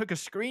 But I took a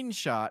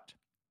screenshot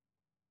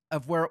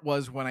of where it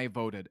was when I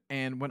voted.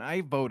 And when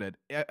I voted,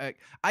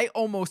 I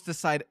almost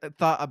thought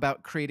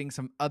about creating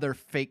some other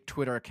fake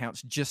Twitter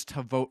accounts just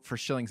to vote for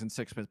Shillings and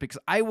Sixpence because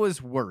I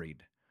was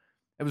worried.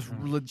 I was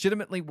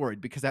legitimately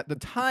worried because at the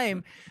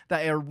time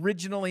that I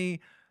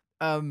originally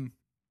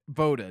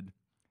voted,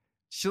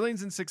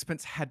 Shillings and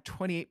Sixpence had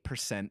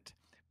 28%,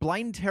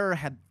 Blind Terror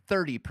had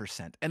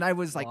 30%, and I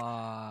was like,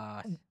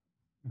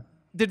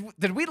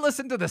 did we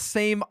listen to the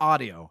same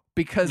audio?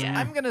 Because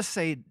I'm gonna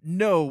say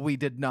no, we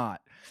did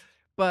not.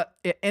 But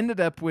it ended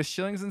up with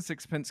Shillings and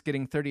Sixpence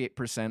getting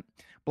 38%,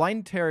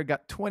 Blind Terror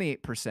got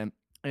 28%,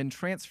 and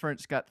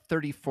Transference got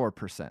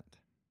 34%.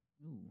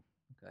 Ooh,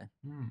 okay.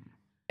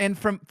 And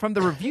from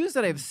the reviews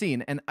that I've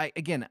seen, and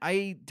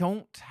I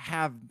don't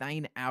have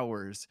 9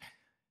 hours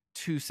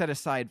to set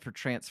aside for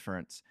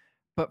Transference,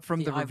 but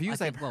from the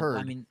reviews I've heard,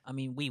 I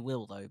mean, we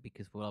will though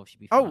because we'll obviously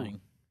be Oh. flying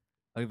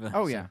over.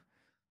 oh so yeah,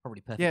 probably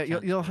perfect. yeah,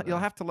 chance you'll for,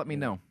 have to let me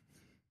know.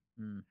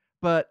 Mm.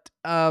 But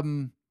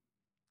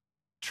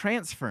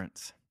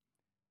Transference,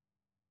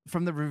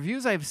 from the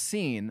reviews I've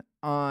seen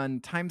on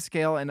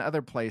Timescale and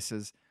other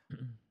places,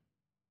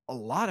 a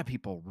lot of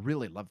people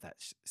really love that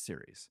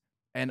series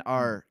and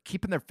are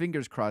keeping their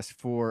fingers crossed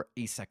for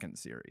a second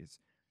series.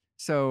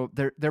 So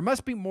there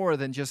must be more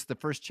than just the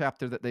first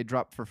chapter that they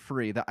dropped for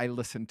free that I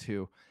listened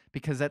to,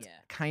 because that's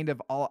kind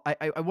of all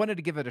I wanted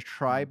to give it a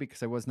try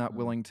because I was not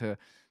willing to,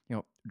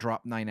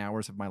 drop 9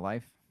 hours of my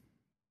life.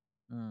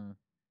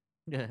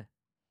 Yeah.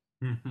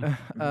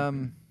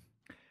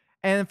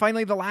 And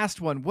finally, the last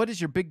one. What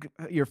is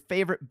your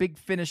favorite Big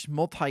Finish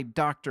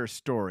multi-doctor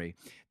story?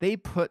 They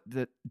put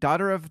the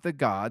Daughter of the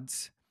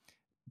Gods,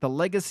 The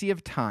Legacy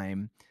of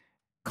Time,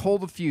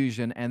 Cold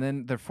Fusion, and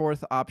then the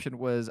fourth option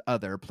was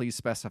Other. Please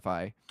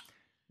specify.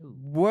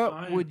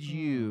 What would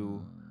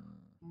you...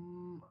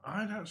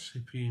 I'd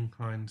actually be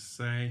inclined to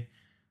say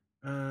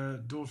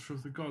Daughter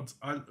of the Gods.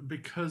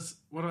 Because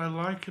what I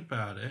like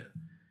about it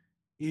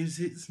is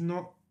it's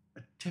not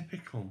a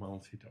typical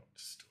multi-doctor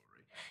story.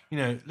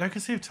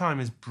 Legacy of Time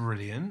is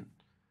brilliant,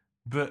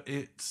 but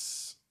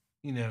it's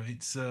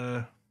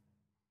an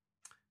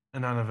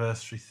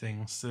anniversary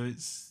thing, so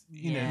it's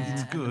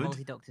it's good. And the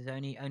multi-doctors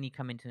only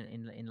come into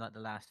in like the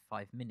last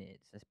 5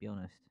 minutes. Let's be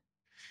honest.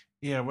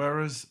 Yeah,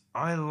 whereas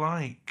I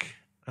like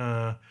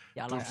I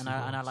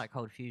like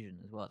Cold Fusion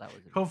as well. That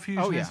was Cold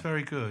Fusion is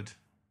very good.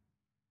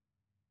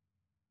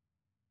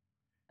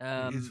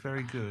 It is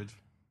very good,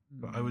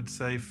 but I would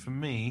say for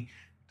me,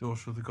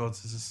 Daughter of the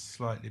Gods is a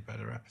slightly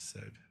better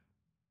episode.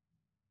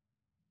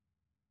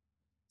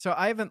 So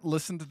I haven't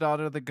listened to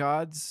Daughter of the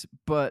Gods,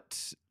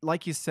 but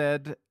like you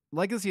said,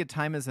 Legacy of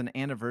Time is an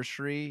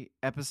anniversary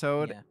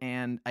episode,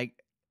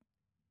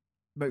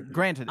 but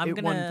granted,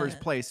 it won first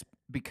place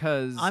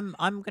because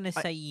I'm gonna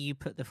say you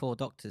put the Four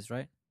Doctors,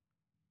 right?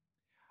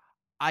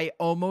 I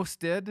almost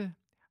did.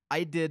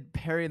 I did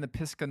Perry and the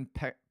Piscan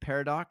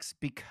Paradox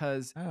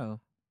because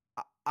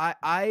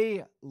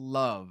I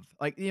love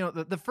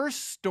the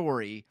first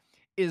story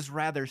is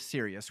rather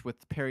serious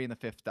with Perry and the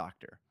Fifth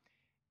Doctor.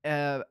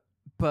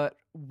 But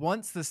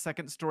once the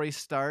second story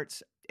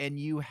starts and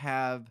you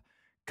have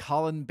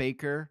Colin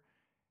Baker,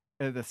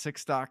 the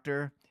Sixth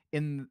Doctor,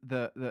 in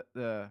the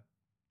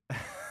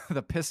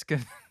the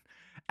Piscan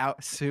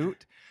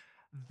outsuit,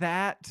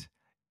 that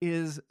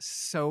is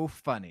so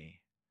funny.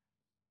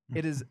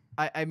 It is.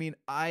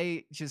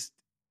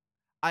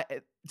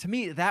 To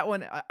me, that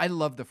one, I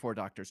love the Four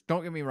Doctors.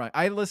 Don't get me wrong.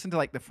 I listen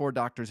to the Four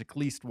Doctors at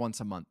least once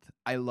a month.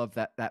 I love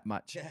that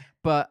much. Yeah.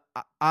 But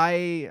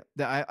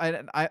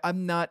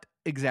I'm not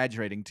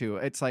exaggerating too.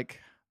 It's like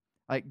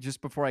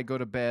just before I go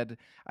to bed,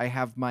 I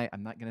have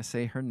I'm not going to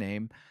say her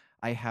name.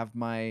 I have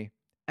my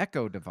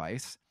Echo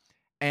device,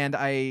 and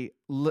I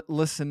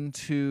listen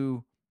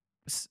to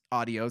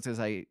audios as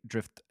I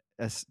drift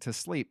to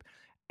sleep.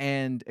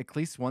 And at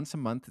least once a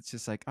month, it's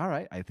just like, all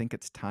right, I think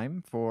it's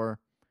time for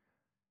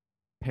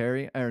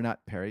the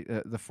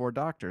Four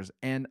Doctors,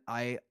 and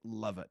I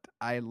love it.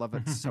 I love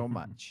it so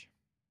much.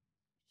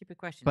 Stupid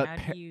question. But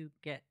how do you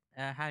get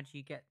it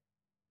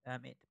to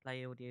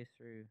play audio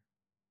through?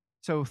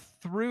 So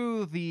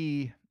through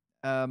the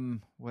let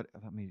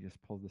me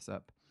just pull this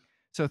up.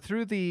 So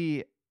through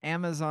the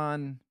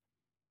Amazon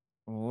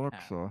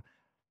Alexa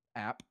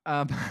app.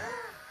 Not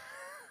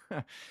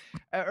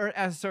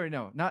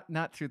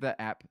through the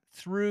app.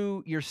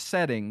 Through your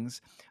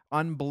settings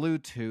on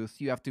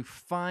Bluetooth, you have to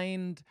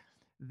find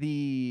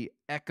the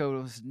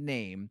Echo's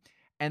name,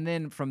 and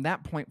then from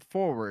that point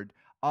forward,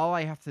 all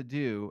I have to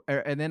do,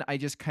 and then I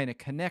just kind of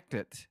connect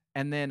it,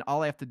 and then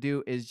all I have to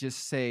do is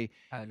just say,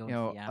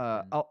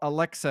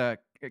 Alexa,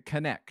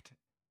 connect.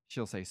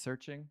 She'll say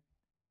searching,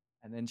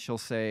 and then she'll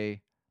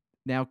say,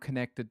 now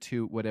connected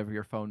to whatever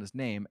your phone is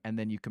named, and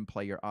then you can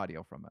play your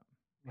audio from it.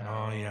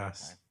 Oh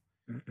yes.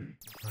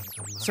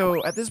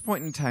 So at this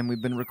point in time,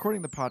 we've been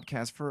recording the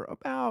podcast for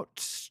about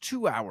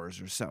 2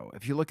 hours or so.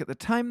 If you look at the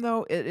time,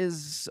 though, it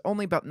is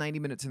only about 90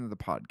 minutes into the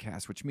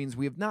podcast, which means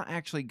we have not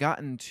actually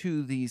gotten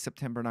to the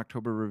September and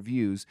October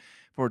reviews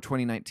for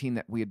 2019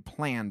 that we had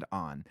planned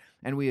on.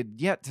 And we had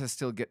yet to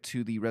still get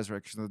to the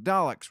Resurrection of the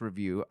Daleks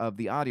review of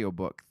the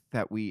audiobook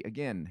that we,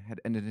 again,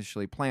 had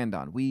initially planned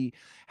on. We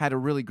had a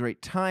really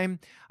great time.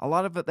 A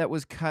lot of it that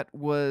was cut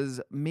was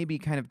maybe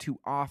kind of too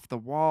off the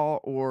wall,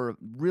 or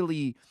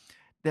really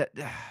that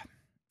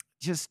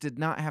just did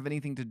not have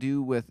anything to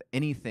do with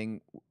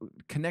anything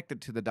connected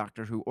to the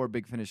Doctor Who or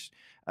Big Finish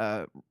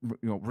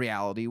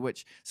reality,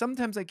 which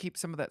sometimes I keep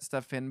some of that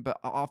stuff in, but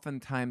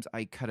oftentimes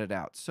I cut it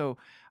out. So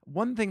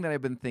one thing that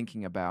I've been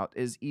thinking about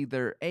is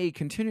either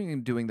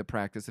continuing doing the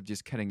practice of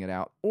just cutting it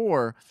out,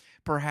 or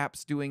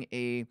perhaps doing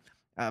a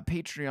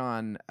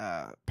Patreon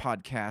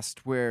podcast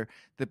where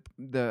the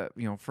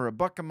for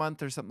 $1 a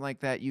month or something like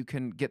that, you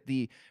can get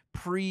the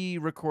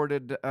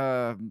pre-recorded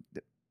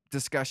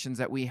discussions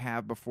that we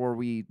have before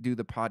we do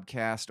the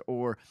podcast,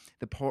 or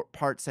the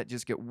parts that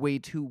just get way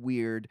too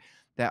weird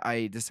that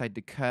I decide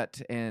to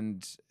cut,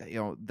 and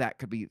that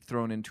could be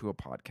thrown into a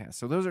podcast.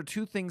 So those are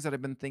two things that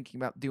I've been thinking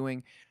about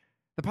doing.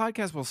 The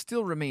podcast will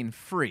still remain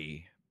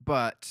free,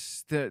 but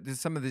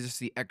some of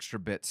just the extra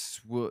bits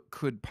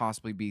could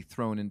possibly be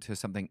thrown into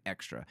something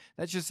extra.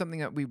 That's just something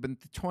that we've been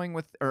toying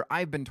with, or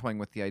I've been toying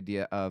with the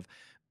idea of.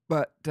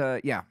 But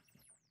yeah.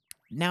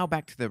 Now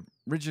back to the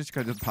original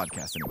script of the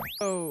podcast anyway.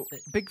 So,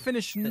 Big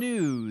Finish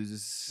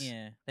news.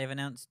 Yeah, they've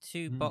announced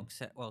two more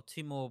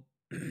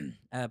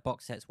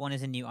box sets. One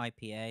is a new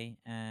IPA,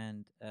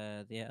 and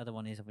the other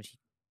one is obviously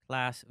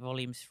Class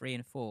Volumes 3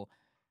 and 4.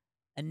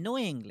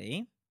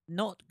 Annoyingly,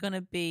 not going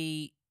to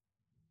be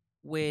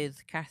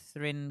with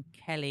Catherine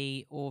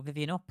Kelly or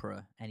Vivian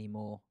Opera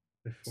anymore.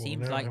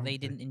 Seems like they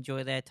didn't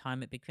enjoy their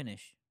time at Big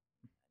Finish.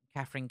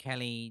 Catherine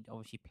Kelly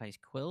obviously plays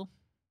Quill,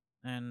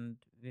 and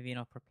Vivian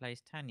Opera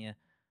plays Tanya.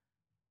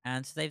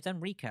 And so they've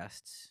done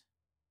recasts.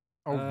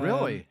 Oh,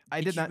 really?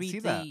 I did not see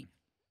that.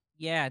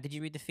 Yeah, did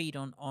you read the feed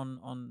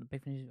on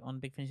Big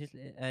Finish's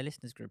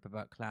listeners group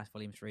about Class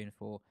Volumes 3 and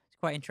 4? It's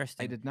quite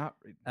interesting. I did not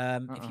read.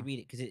 If you read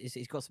it, because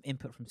it's got some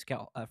input from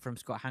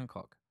Scott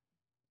Hancock.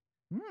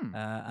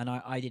 And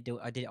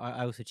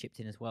I also chipped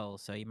in as well,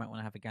 so you might want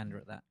to have a gander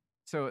at that.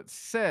 So it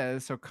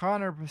says,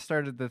 Connor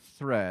started the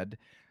thread.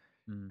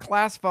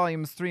 Class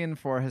Volumes 3 and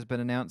 4 has been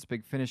announced.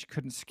 Big Finish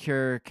couldn't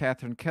secure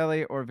Catherine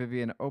Kelly or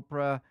Vivian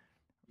Opera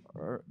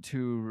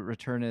to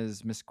return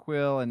as Miss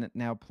Quill, and it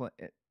now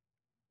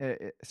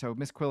so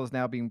Miss Quill is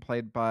now being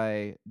played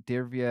by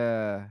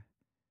Dirvia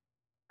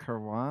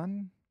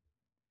Karwan,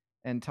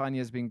 and Tanya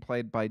is being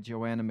played by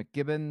Joanna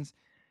McGibbons.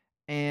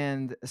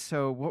 And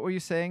so, what were you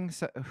saying?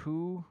 So,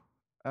 who?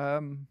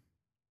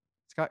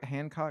 Scott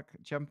Hancock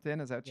jumped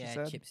in. Is that what you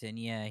said? Chips in.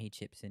 Yeah, he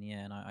chips in.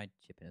 Yeah, and I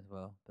chip in as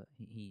well. But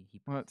he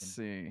Let's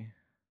see.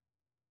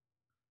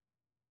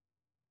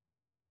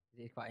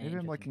 It's quite Maybe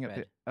I'm looking thread.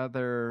 at the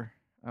other.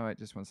 Oh wait,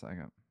 just one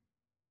second.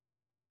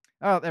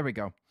 Oh, there we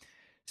go.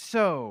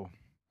 So,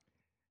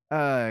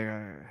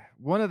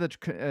 one of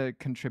the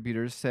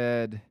contributors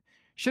said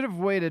should have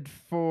waited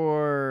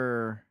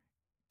for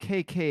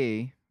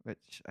KK,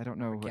 which I don't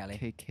know what Kelly.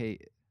 KK.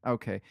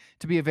 Okay,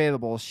 to be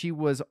available. She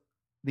was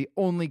the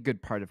only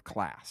good part of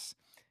Class.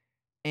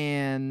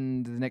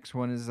 And the next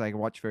one is I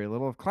watched very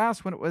little of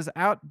Class when it was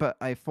out, but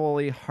I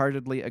fully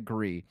heartedly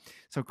agree.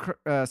 So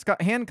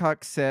Scott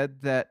Hancock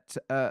said that,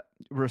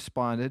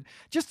 responded,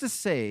 just to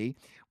say,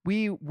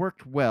 we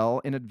worked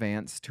well in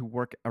advance to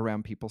work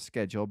around people's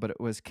schedule, but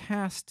it's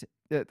cast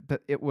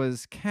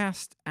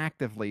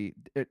actively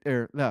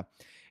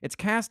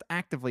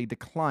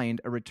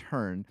declined a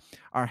return.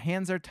 Our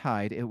hands are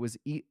tied. It was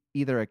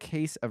either a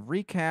case of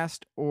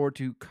recast or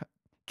to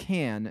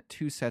can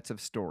 2 sets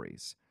of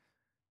stories.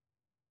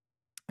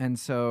 And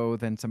so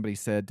then somebody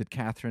said, did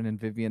Catherine and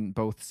Vivian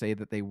both say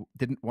that they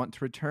didn't want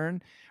to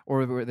return,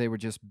 or they were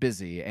just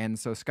busy? And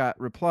so Scott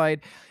replied,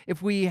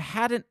 if we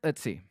hadn't,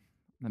 let's see,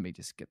 let me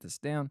just get this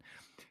down.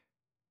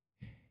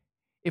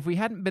 If we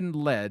hadn't been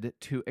led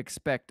to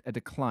expect a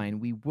decline,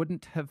 we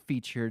wouldn't have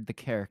featured the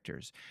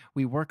characters.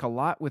 We work a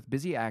lot with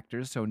busy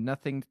actors, so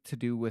nothing to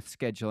do with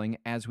scheduling,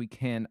 as we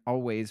can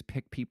always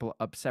pick people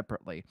up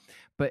separately.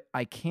 But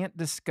I can't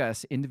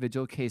discuss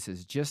individual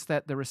cases, just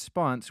that the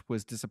response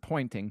was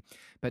disappointing,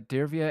 but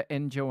Dirvia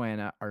and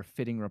Joanna are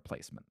fitting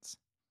replacements.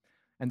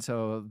 And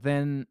so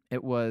then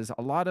it was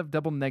a lot of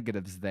double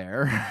negatives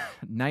there.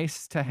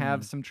 Nice to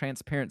have some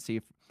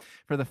transparency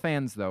for the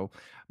fans, though.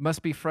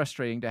 Must be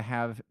frustrating to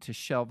have to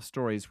shelve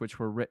stories which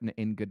were written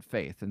in good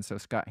faith. And so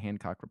Scott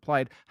Hancock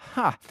replied,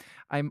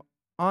 I'm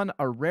on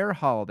a rare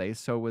holiday,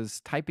 so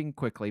was typing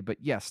quickly. But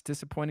yes,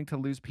 disappointing to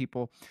lose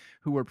people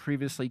who were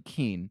previously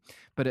keen.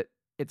 But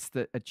it's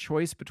a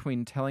choice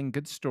between telling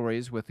good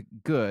stories with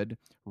good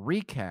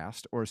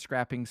recast or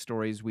scrapping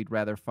stories we'd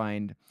rather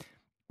find,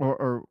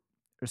 or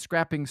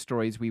scrapping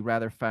stories we'd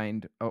rather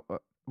find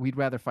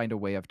a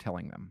way of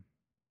telling them.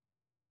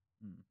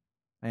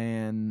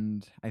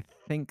 And I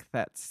think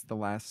that's the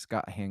last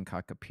Scott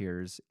Hancock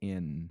appears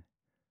in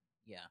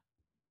Yeah.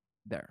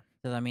 there.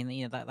 So I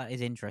mean, that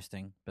is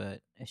interesting,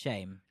 but a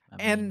shame.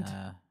 And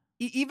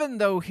even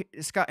though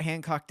Scott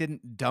Hancock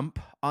didn't dump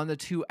on the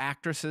two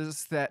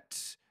actresses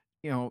that,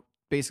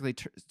 basically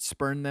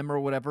spurn them or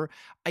whatever,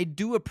 I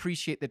do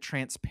appreciate the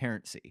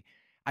transparency.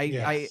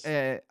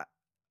 I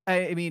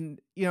mean,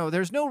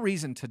 there's no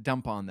reason to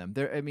dump on them.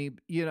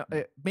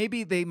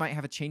 Maybe they might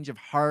have a change of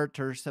heart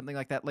or something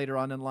like that later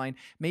on in line.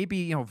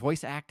 Maybe,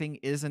 voice acting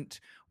isn't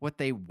what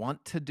they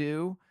want to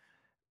do.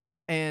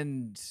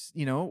 And,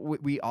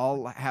 we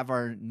all have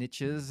our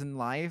niches in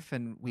life,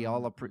 and we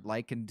all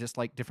like and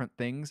dislike different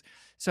things.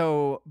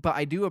 So, but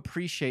I do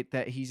appreciate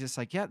that he's just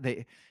like, yeah,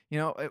 they,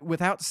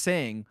 without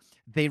saying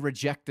they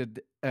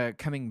rejected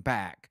coming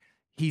back.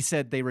 He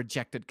said they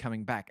rejected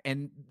coming back,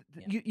 and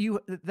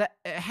that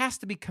it has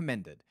to be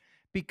commended,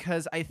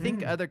 because I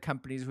think other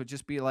companies would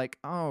just be like,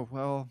 oh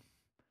well,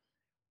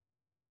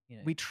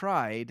 we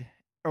tried,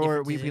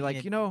 or we'd be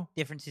like,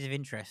 differences of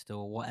interest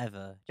or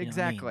whatever. Do you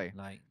exactly.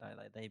 know what I mean?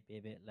 Like they'd be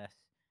a bit less.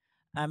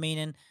 I mean,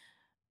 and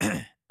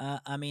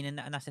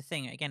and that's the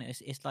thing. Again,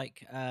 it's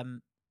like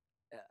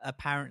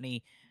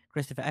apparently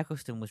Christopher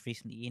Eccleston was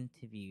recently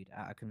interviewed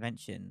at a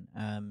convention.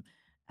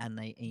 And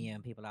they,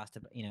 people asked,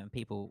 and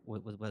people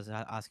was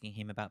asking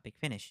him about Big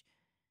Finish,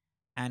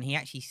 and he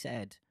actually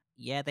said,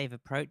 "Yeah, they've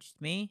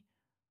approached me.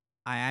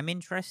 I am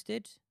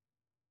interested,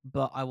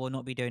 but I will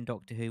not be doing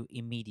Doctor Who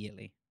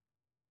immediately."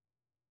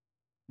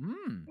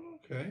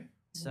 Okay,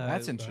 So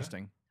that's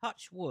interesting.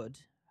 Touch wood,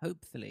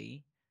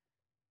 hopefully,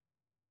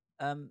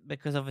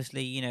 because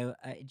obviously,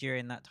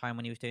 during that time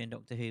when he was doing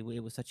Doctor Who, it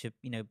was such a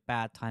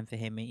bad time for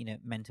him,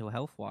 mental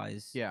health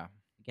wise. Yeah.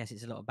 I guess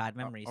it's a lot of bad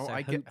memories. So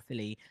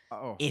hopefully,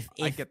 I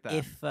get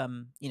that.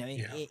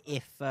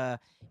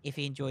 If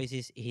he enjoys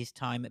his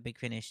time at Big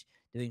Finish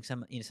doing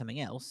something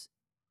else,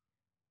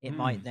 it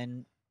might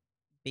then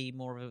be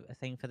more of a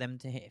thing for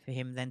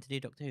him then to do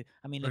Doctor Who.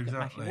 I mean, look at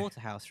Matthew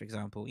Waterhouse, for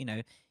example.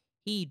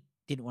 He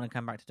didn't want to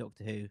come back to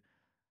Doctor Who,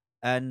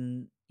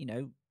 and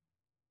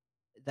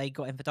they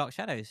got him for Dark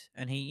Shadows,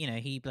 and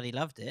he bloody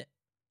loved it,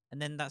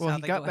 and then that's how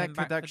he they got him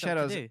back to Dark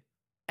Shadows.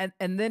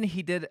 And then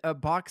he did a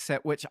box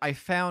set, which I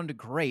found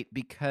great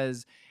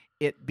because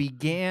it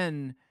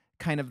began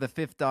kind of the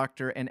Fifth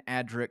Doctor and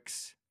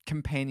Adric's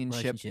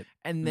companionship.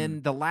 And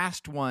then the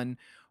last one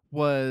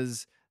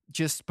was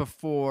just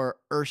before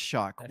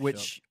Earthshock,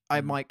 which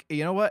I'm like,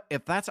 you know what?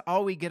 If that's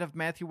all we get of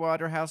Matthew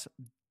Waterhouse,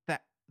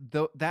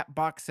 that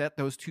box set,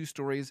 those two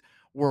stories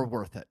were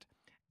worth it.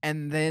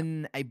 And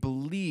then I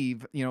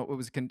believe, it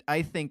was,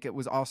 I think it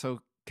was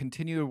also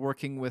continued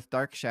working with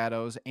Dark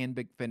Shadows and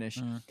Big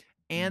Finish.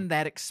 And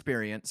that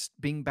experience,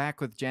 being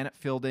back with Janet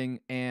Fielding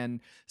and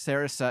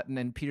Sarah Sutton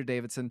and Peter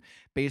Davidson,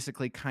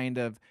 basically kind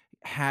of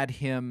had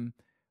him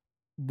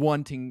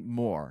wanting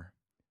more,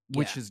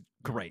 which is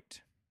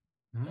great.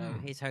 So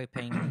he's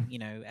hoping,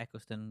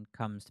 Eccleston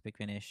comes to Big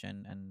Finish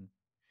and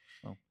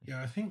well,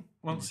 I think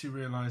once he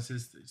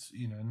realises it's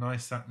a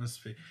nice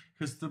atmosphere,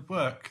 because the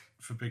work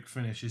for Big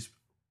Finish is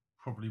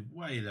probably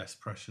way less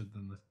pressure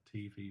than the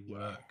TV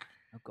work.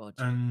 Oh God.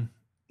 And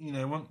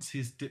once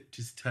he's dipped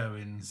his toe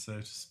in,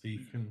 so to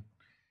speak, and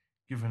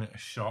given it a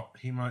shot,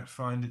 he might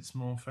find it's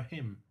more for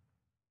him.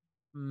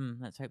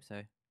 Let's hope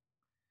so.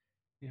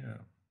 Yeah.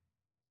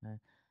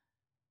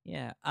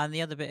 Yeah, and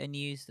the other bit of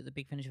news that the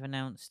Big Finish have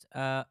announced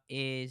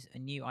is a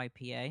new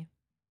IPA,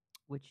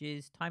 which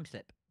is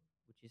Timeslip,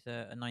 which is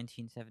a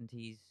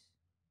 1970s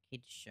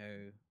kids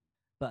show.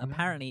 But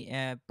apparently,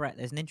 Brett,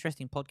 there's an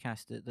interesting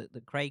podcast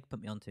that Craig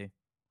put me onto.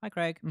 Hi,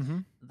 Craig.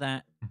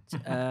 That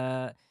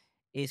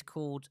is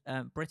called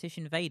British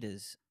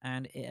Invaders,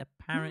 and it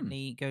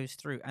apparently goes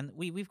through. And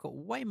we've got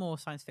way more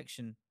science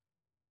fiction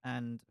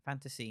and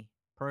fantasy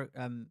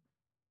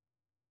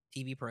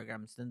TV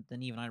programs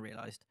than even I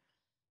realized.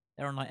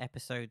 They're on like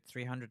episode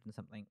 300 and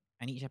something,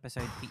 and each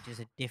episode features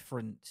a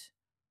different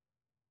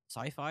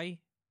sci-fi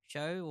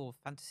show or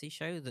fantasy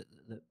show that's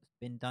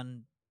been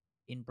done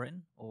in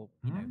Britain, or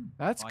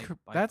that's by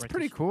pretty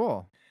British.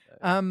 cool.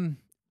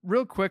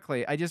 Real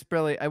quickly,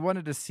 I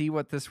wanted to see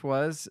what this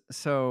was,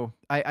 so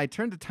I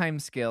turned to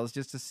timescales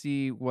just to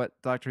see what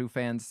Doctor Who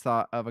fans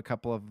thought of a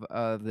couple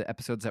of the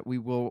episodes that we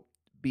will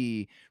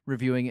be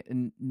reviewing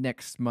in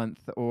next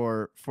month,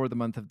 or for the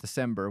month of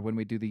December when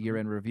we do the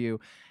year-end review.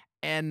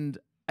 And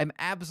I'm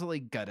absolutely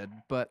gutted,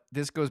 but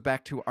this goes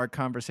back to our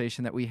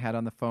conversation that we had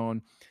on the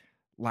phone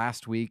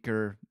last week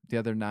or the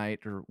other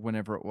night or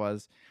whenever it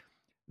was.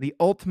 The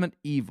ultimate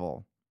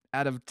evil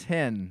out of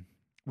 10.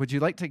 Would you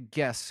like to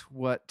guess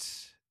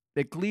what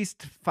at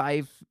least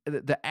 5,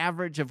 the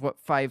average of what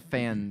 5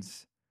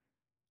 fans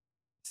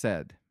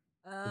said?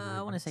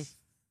 I want to say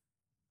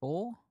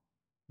 4.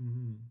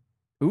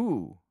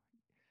 Ooh,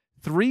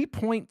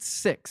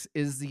 3.6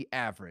 is the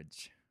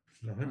average.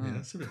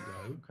 That's a bit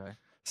low. Okay.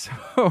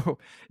 So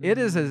it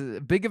is as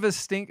big of a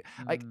stink.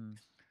 Like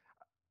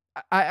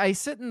I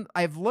sit and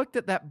I've looked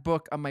at that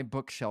book on my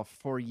bookshelf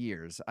for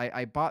years.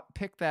 I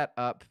picked that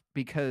up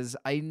because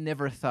I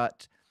never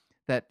thought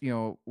that,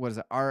 what is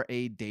it,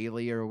 R.A.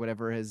 Daly or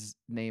whatever his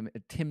name,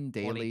 Tim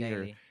Daly,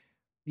 Daly.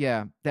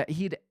 that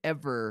he'd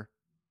ever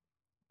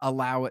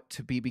allow it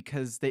to be,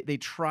 because they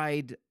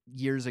tried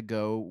years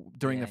ago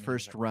during Yeah, the and he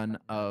was first like, run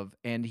 "Fuck no." of,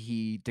 and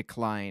he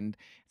declined.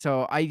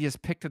 So I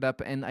just picked it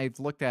up and I've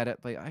looked at it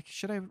like,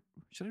 should I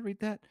read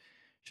that?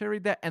 Should I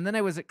read that? And then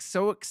I was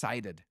so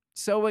excited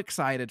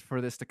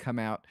for this to come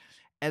out,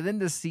 and then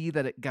to see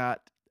that it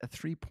got a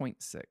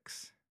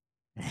 3.6.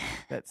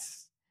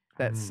 That's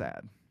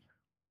sad.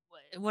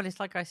 Well, it's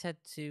like I said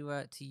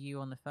to you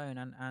on the phone,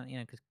 and you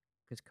know,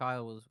 because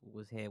Kyle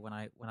was here when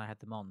I had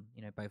them on,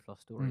 you know, both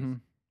Lost Stories. Mhm.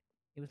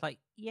 It was like,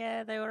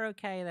 yeah, they were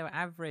okay, they were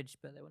average,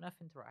 but they were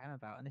nothing to write home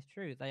about. And it's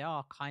true, they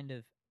are kind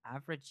of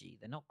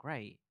averagey. They're not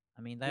great.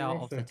 I mean, they They're are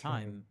of of the their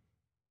time. time.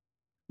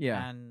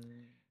 Yeah. And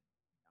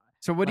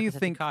So what do like you I said to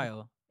think?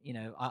 Kyle? You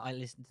know, I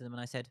listened to them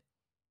and I said,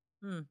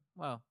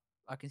 well,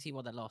 I can see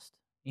why they lost.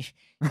 You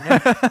know?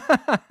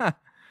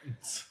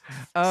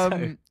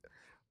 um,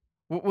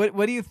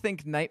 what do you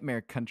think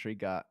Nightmare Country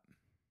got?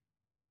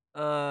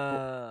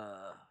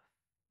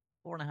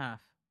 4.5.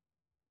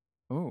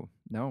 Oh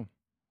no,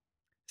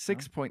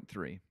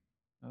 6.3.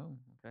 Oh,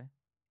 okay.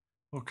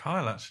 Well,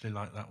 Kyle actually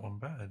liked that one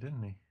better,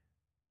 didn't he?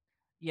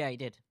 Yeah, he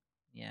did.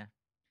 Yeah.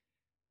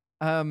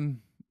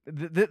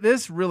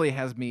 This really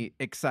has me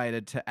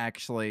excited to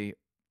actually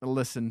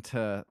listen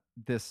to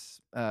this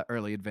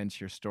early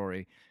adventure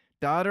story.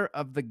 Daughter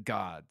of the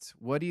Gods.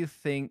 What do you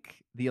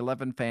think the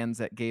 11 fans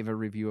that gave a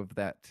review of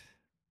that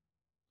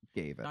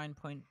gave it?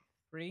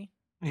 9.3.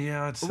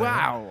 Yeah, I'd say.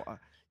 Wow.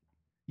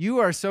 You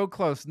are so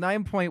close.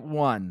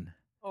 9.1.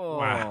 Oh.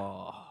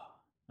 Wow.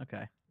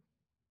 Okay.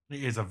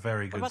 It is a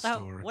very good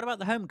story. What about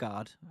the Home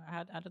Guard?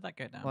 How did that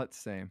go down? Let's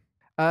see.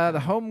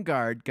 The Home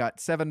Guard got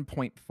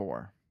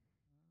 7.4.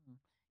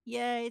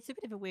 Yeah, it's a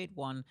bit of a weird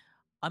one.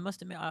 I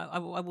must admit, I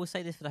will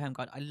say this for the Home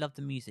Guard. I love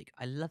the music.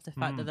 I love the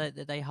fact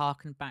that they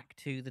harken back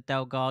to the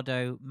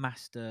Delgado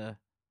master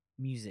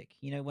music.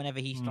 You know, whenever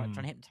he's trying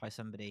to hypnotize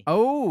somebody.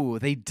 Oh,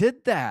 they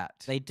did that.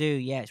 They do.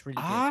 Yeah, it's really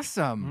good.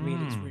 Awesome.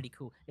 Really, it's really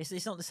cool.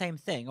 It's not the same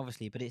thing,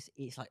 obviously, but it's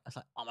like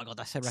oh my god,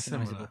 that's so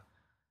recognizable. Similar.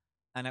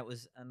 And that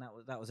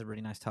was a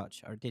really nice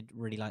touch. I did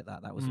really like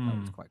that. That was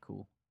quite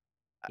cool.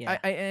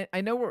 Yeah.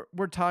 I know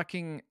we're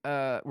talking.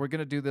 We're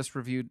gonna do this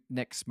review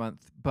next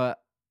month,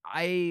 but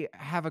I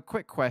have a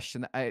quick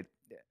question that I'd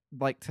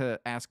like to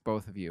ask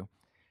both of you.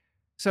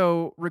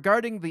 So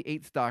regarding the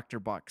 8th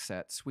Doctor box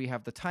sets, we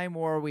have the Time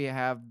War, we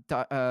have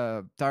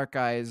Dark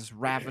Eyes,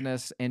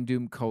 Ravenous, and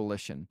Doom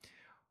Coalition.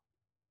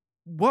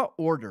 What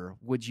order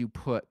would you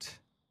put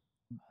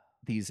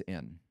these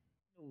in?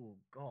 Oh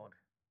God.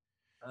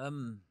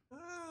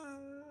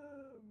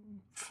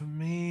 For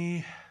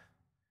me,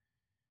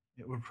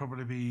 it would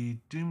probably be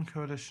Doom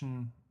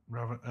Coalition,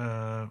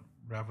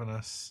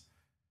 Ravenous,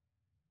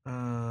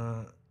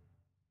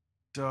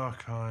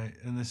 Dark Eye,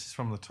 and this is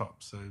from the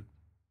top, so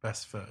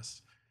best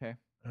first. Okay.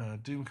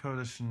 Doom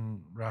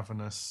Coalition,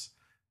 Ravenous,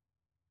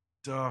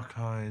 Dark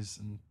Eyes,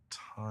 and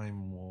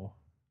Time War.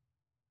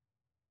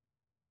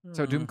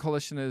 So Doom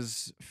Coalition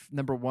is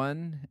number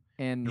 1,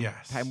 and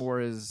Yes. Time War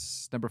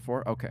is number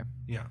 4? Okay.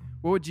 Yeah.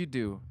 What would you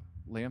do,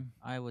 Liam?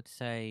 I would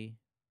say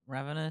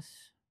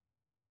Ravenous,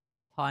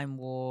 Time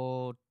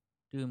War,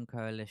 Doom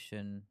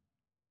Coalition,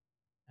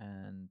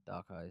 and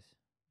Dark Eyes.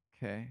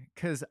 Okay,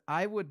 because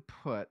I would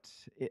put,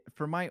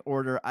 for my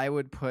order, I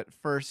would put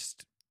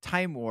first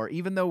Time War,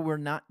 even though we're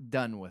not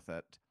done with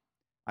it.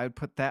 I would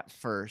put that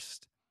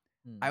first.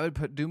 I would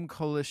put Doom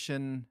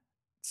Coalition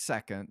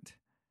second,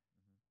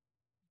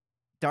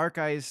 Dark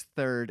Eyes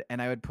third,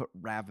 and I would put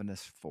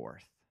Ravenous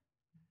fourth.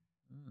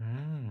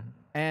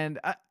 And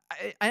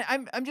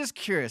I'm just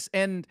curious.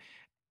 And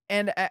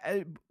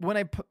when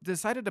I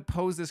decided to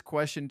pose this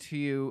question to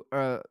you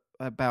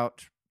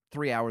about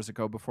 3 hours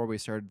ago before we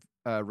started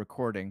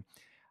recording,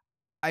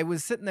 I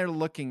was sitting there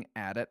looking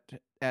at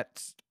it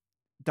at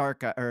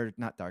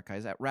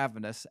at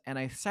Ravenous, and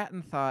I sat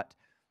and thought,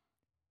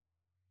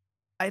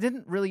 I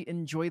didn't really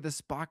enjoy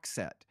this box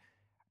set.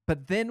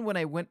 But then when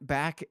I went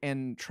back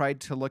and tried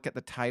to look at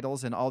the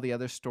titles and all the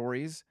other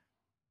stories,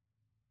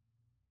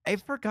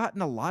 I've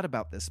forgotten a lot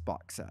about this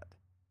box set.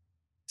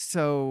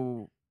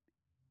 So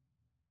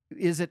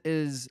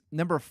is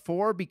number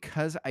 4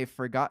 because I've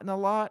forgotten a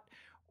lot,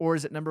 or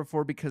is it number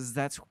 4 because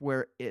that's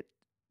where it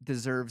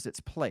deserves its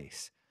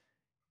place?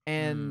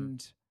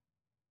 And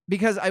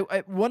because I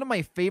one of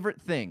my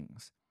favorite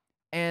things,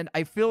 and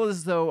I feel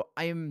as though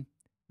I'm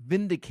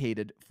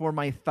vindicated for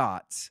my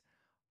thoughts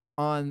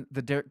on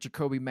the Derek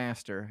Jacobi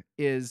Master,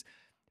 is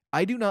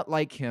I do not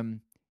like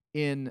him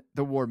in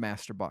the War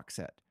Master box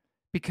set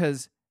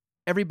because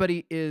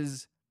everybody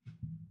is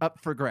up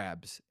for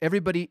grabs.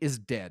 Everybody is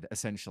dead,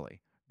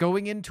 essentially.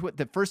 Going into it,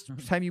 the first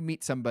time you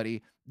meet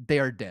somebody, they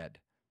are dead.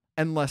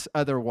 Unless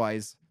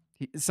otherwise,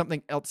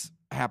 something else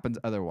happens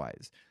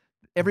otherwise.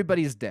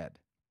 Everybody's dead.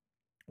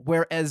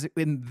 Whereas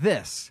in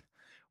this,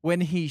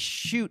 when he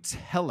shoots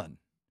Helen,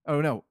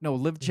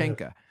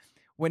 Livchenka,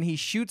 when he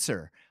shoots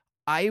her,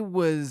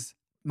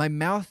 my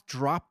mouth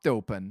dropped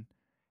open,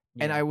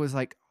 and I was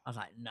like,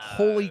 no.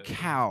 Holy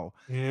cow.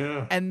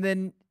 Yeah. And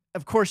then,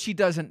 of course, she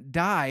doesn't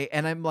die,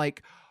 and I'm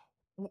like,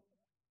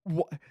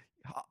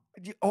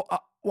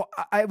 well,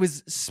 I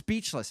was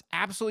speechless,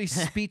 absolutely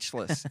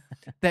speechless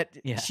that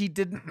she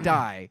didn't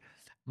die.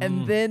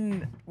 And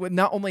then, well,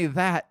 not only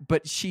that,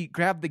 but she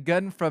grabbed the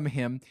gun from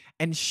him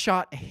and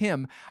shot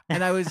him.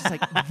 And I was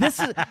like, this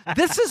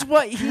is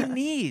what he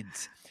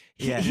needs.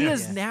 He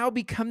has now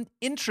become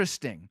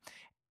interesting.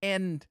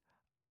 And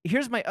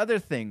here's my other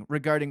thing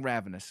regarding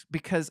Ravenous,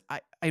 because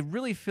I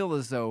really feel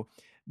as though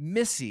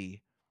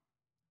Missy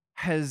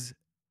has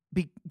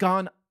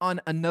gone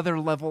on another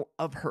level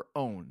of her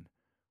own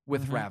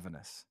with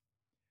Ravenous.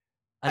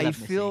 I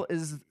feel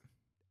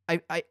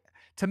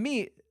to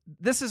me,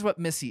 this is what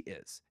Missy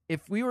is.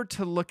 If we were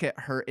to look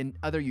at her in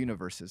other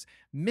universes,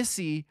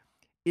 Missy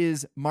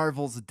is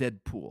Marvel's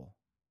Deadpool.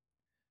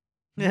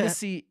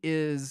 Missy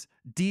is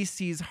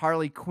DC's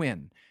Harley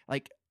Quinn.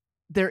 Like,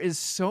 there is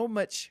so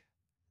much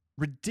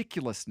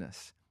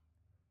ridiculousness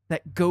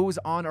that goes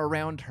on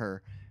around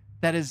her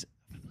that is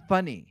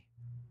funny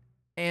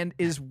and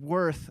is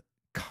worth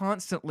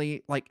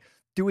constantly like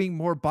doing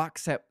more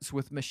box sets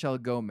with Michelle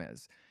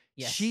Gomez.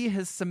 Yes. She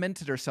has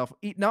cemented herself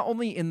not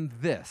only in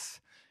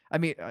this. I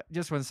mean,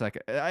 just 1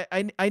 second.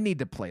 I need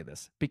to play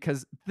this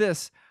because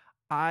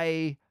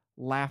I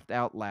laughed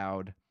out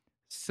loud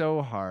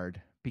so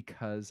hard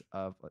because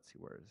of, let's see,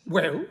 where is it?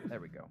 Well, there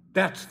we go.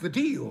 That's the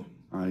deal.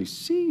 I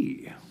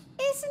see.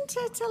 Isn't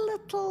it a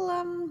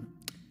little,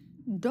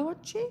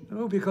 dodgy?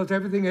 Oh, because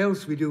everything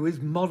else we do is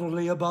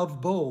morally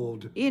above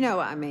board. You know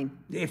what I mean.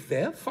 If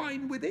they're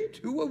fine with it,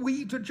 who are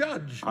we to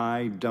judge?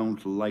 I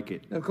don't like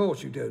it. Of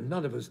course you don't.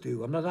 None of us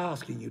do. I'm not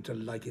asking you to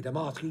like it. I'm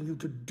asking you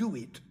to do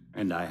it.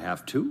 And I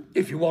have to?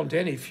 If you want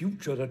any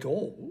future at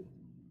all.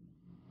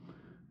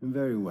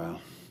 Very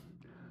well.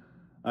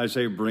 I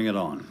say bring it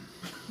on.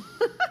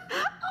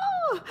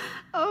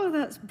 Oh,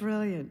 that's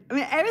brilliant. I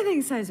mean,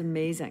 everything sounds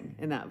amazing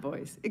in that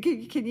voice.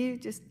 Can you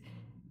just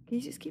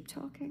keep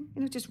talking?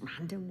 You know, just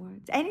random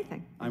words,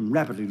 anything. I'm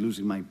rapidly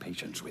losing my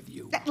patience with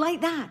you.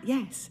 Like that,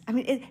 yes. I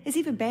mean, it's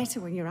even better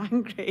when you're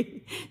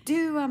angry.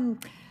 Do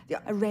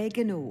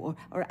oregano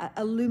or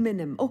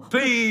aluminum. Oh,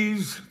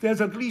 please,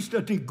 there's at least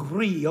a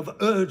degree of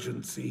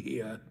urgency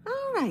here.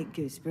 All right,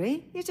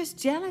 Gooseberry. You're just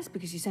jealous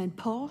because you sound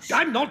posh.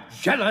 I'm not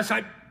jealous.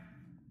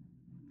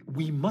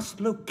 We must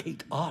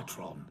locate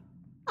Artron.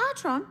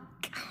 Artron?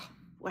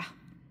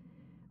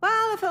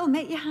 Well, if it'll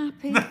make you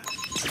happy.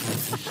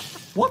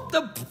 What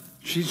the?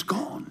 She's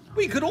gone.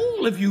 We could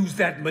all have used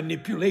that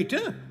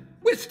manipulator.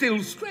 We're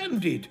still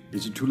stranded.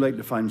 Is it too late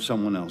to find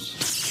someone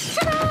else?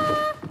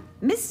 Ta-da!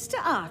 Mr.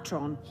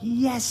 Artron.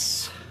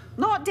 Yes.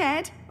 Not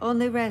dead,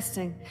 only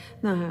resting.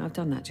 No, I've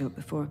done that joke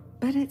before,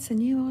 but it's a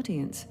new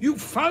audience. You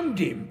found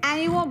him.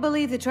 And you won't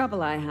believe the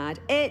trouble I had.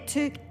 It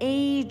took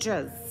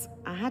ages.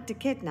 I had to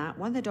kidnap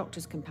one of the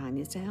Doctor's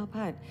companions to help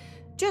out.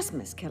 Just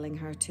missed killing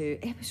her too.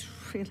 It was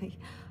really...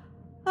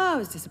 Oh, it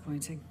was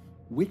disappointing.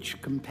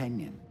 Which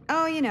companion?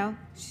 Oh, you know,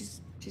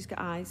 she's got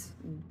eyes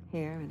and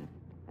hair and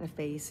a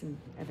face and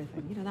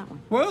everything. You know that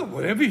one. Well,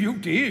 whatever you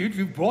did,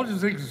 you brought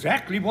us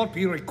exactly what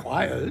we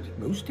required.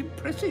 Most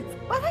impressive.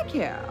 Well, thank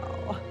you.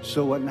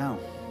 So what now?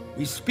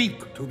 We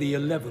speak to the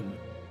 11.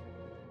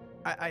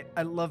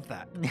 I love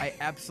that. I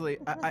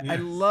absolutely... I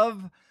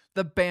love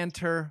the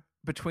banter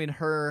between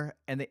her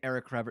and the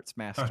Eric Roberts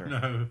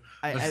master.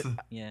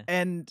 Yeah.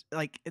 And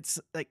like, it's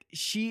like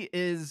she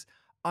is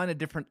on a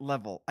different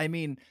level. I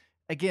mean,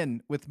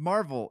 again, with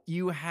Marvel,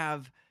 you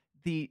have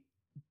the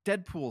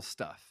Deadpool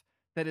stuff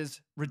that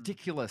is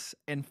ridiculous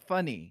and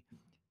funny.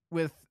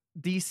 With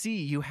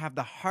DC, you have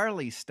the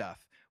Harley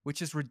stuff,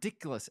 which is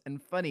ridiculous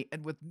and funny.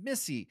 And with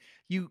Missy,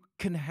 you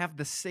can have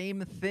the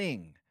same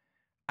thing.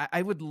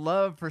 I would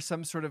love for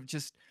some sort of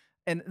just,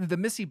 and the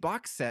Missy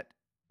box set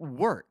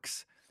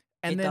works.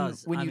 And it then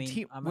does. when I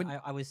you mean,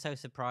 I was so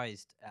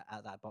surprised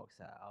at that box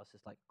set. I was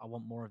just like, I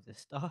want more of this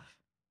stuff,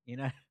 you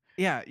know?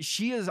 Yeah,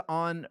 she is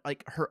on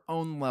like her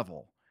own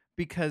level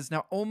because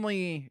not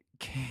only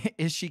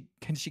can she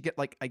get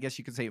like, I guess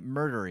you could say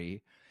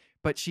murdery,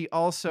 but she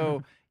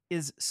also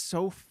is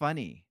so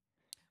funny.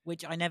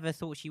 Which I never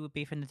thought she would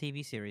be from the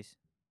TV series.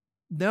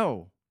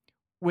 No,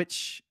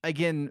 which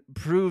again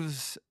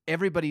proves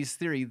everybody's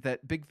theory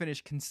that Big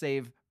Finish can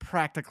save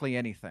practically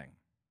anything.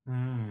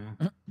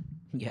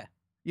 Yeah.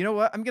 You know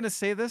what? I'm going to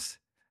say this.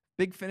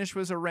 Big Finish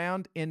was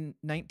around in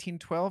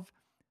 1912.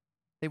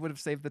 They would have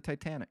saved the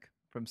Titanic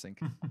from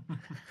sinking.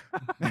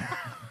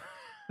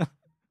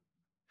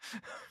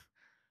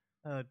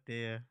 Oh,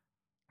 dear.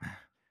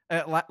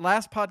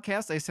 Last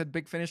podcast, I said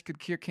Big Finish could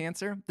cure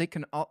cancer. They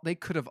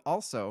could have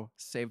also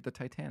saved the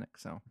Titanic.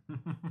 So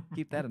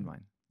keep that in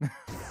mind.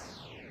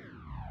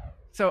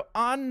 So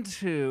on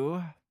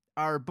to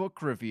our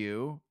book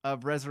review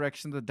of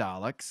Resurrection of the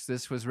Daleks.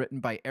 This was written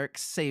by Eric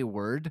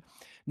Saward,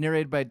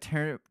 narrated by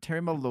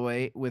Terry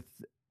Molloy, with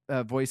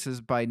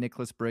voices by Nick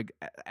Briggs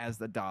as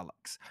the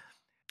Daleks.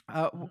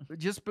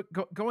 Just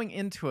going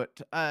into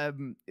it,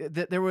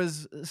 there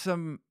was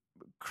some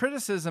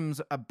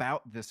criticisms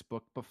about this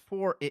book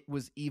before it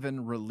was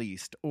even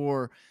released,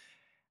 or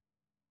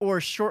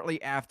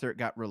shortly after it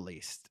got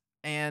released,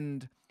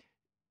 and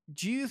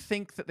do you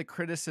think that the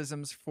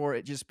criticisms for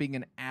it just being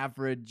an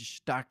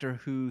average Doctor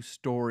Who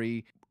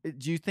story,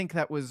 do you think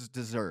that was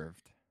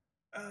deserved?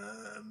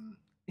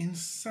 In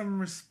some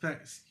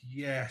respects,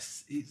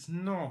 yes. It's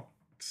not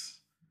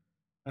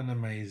an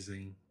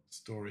amazing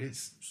story.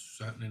 It's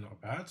certainly not a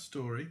bad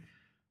story,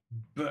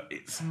 but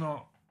it's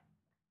not.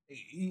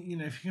 You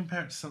know, if you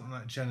compare it to something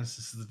like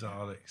Genesis of the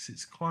Daleks,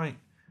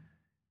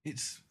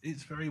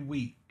 it's very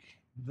weak.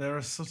 There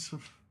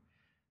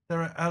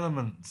are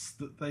elements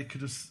that they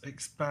could have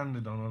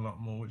expanded on a lot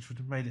more, which would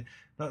have made it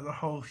like the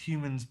whole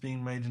humans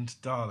being made into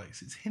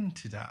Daleks. It's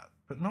hinted at,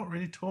 but not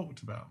really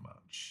talked about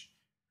much.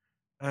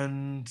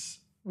 And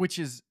which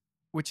is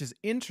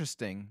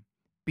interesting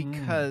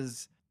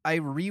because I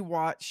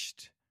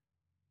rewatched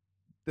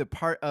the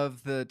part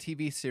of the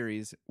TV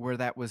series where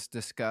that was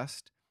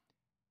discussed,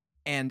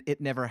 and it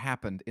never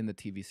happened in the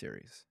TV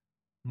series.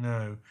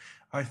 No,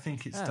 I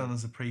think it's done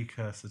as a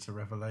precursor to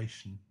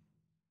Revelation.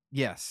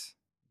 Yes.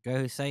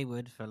 Go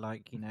Saward for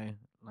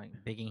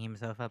bigging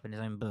himself up in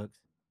his own books.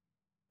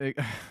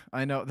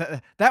 I know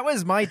that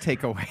was my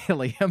takeaway,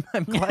 Liam.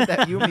 I'm glad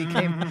that you and me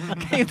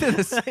came to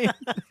the same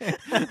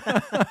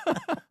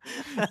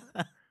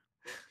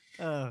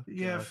thing.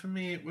 Yeah, for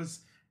me it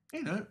was,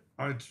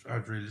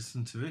 I'd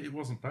re-listened to it. It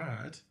wasn't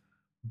bad,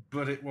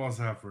 but it was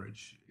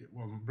average. It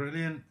wasn't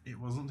brilliant. It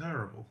wasn't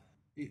terrible.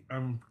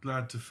 I'm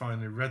glad to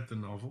finally read the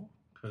novel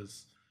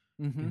because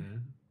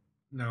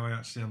now I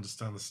actually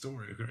understand the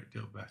story a great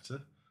deal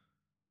better.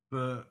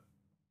 But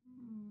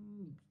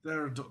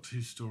there are Doctor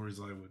Who stories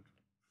I would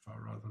far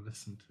rather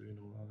listen to, in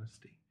all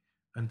honesty,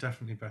 and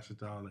definitely better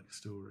Dalek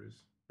stories.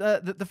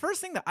 The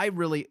first thing that I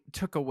really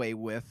took away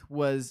with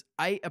was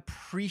I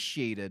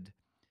appreciated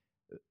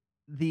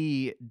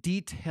the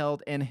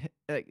detailed and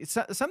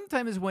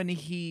sometimes when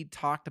he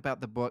talked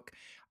about the book,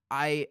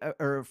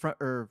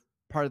 or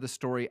part of the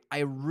story, I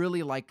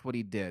really liked what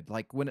he did.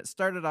 Like when it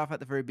started off at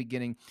the very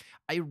beginning,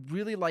 I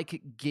really like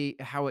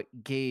how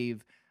it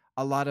gave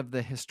a lot of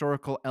the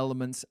historical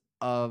elements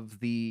of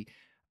the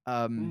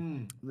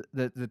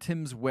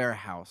Tim's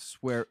warehouse,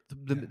 where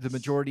the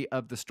majority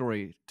of the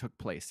story took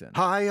place in.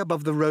 High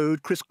above the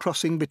road,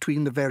 crisscrossing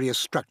between the various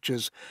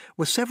structures,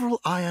 were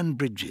several iron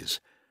bridges,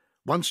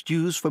 once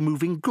used for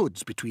moving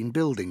goods between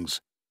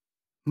buildings.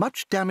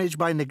 Much damaged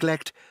by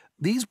neglect,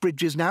 these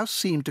bridges now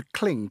seemed to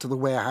cling to the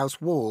warehouse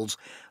walls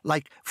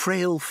like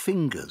frail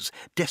fingers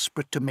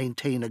desperate to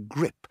maintain a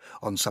grip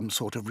on some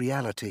sort of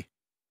reality.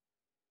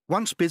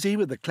 Once busy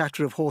with the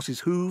clatter of horses'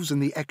 hooves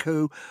and the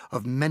echo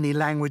of many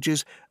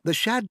languages, the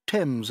Shad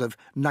Thames of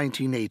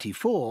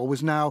 1984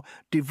 was now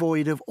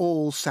devoid of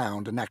all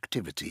sound and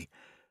activity,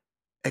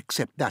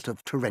 except that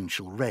of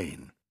torrential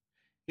rain.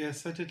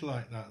 Yes, I did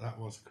like that. That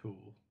was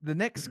cool. The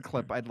next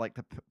clip I'd like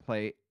to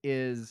play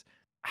is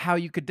how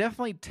you could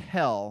definitely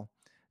tell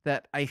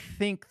that I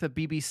think the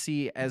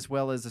BBC, as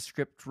well as the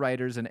script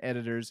writers and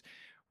editors,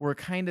 were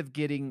kind of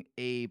getting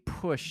a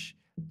push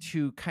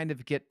to kind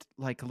of get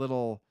like a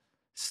little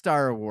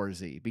Star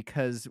Wars-y,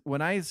 because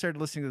when I started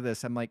listening to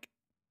this, I'm like,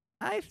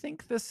 I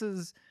think this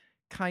is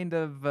kind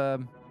of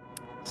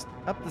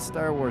up the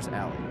Star Wars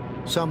alley.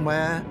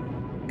 Somewhere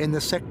in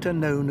the sector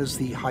known as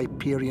the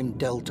Hyperion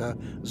Delta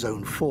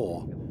Zone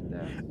 4,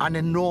 an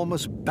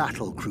enormous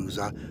battle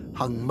cruiser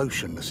hung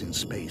motionless in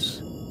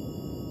space.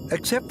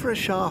 Except for a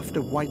shaft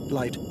of white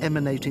light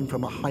emanating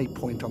from a high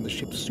point on the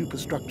ship's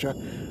superstructure,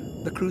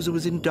 the cruiser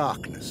was in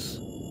darkness.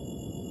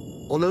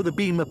 Although the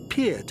beam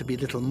appeared to be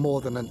little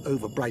more than an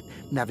overbright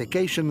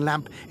navigation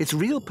lamp, its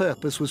real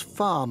purpose was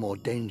far more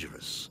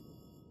dangerous.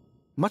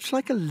 Much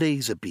like a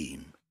laser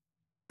beam,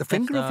 the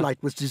finger of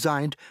light was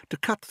designed to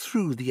cut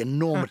through the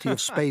enormity of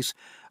space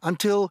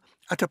until,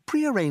 at a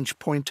prearranged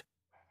point,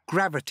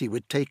 gravity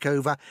would take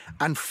over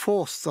and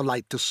force the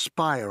light to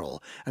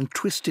spiral and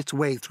twist its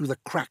way through the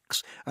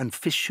cracks and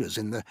fissures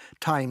in the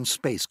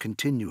time-space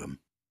continuum.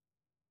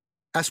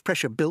 As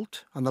pressure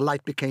built and the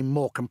light became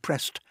more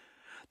compressed,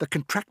 the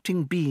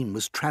contracting beam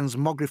was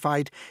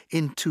transmogrified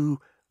into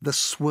the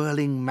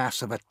swirling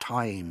mass of a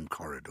time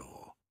corridor.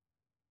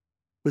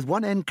 With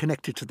one end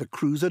connected to the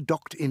cruiser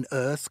docked in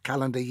Earth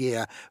calendar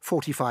year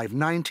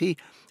 4590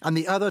 and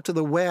the other to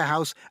the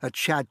warehouse at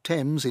Shad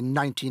Thames in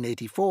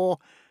 1984,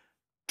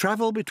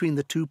 travel between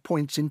the 2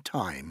 points in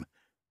time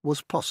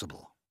was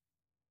possible.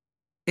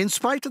 In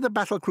spite of the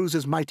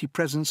battlecruiser's mighty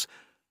presence,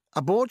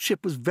 aboard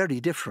ship was very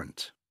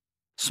different.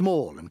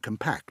 Small and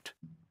compact.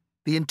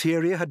 The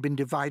interior had been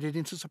divided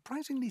into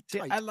surprisingly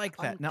tight... I like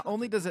that. Not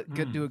only does it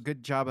do a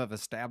good job of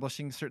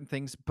establishing certain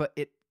things, but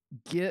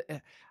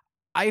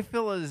I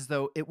feel as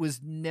though it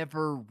was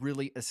never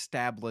really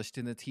established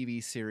in the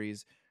TV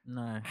series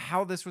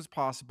how this was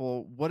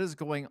possible, what is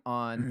going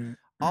on.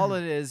 All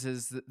it is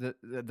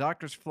the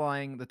Doctor's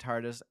flying the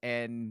TARDIS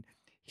and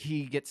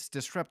he gets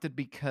disrupted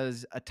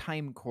because a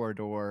time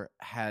corridor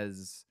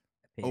has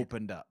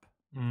opened up.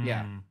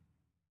 Yeah.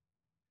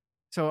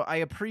 So I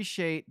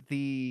appreciate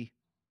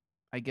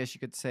I guess you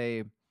could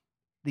say,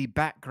 the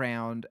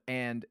background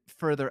and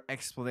further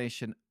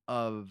explanation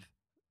of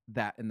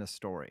that in the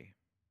story.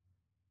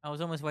 I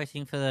was almost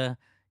waiting for the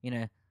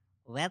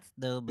That's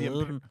no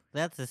moon.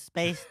 That's a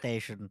space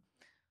station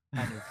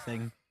kind of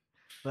thing.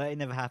 But it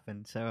never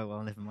happened, so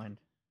well, never mind.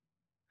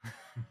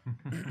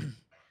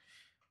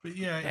 But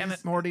yeah, Damn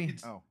it, Morty.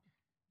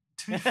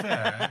 To be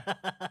fair,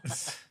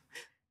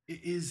 it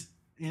is,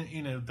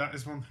 you know, that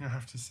is one thing I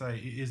have to say.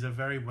 It is a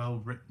very well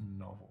written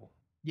novel.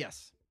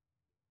 Yes.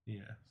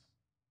 Yes.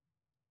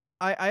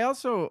 I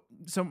also,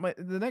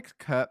 the next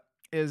cut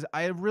is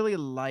I really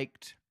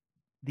liked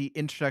the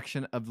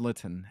introduction of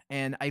Lytton.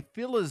 And I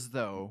feel as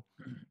though,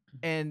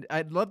 and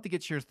I'd love to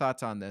get your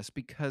thoughts on this,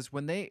 because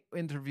when they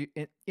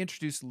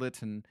introduce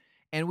Lytton,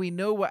 and we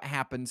know what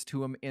happens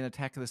to him in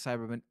Attack of the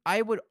Cybermen,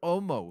 I would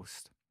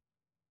almost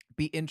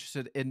be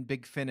interested in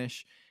Big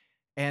Finish,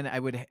 and I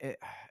would,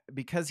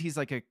 because he's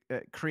like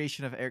a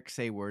creation of Eric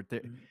Saward,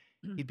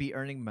 he'd be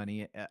earning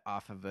money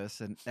off of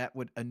us, and that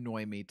would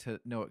annoy me to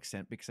no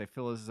extent, because I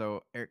feel as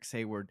though Eric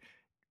Saward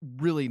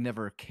really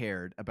never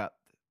cared about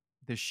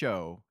the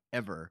show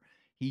ever.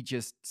 He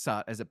just saw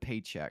it as a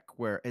paycheck,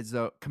 where as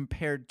though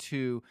compared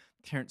to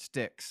Terrance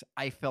Dicks,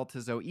 I felt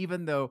as though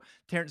even though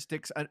Terrance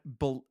Dicks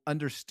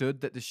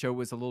understood that the show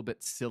was a little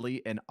bit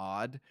silly and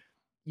odd,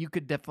 you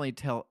could definitely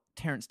tell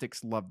Terrance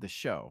Dicks loved the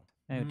show.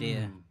 Oh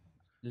dear.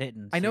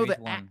 Lytton, I know Series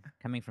that 1,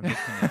 coming from Big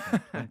Finish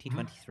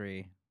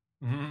 2023.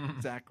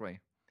 Exactly.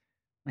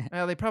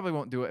 Well, they probably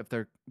won't do it if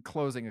they're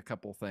closing a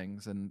couple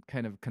things and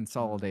kind of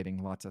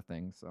consolidating lots of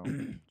things. So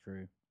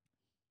True.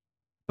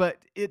 But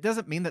it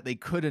doesn't mean that they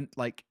couldn't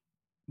like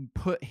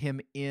put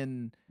him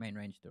in main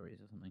range stories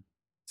or something.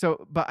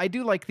 So, but I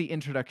do like the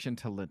introduction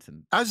to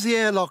Lytton. As the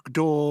airlock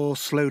door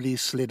slowly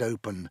slid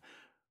open,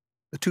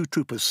 the two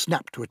troopers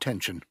snapped to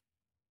attention.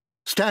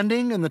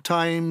 Standing in the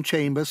time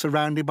chamber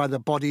surrounded by the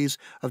bodies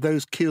of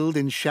those killed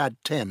in Shad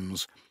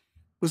Thames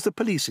was the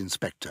police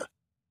inspector.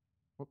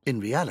 In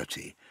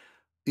reality,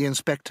 the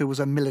inspector was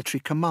a military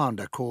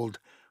commander called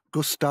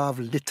Gustav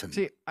Lytton.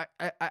 See,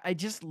 I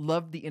just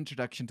love the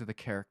introduction to the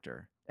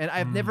character. And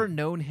I've never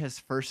known his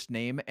first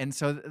name. And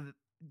so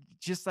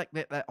just like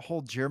that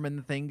whole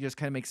German thing just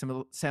kind of makes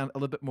him sound a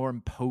little bit more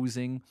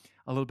imposing,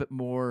 a little bit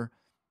more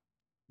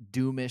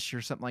doomish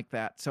or something like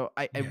that. So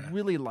I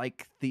really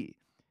like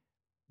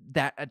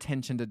that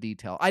attention to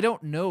detail. I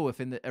don't know if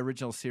in the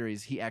original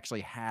series he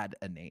actually had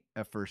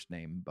a first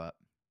name, but...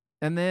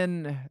 And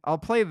then I'll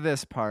play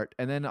this part,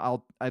 and then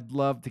I'd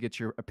love to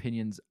get your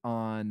opinions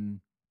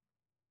on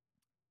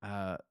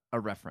a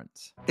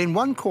reference. In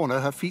one corner,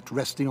 her feet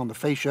resting on the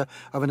fascia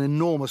of an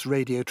enormous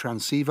radio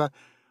transceiver,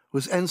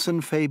 was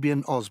Ensign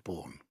Fabian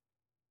Osborne.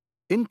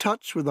 In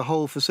touch with the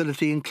whole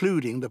facility,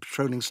 including the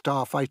patrolling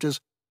starfighters,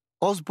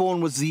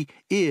 Osborne was the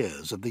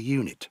ears of the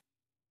unit.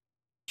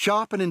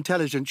 Sharp and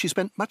intelligent, she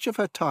spent much of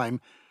her time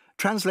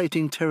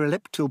translating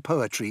pteroleptal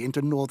poetry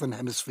into Northern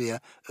Hemisphere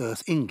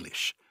Earth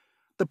English,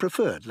 the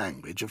preferred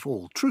language of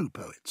all true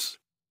poets.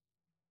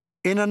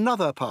 In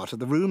another part of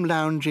the room,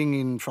 lounging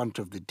in front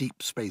of the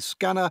deep space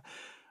scanner,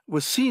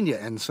 was Senior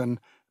Ensign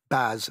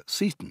Baz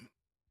Seaton.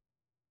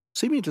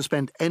 Seeming to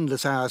spend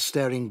endless hours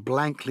staring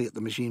blankly at the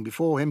machine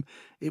before him,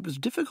 it was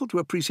difficult to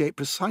appreciate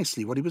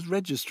precisely what he was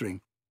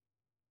registering.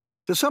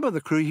 To some of the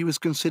crew, he was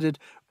considered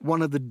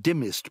one of the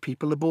dimmest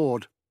people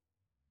aboard.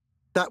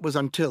 That was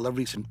until a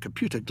recent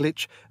computer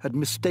glitch had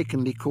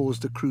mistakenly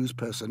caused the crew's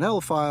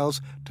personnel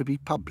files to be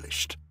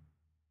published.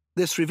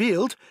 This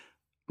revealed,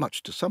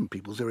 much to some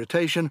people's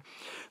irritation,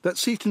 that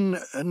Seaton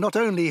not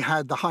only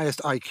had the highest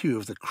IQ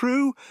of the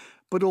crew,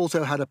 but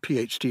also had a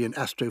PhD in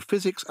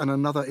astrophysics and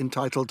another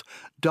entitled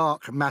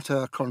Dark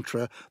Matter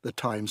Contra the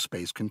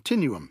Time-Space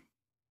Continuum.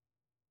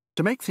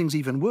 To make things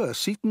even worse,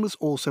 Seaton was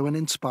also an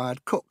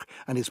inspired cook,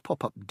 and his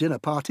pop-up dinner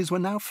parties were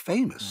now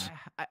famous.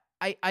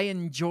 I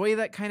enjoy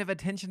that kind of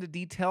attention to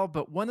detail,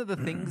 but one of the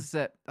things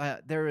that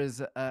there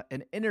is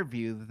an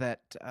interview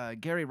that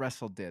Gary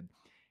Russell did,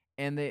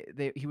 and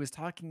he was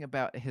talking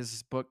about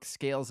his book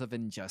Scales of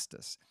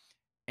Injustice,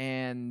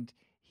 and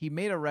he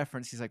made a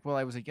reference. He's like, well,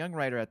 I was a young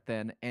writer at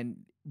then, and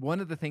one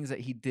of the things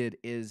that he did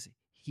is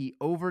he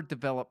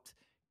overdeveloped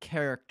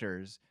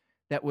characters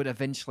that would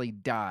eventually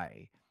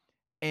die.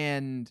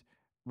 And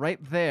right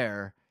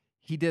there,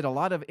 he did a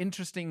lot of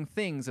interesting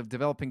things of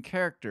developing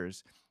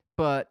characters,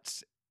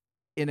 but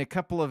in a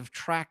couple of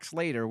tracks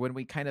later, when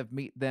we kind of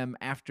meet them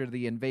after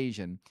the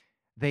invasion,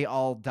 they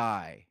all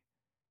die.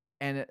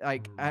 And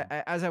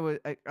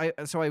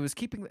so I was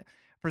keeping,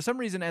 for some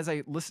reason, as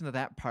I listened to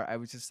that part, I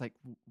was just like,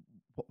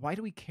 why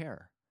do we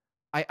care?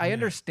 I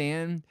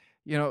understand,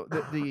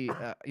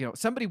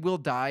 somebody will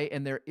die,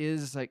 and there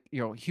is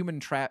human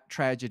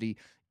tragedy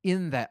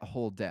in that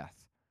whole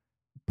death.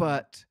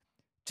 But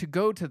to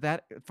go to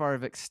that far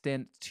of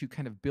extent to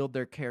kind of build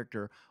their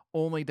character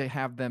only to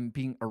have them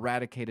being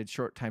eradicated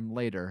short time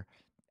later,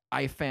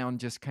 I found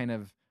just kind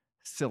of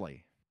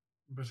silly.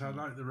 But I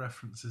like the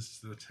references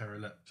to the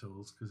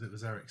pteroleptals because it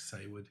was Eric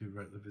Saward who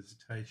wrote The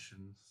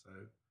Visitation, so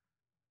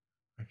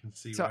I can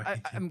see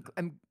why he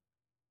did.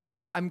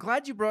 I'm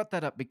glad you brought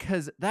that up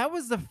because that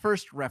was the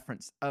first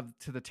reference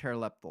to the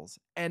pteroleptals,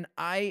 and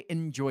I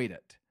enjoyed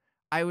it.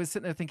 I was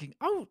sitting there thinking,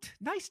 oh,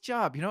 nice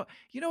job. You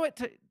know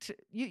what?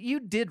 You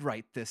did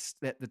write the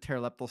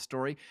Pteroleptal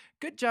story.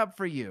 Good job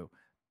for you.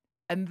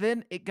 And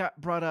then it got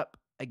brought up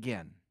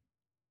again.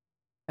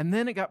 And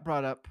then it got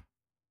brought up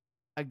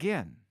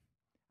again.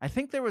 I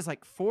think there was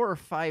like 4 or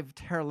 5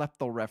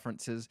 Pteroleptal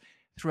references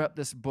throughout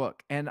this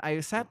book. And I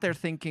sat there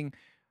thinking,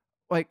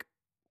 like,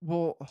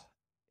 well,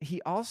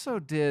 he also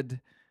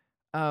did,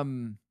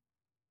 did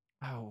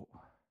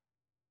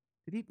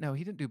he? No,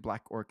 he didn't do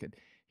Black Orchid.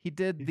 He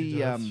did he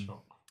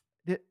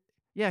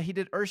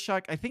did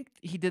Earthshock. I think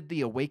he did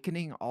The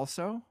Awakening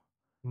also.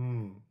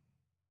 Mm.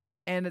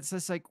 And it's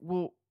just like,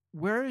 well,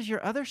 where is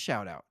your other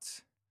shout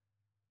outs?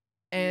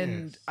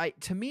 And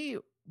to me,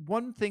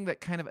 one thing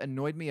that kind of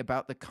annoyed me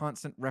about the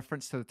constant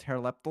reference to the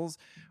Pteroleptals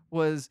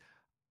was,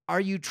 are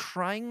you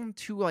trying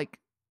to like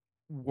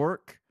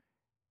work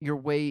your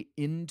way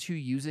into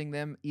using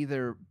them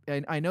either?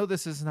 And I know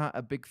this is not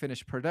a Big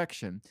Finish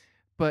production,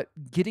 but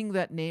getting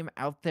that name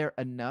out there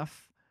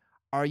enough,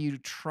 are you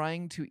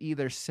trying to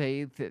either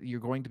say that you're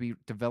going to be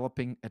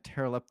developing a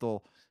Pteroleptal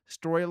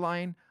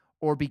storyline,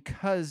 or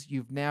because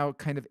you've now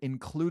kind of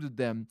included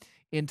them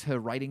into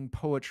writing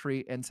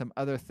poetry and some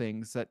other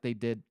things that they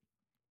did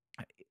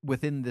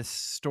within this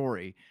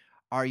story,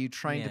 are you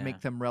trying to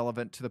make them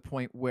relevant to the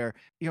point where,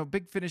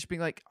 Big Finish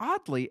being like,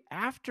 oddly,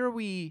 after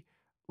we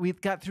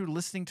got through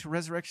listening to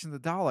Resurrection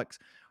of the Daleks,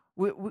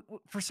 we,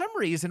 for some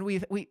reason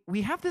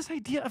we have this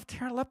idea of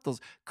Pteroleptals.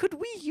 Could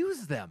we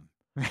use them?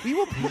 We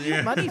will pay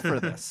you money for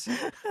this.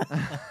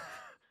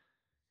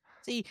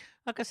 See,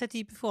 like I said to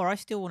you before, I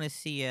still want to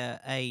see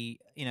a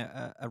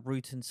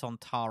Rotan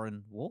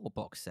Sontaran war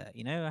box set.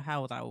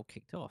 How that all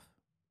kicked off.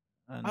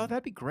 Oh,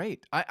 that'd be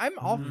great. I'm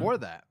all for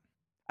that.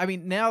 I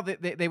mean, now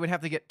that they would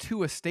have to get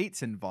 2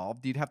 estates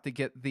involved. You'd have to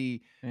get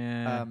the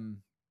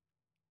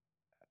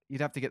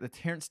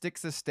Terrance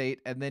Dix estate,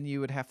 and then you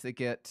would have to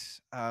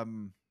get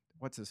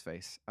what's his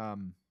face?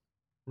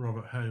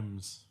 Robert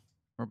Holmes.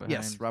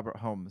 Robert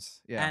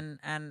Holmes. Yeah.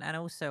 And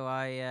also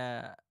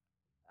my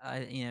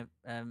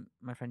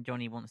friend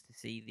Johnny wants to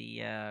see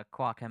the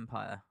Quark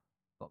Empire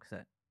box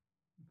set.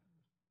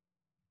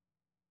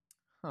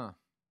 Huh.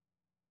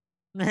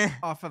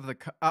 off of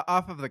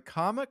the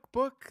comic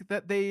book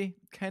that they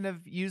kind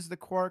of use the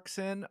quarks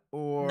in,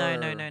 or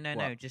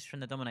no, just from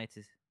the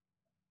Dominators.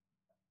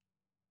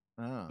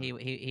 Oh.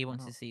 He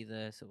wants to see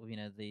the sort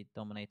of the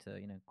Dominator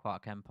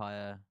Quark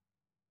Empire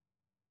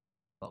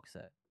box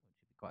set,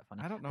 which would be quite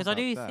funny. I don't know, because I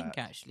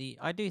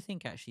do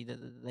think actually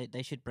that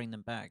they should bring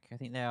them back. I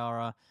think they are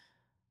a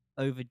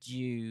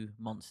overdue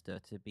monster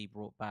to be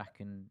brought back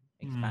and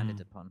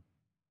expanded upon.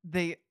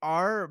 They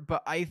are,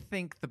 but I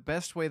think the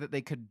best way that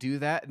they could do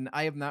that, and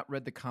I have not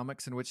read the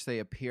comics in which they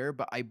appear,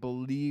 but I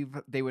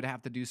believe they would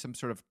have to do some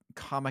sort of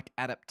comic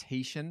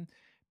adaptation,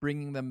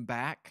 bringing them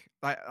back.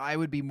 I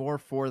would be more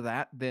for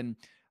that than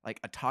like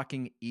a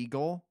talking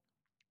eagle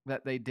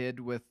that they did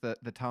with the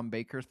Tom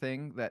Baker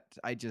thing that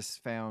I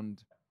just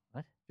found.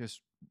 What?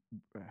 Just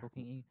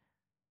talking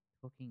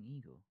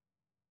eagle.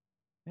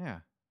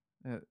 Yeah,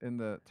 in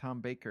the Tom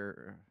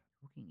Baker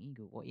talking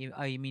eagle. What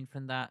you mean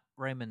from that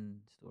Roman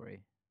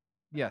story?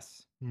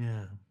 Yes.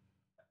 Yeah.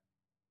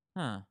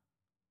 Huh.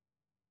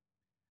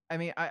 I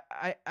mean,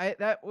 I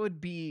that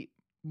would be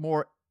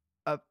more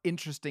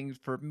interesting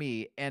for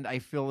me, and I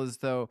feel as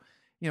though,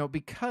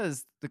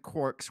 because the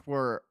Quarks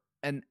were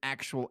an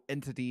actual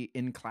entity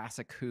in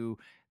Classic Who,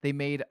 they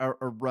made a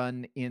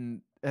run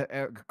in,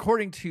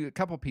 according to a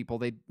couple people,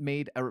 they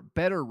made a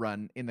better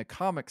run in the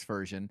comics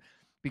version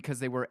because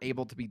they were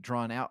able to be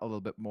drawn out a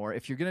little bit more.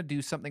 If you're going to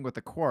do something with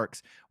the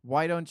Quarks,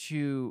 why don't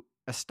you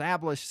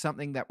establish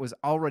something that was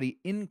already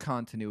in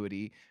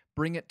continuity,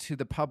 bring it to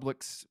the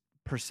public's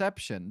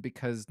perception,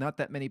 because not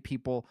that many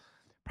people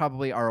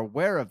probably are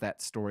aware of that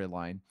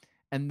storyline,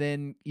 and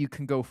then you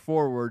can go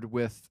forward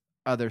with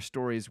other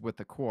stories with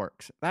the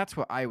Quarks. That's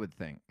what I would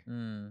think.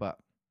 But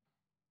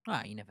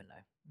you never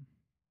know.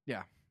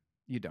 Yeah,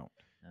 you don't.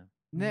 No.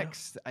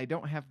 Next, I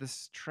don't have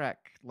this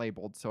track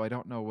labeled, so I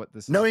don't know what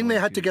this is. Knowing they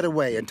had to get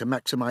away and to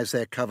maximize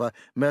their cover,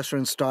 Mercer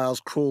and Stiles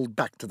crawled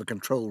back to the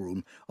control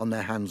room on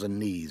their hands and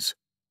knees.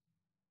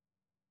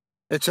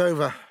 "It's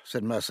over,"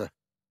 said Mercer.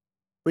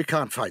 "We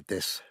can't fight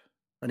this."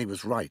 And he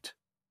was right.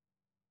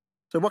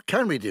 "So what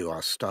can we do?"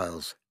 asked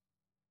Stiles.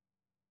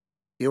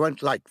 "You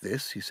won't like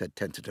this," he said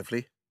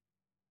tentatively,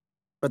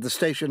 "but the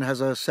station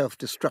has a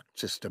self-destruct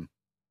system."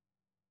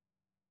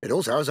 "It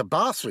also has a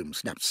bathroom,"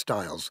 snapped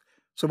Stiles.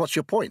 "So what's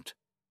your point?"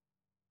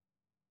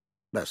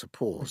 Mercer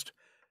paused.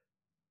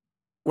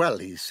 "Well,"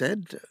 he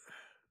said,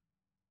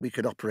 "we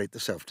could operate the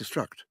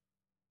self-destruct."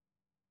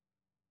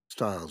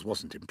 Stiles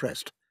wasn't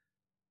impressed.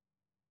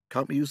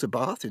 "Can't we use the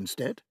bath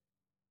instead?"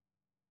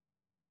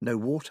 "No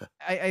water."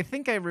 I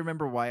think I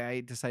remember why I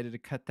decided to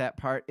cut that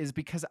part, is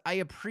because I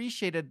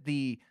appreciated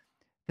the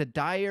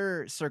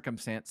dire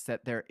circumstance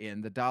that they're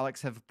in. The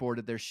Daleks have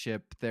boarded their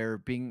ship. They're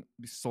being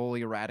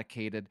slowly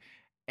eradicated.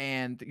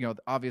 And,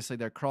 obviously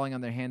they're crawling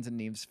on their hands and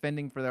knees,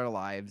 fending for their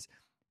lives.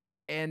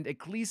 And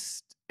at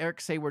least Eric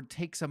Saward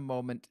takes a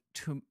moment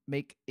to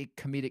make a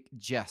comedic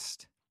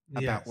jest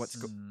about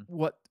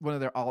what one of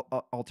their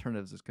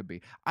alternatives could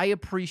be. I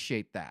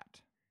appreciate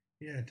that.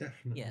 Yeah,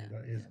 definitely. Yeah,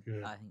 that is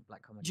good. I think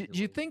black comedy. Do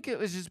you think it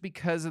was just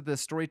because of the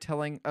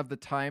storytelling of the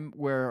time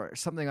where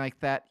something like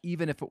that,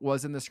 even if it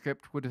was in the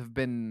script, would have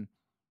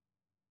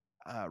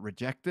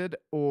rejected?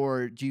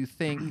 Or do you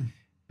think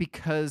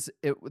because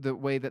the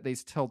way that they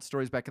told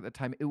stories back at the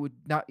time, it would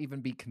not even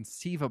be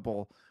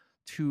conceivable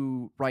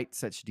to write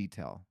such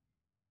detail?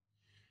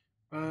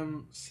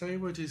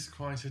 Saward is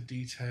quite a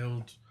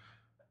detailed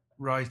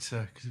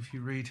writer, because if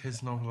you read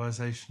his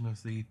novelization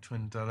of the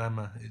Twin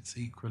Dilemma, it's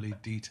equally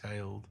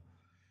detailed.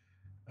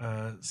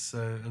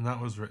 And that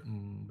was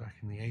written back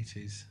in the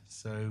 80s.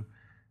 So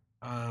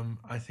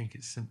I think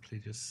it's simply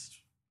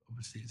just,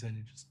 obviously it's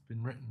only just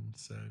been written.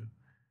 So,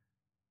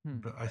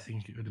 but I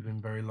think it would have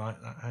been very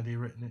like that had he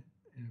written it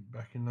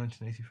back in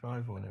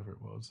 1985 or whenever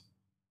it was.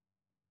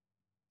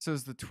 So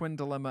is the Twin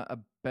Dilemma a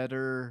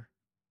better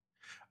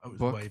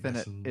book than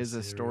it is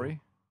a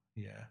story?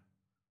 Yeah,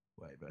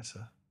 way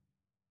better.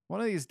 One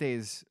of these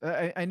days,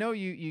 I know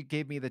you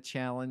gave me the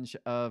challenge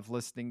of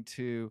listening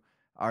to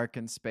Ark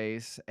in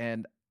Space,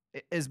 and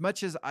as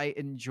much as I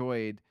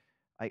enjoyed,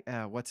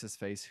 what's his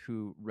face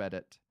who read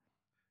it?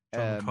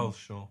 John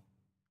Coleshaw.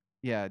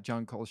 Yeah,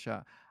 John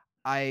Coleshaw.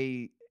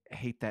 I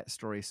hate that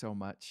story so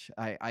much.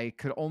 I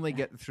could only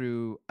get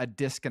through a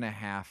disc and a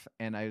half,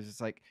 and I was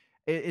just like,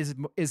 it is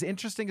as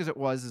interesting as it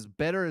was, as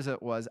better as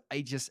it was.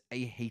 I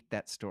hate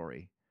that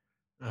story.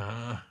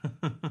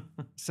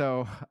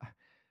 So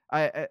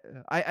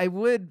I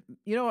would,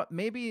 you know what?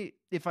 Maybe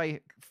if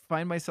I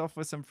find myself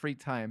with some free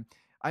time,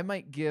 I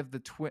might give the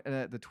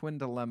Twin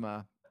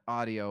Dilemma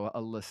audio a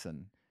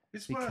listen.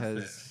 It's worth it,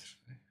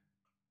 actually.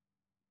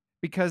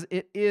 Because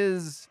it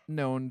is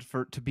known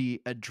to be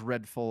a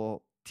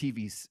dreadful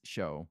TV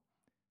show,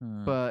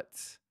 but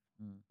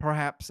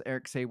perhaps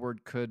Eric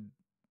Saward could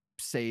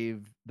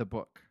save the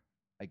book,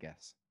 I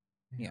guess.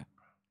 Yeah.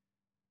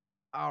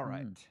 All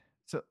right.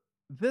 So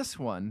this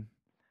one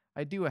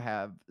I do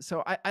have.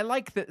 So I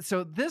like that.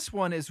 So this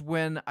one is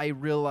when I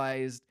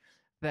realized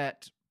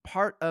that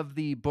part of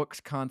the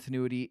book's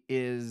continuity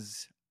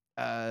is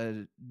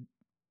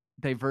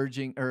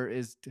diverging, or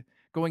is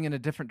going in a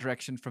different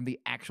direction from the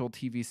actual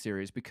TV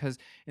series, because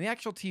in the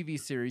actual TV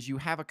series, you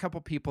have a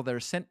couple people that are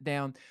sent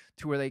down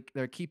to where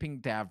they're keeping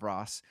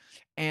Davros,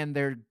 and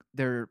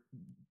their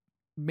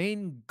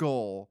main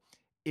goal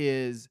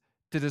is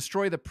to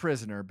destroy the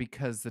prisoner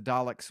because the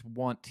Daleks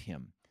want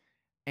him.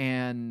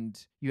 And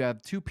you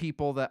have two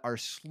people that are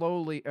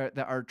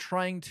that are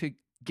trying to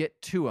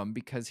get to him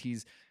because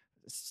he's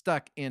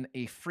stuck in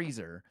a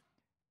freezer.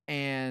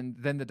 And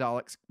then the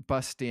Daleks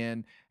bust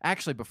in.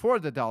 Actually, before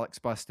the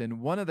Daleks bust in,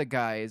 one of the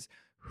guys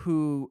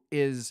who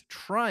is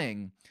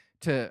trying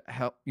to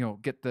help,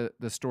 get the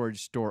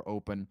storage door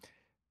open,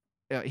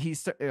 he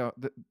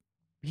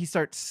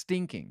starts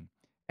stinking.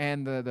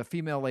 And the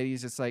female lady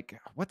is just like,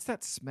 what's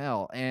that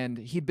smell? And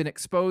he'd been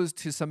exposed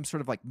to some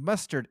sort of like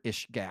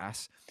mustard-ish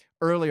gas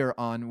earlier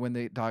on when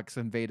the Daleks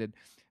invaded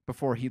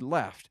before he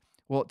left.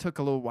 Well, it took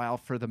a little while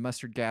for the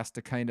mustard gas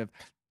to kind of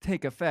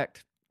take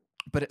effect,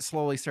 but it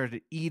slowly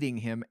started eating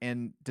him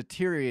and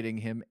deteriorating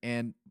him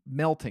and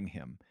melting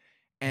him.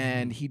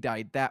 And he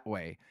died that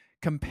way.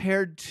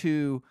 Compared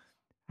to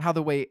how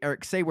the way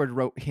Eric Saward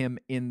wrote him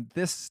in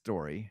this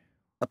story.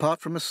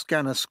 Apart from a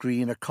scanner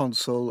screen, a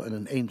console, and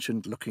an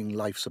ancient-looking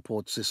life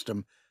support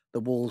system, the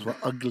walls were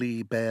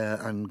ugly, bare,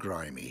 and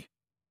grimy.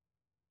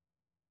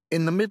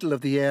 In the middle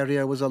of the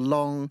area was a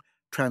long,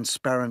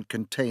 transparent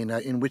container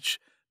in which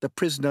the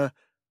prisoner,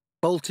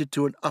 bolted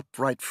to an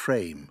upright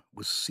frame,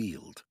 was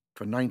sealed.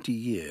 For 90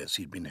 years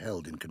he'd been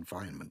held in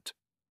confinement,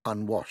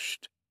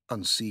 unwashed,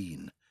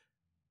 unseen,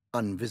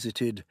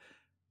 unvisited,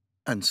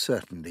 and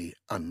certainly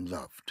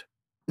unloved.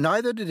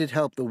 Neither did it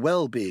help the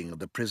well-being of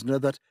the prisoner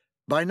that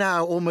by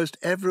now almost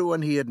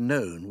everyone he had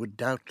known would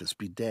doubtless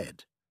be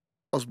dead.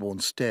 Osborne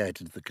stared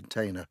into the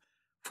container.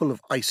 Full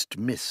of iced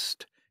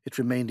mist, it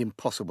remained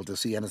impossible to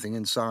see anything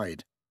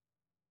inside.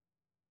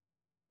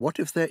 "What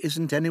if there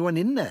isn't anyone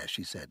in there?"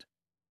 she said.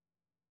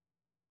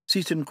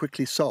 Seaton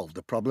quickly solved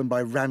the problem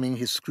by ramming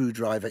his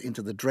screwdriver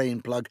into the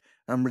drain plug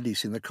and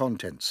releasing the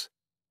contents.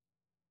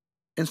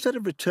 Instead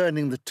of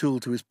returning the tool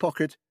to his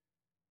pocket,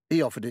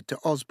 he offered it to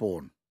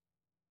Osborne.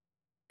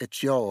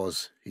 "It's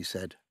yours," he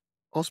said.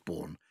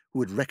 Osborne,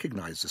 who had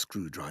recognized the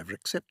screwdriver,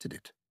 accepted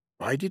it.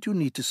 "Why did you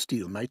need to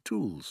steal my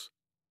tools?"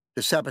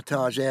 "To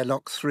sabotage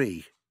Airlock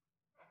 3.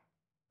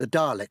 The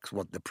Daleks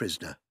want the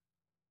prisoner."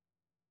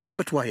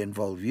 "But why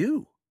involve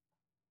you?"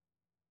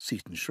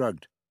 Seaton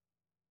shrugged.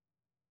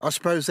 "I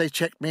suppose they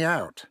checked me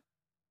out,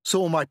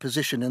 saw my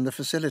position in the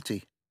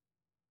facility."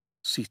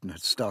 Seaton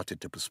had started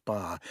to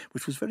perspire,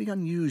 which was very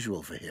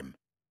unusual for him.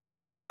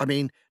 "I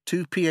mean,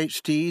 2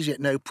 PhDs,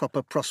 yet no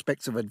proper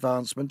prospects of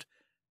advancement.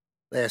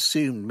 They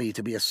assumed me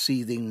to be a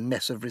seething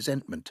mess of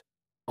resentment."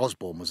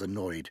 Osborne was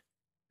annoyed.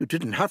 "You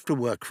didn't have to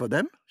work for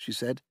them," she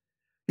said.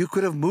 "You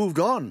could have moved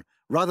on,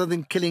 rather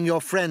than killing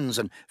your friends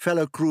and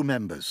fellow crew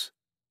members."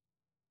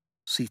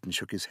 Seaton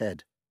shook his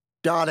head.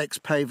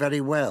 "Daleks pay very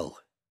well.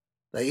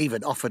 They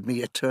even offered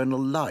me eternal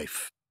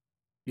life."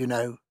 you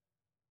know.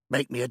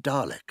 Make me a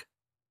Dalek,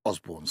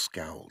 Osborn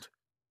scowled.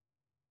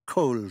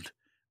 Cold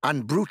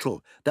and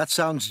brutal, that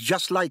sounds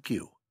just like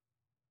you.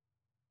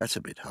 That's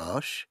a bit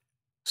harsh.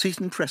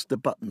 Seaton pressed the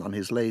button on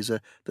his laser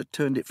that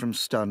turned it from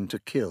stun to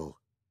kill.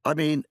 I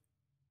mean,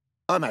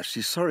 I'm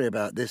actually sorry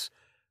about this.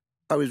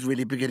 I was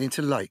really beginning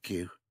to like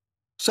you.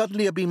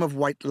 Suddenly a beam of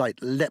white light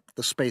leapt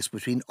the space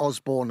between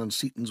Osborn and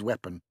Seaton's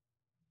weapon.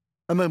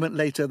 A moment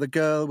later, the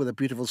girl, with a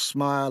beautiful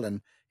smile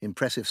and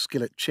impressive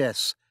skill at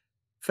chess,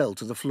 fell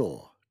to the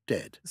floor,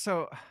 dead.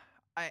 So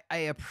I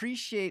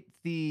appreciate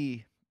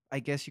I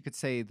guess you could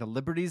say, the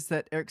liberties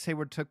that Eric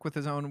Saward took with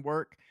his own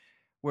work,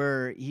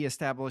 where he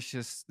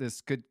establishes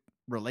this good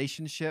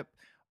relationship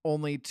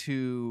only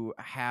to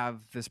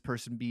have this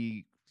person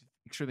be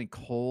extremely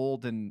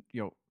cold and,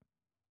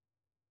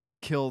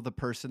 kill the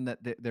person that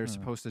they're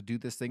supposed to do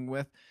this thing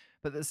with.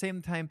 But at the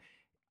same time,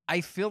 I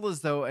feel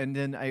as though, and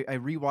then I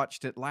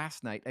rewatched it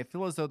last night, I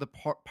feel as though the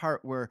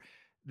part where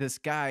this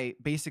guy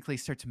basically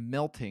starts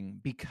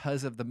melting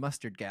because of the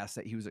mustard gas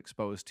that he was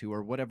exposed to,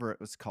 or whatever it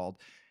was called,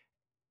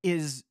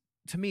 is,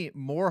 to me,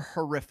 more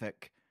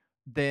horrific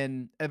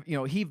than,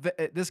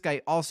 this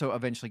guy also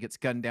eventually gets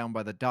gunned down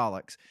by the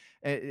Daleks.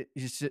 It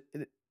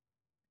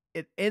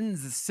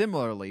ends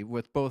similarly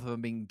with both of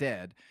them being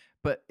dead,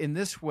 but in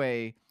this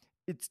way,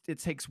 it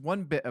takes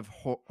one bit of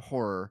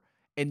horror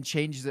and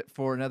changes it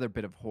for another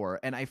bit of horror.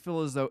 And I feel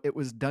as though it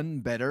was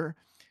done better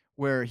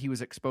where he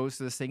was exposed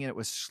to this thing and it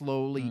was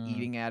slowly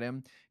eating at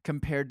him,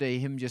 compared to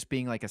him just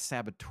being like a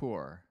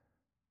saboteur.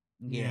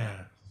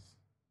 Yeah.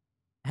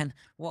 And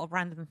what a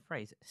random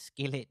phrase,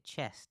 skillet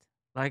chest.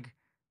 Like,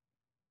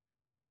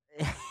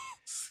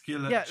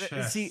 skillet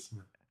chest. See,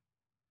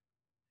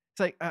 it's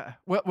like,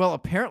 well,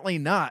 apparently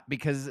not,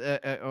 because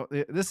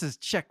this is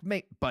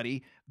checkmate,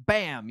 buddy.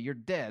 Bam, you're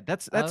dead.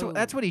 That's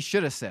what he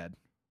should have said.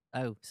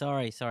 Oh,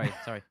 sorry.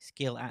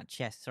 Skill at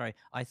chest. Sorry,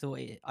 I thought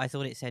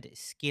it said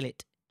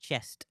skillet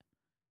chest.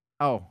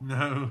 Oh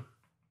no!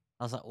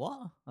 I was like,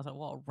 what? What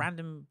a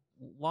random.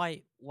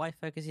 Why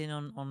focusing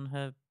on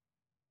her?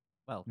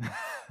 Well,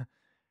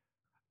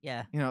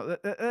 yeah.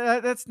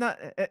 That's not.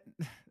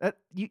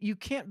 You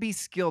can't be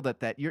skilled at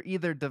that. You're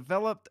either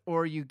developed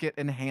or you get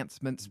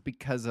enhancements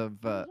because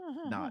of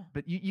not.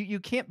 But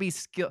you can't be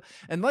skilled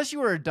unless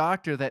you were a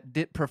doctor that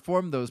did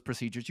perform those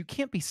procedures. You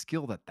can't be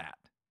skilled at that.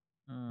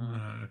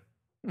 No.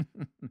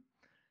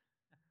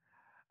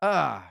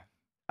 All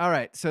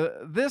right.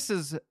 So this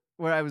is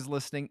where I was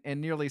listening and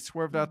nearly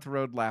swerved out the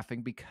road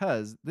laughing,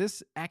 because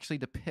this actually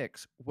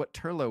depicts what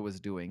Turlough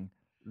was doing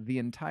the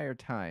entire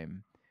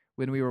time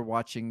when we were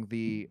watching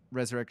the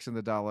Resurrection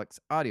of the Daleks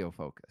audio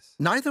focus.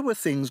 Neither were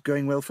things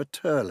going well for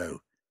Turlough.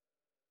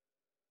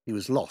 He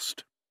was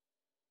lost.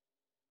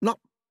 Not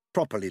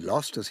properly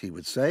lost, as he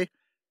would say,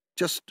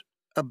 just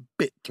a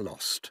bit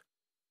lost.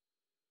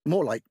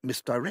 More like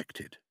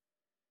misdirected.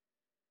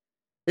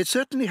 It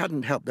certainly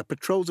hadn't helped that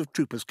patrols of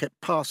troopers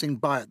kept passing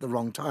by at the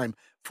wrong time,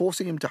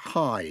 forcing him to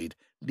hide,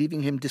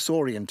 leaving him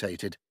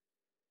disorientated.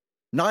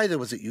 Neither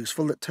was it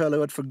useful that Turlough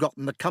had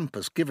forgotten the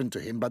compass given to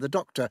him by the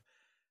doctor.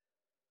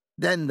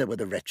 Then there were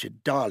the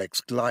wretched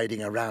Daleks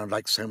gliding around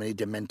like so many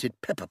demented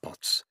pepper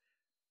pots.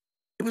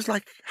 It was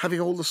like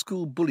having all the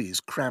school bullies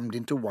crammed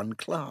into one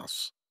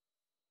class.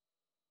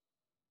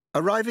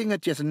 Arriving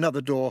at yet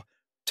another door,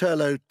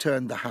 Turlough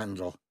turned the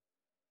handle.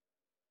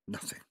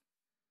 Nothing.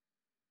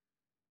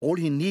 All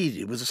he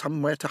needed was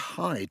somewhere to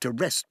hide, to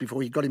rest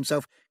before he got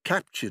himself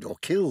captured or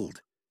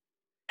killed.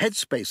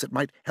 Headspace that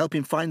might help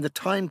him find the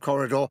time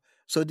corridor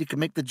so that he could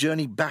make the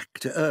journey back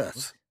to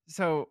Earth.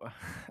 So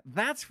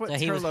that's what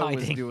Turlough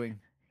was doing.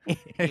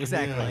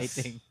 Exactly.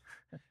 Hiding.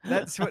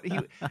 That's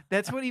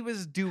what he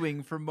was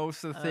doing for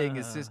most of the thing.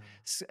 It's just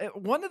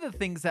one of the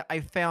things that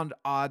I found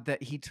odd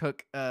that he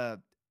took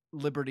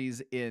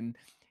liberties in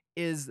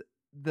is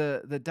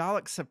the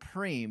Dalek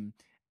Supreme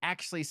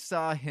actually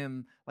saw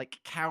him like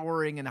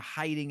cowering and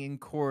hiding in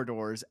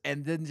corridors,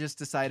 and then just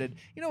decided,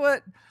 you know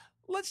what?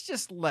 Let's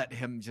just let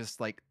him just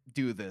like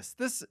do this.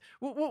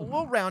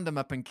 We'll round him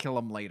up and kill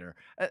him later.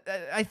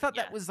 I thought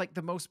that was like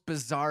the most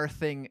bizarre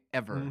thing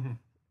ever.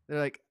 They're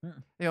like,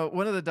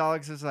 one of the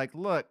Daleks is like,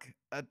 look,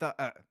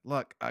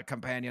 a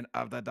companion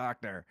of the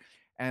Doctor,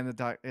 and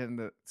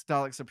the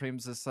Dalek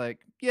Supreme's just like,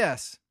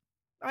 yes,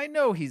 I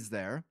know he's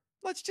there.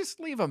 Let's just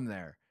leave him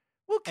there.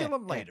 We'll kill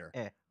him later.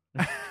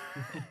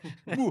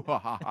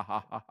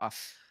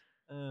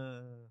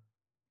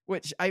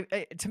 Which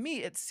to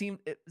me it seemed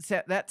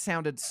that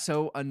sounded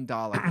so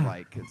un-Dalek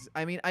like.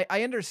 I mean,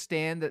 I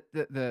understand that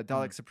the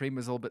Dalek Supreme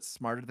was a little bit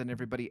smarter than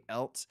everybody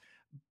else,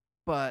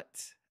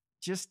 but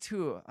just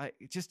to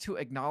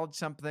acknowledge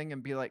something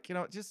and be like,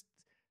 just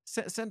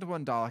send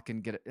one Dalek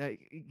and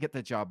get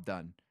the job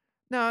done.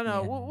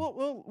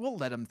 No, we'll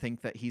let him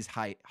think that he's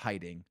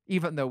hiding,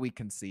 even though we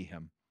can see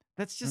him.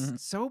 That's just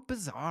so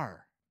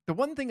bizarre. The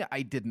one thing that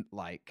I didn't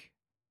like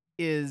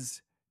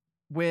is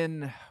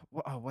when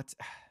what's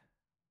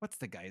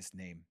the guy's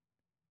name?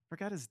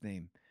 Forgot his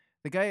name.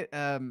 The guy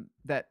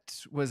that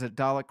was a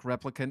Dalek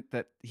replicant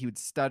that he would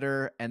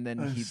stutter and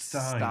then he'd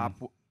stop.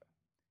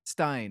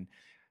 Stein.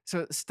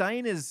 So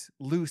Stein is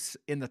loose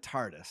in the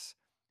TARDIS,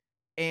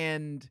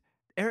 and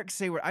Eric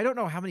Saward, I don't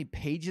know how many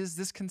pages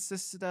this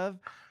consisted of,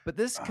 but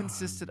this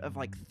consisted of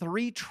like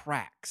 3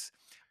 tracks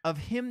of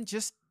him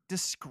just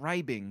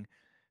describing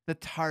the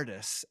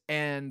TARDIS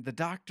and the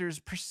Doctor's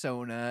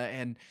persona,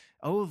 and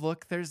oh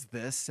look, there's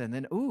this, and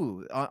then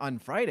on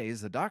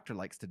Fridays the Doctor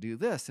likes to do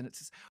this, and it's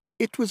just...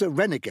 It was a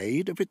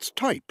renegade of its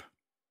type,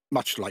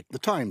 much like the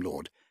Time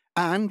Lord,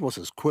 and was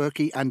as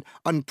quirky and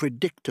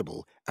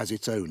unpredictable as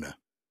its owner.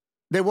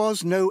 There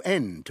was no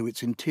end to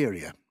its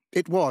interior.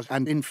 It was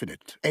an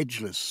infinite,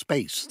 edgeless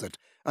space that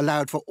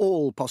allowed for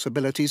all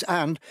possibilities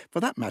and, for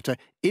that matter,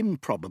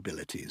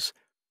 improbabilities.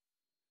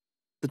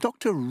 The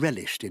Doctor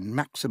relished in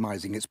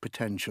maximising its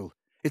potential,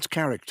 its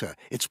character,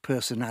 its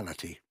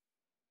personality.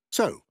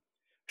 So,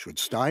 should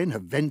Stein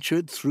have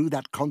ventured through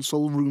that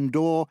console room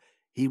door,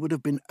 he would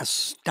have been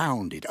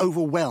astounded,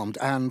 overwhelmed,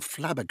 and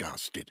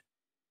flabbergasted.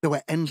 There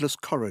were endless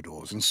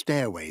corridors and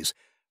stairways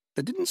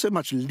that didn't so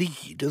much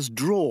lead as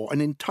draw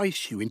and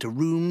entice you into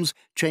rooms,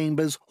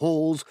 chambers,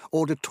 halls,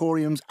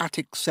 auditoriums,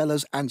 attic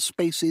cellars, and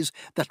spaces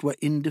that were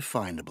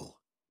indefinable.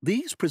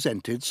 These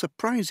presented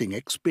surprising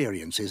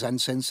experiences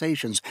and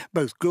sensations,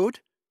 both good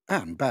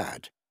and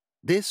bad.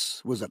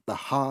 This was at the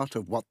heart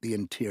of what the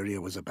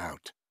interior was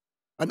about.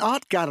 An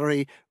art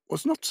gallery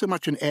was not so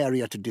much an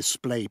area to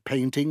display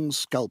paintings,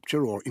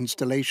 sculpture, or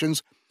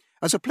installations,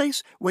 as a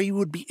place where you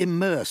would be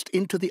immersed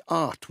into the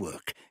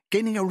artwork,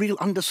 gaining a real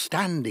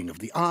understanding of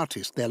the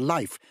artist, their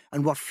life,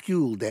 and what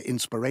fueled their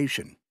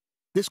inspiration.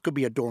 This could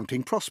be a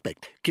daunting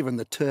prospect, given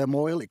the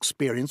turmoil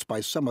experienced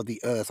by some of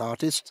the Earth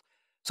artists,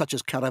 such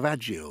as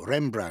Caravaggio,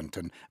 Rembrandt,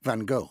 and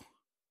Van Gogh.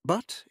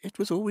 But it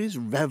was always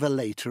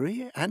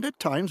revelatory and at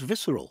times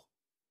visceral.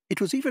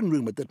 It was even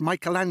rumoured that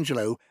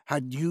Michelangelo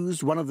had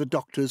used one of the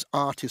Doctor's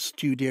artist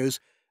studios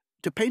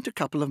to paint a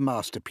couple of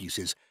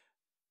masterpieces,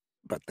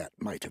 but that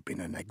might have been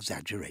an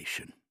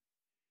exaggeration.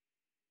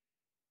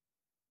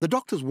 The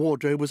Doctor's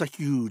wardrobe was a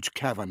huge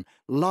cavern,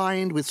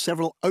 lined with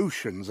several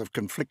oceans of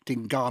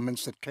conflicting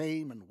garments that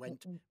came and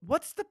went.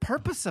 What's the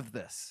purpose of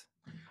this?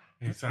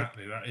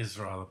 Exactly, that is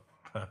rather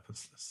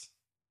purposeless.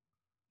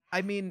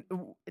 I mean,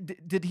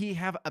 did he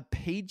have a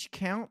page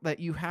count that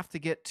you have to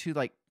get to,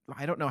 like,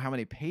 I don't know how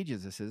many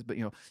pages this is, but,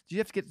 do you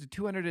have to get to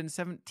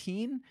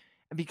 217?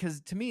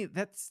 Because to me,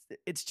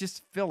 it's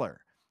just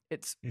filler.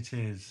 It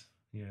is.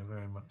 Yeah,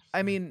 very much.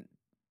 I mean,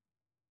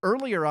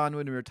 earlier on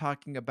when we were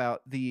talking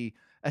about the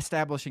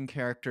establishing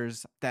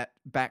characters, that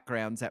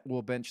backgrounds that will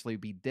eventually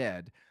be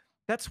dead,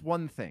 that's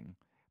one thing.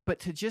 But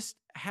to just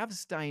have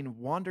Stein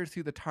wander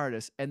through the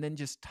TARDIS and then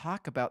just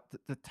talk about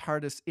the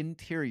TARDIS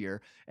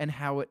interior and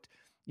how it,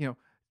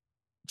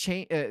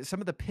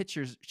 some of the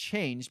pictures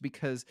changed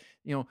because,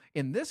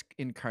 in this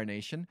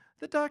incarnation,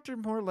 the Doctor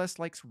more or less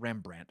likes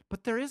Rembrandt.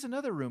 But there is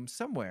another room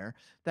somewhere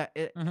that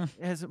it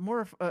has more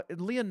of a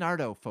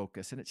Leonardo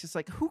focus. And it's just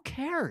like, who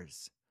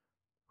cares?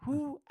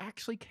 Who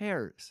actually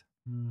cares?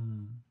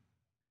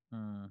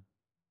 Now,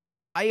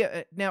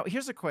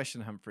 here's a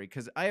question, Humphrey,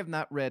 because I have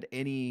not read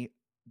any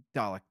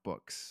Dalek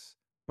books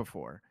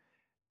before.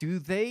 Do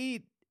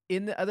they,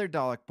 in the other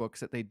Dalek books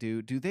that they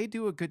do they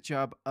do a good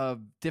job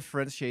of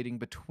differentiating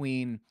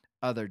between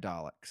other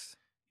Daleks?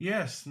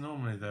 Yes,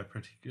 normally they're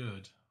pretty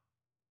good.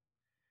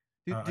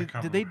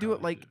 Do they do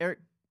it like Eric?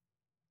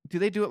 Do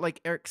they do it like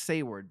Eric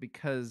Saward?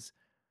 Because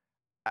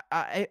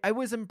I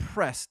was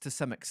impressed to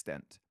some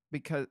extent.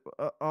 Because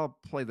I'll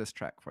play this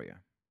track for you.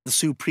 The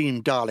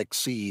Supreme Dalek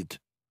seethed.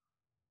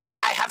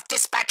 I have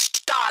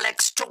dispatched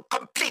Daleks to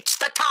complete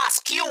the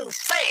task. You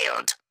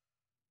failed.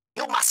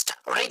 You must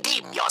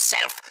redeem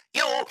yourself.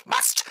 You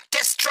must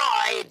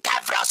destroy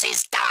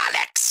Davros's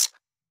Daleks.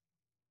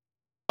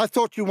 I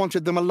thought you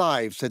wanted them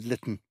alive, said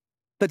Lytton.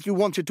 That you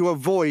wanted to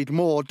avoid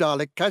more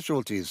Dalek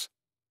casualties.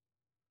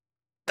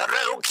 The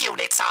rogue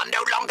units are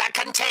no longer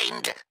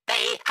contained.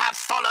 They have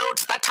followed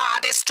the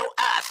TARDIS to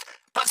Earth.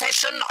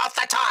 Possession of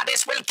the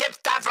TARDIS will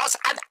give Davros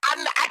an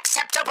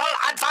unacceptable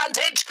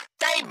advantage.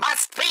 They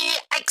must be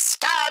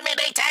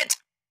exterminated.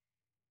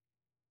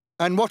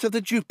 And what of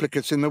the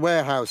duplicates in the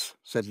warehouse,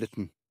 said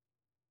Lytton.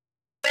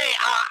 They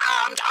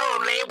are armed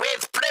only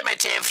with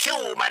primitive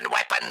human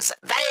weapons.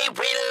 They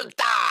will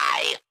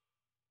die.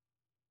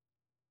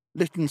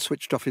 Lytton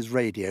switched off his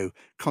radio,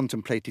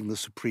 contemplating the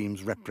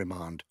Supreme's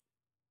reprimand.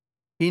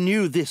 He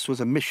knew this was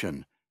a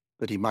mission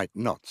that he might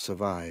not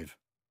survive.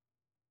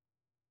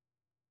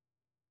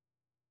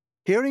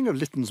 Hearing of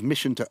Lytton's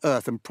mission to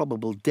Earth and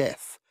probable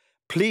death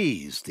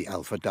pleased the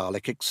Alpha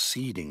Dalek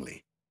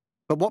exceedingly.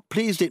 But what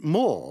pleased it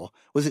more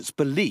was its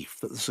belief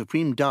that the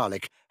Supreme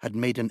Dalek had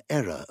made an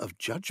error of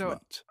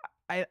judgment.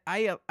 So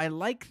I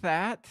like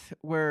that,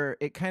 where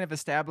it kind of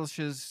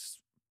establishes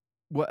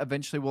what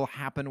eventually will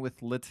happen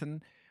with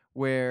Lytton,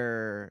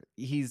 where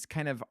he's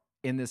kind of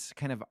in this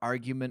kind of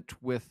argument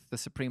with the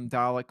Supreme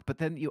Dalek, but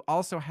then you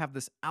also have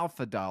this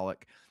Alpha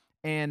Dalek,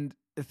 and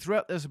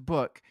throughout this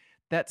book,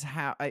 that's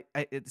how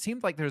it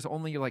seemed like there's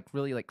only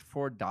really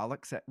 4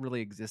 Daleks that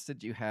really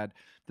existed. You had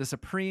the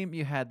Supreme,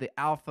 you had the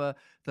Alpha,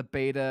 the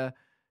Beta.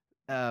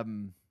 I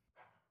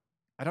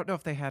don't know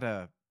if they had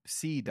a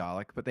C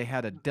Dalek, but they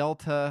had a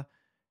Delta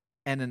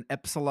and an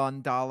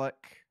Epsilon Dalek,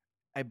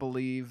 I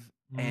believe,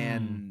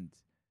 and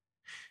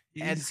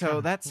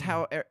so that's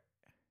how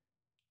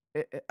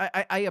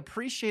I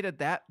appreciated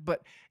that.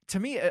 But to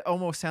me, it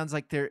almost sounds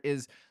like there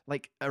is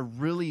like a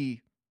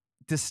really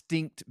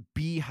distinct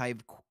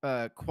beehive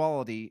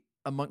quality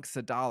amongst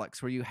the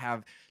Daleks, where you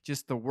have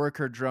just the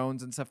worker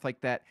drones and stuff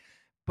like that.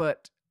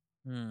 But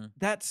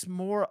that's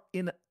more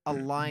in a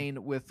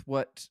line with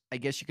what I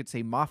guess you could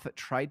say Moffat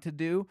tried to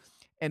do,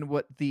 and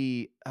what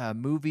the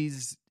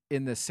movies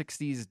in the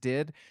 60s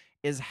did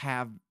is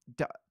have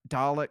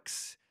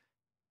Daleks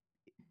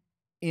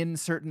in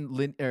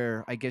certain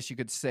or I guess you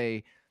could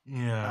say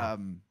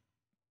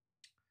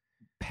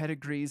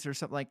pedigrees or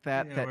something like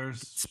that, that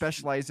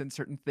specialize in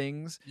certain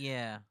things.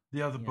 Yeah.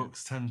 The other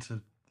books tend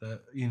to,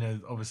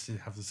 obviously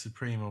have the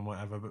Supreme and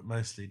whatever, but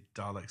mostly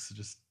Daleks are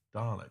just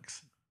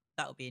Daleks.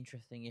 That would be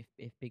interesting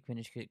if Big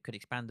Finish could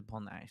expand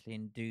upon that actually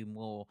and do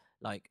more.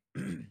 Like,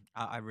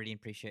 I really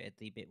appreciated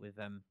the bit with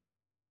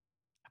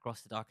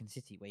Across the Darkened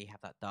City, where you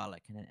have that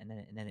Dalek and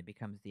then it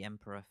becomes the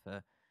Emperor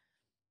for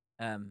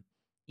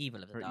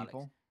evil of the Daleks.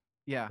 Evil.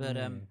 Yeah, but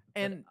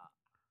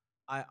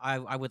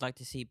I would like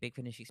to see Big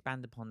Finish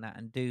expand upon that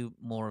and do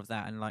more of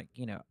that, and like,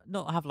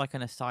 not have like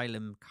an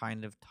asylum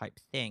kind of type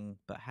thing,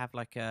 but have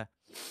like a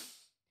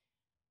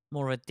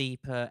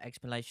deeper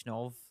explanation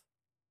of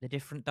the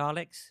different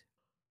Daleks.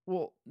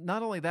 Well,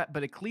 not only that,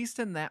 but at least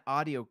in that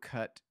audio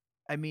cut,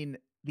 I mean,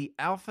 the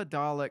Alpha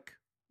Dalek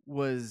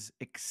was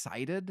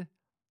excited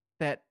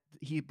that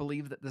he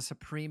believed that the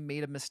Supreme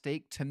made a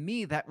mistake. To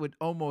me, that would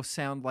almost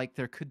sound like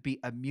there could be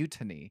a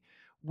mutiny,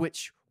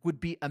 which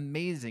would be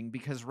amazing,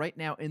 because right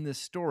now in this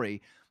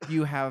story,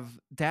 you have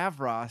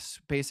Davros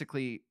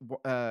basically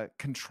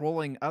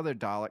controlling other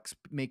Daleks,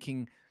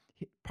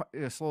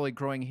 slowly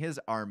growing his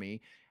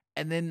army.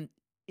 And then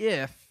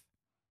if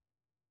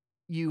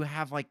you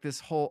have like this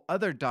whole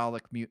other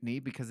Dalek mutiny,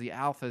 because the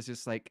Alpha is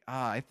just like,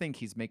 I think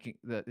he's making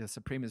the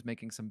Supreme is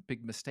making some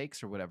big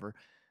mistakes or whatever.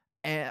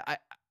 And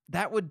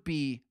that would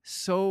be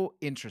so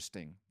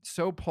interesting,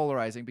 so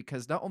polarizing,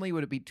 because not only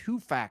would it be two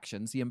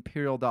factions, the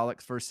Imperial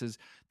Daleks versus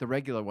the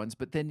regular ones,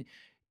 but then,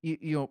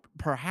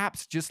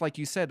 perhaps just like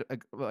you said,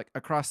 like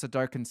Across the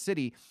Darkened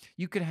City,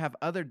 you could have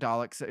other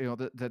Daleks,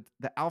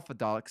 the Alpha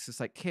Daleks, just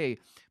like, hey,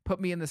 put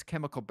me in this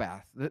chemical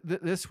bath.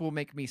 This will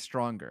make me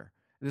stronger.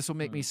 This will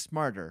make me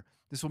smarter.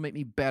 This will make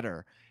me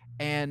better.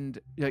 And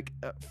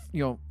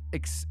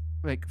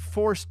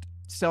forced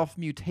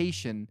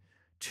self-mutation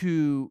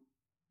to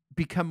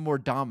become more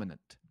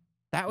dominant.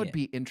 That would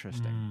be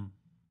interesting.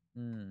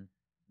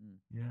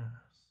 Yes.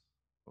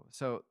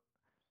 So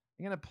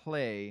I'm going to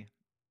play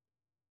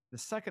the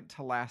second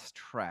to last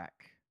track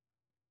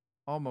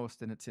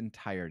almost in its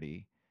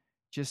entirety,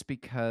 just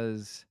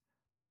because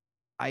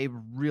I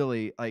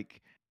really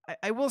like,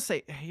 I will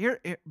say here,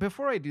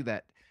 before I do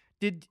that,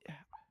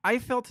 I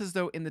felt as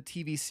though in the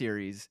TV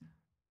series,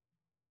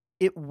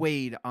 it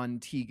weighed on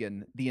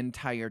Tegan the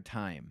entire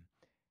time.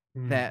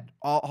 That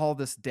all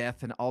this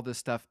death and all this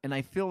stuff. And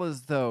I feel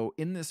as though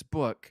in this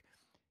book,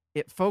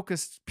 it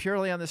focused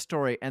purely on the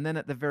story. And then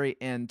at the very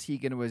end,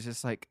 Tegan was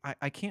just like,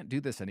 I can't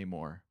do this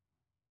anymore.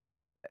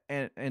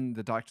 And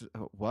the doctor,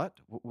 what?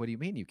 What do you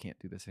mean you can't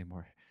do this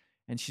anymore?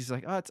 And she's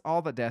like, it's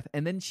all the death.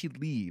 And then she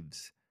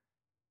leaves.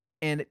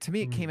 And to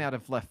me, it came out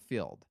of left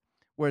field.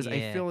 Whereas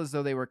I feel as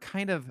though they were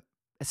kind of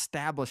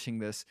establishing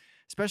this,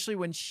 especially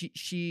when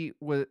she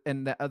was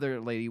and the other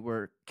lady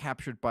were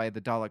captured by the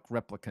Dalek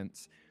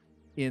replicants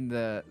in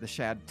the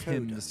Shad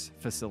Tim's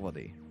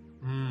facility.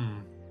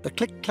 The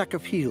click-clack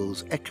of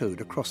heels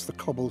echoed across the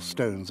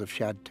cobblestones of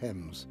Shad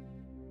Thames.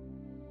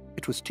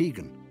 It was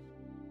Tegan,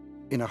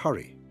 in a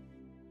hurry,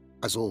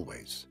 as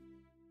always.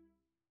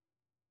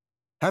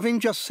 Having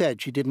just said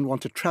she didn't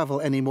want to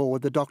travel any more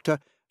with the Doctor,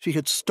 she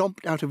had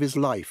stomped out of his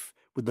life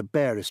with the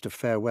barest of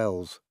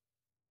farewells.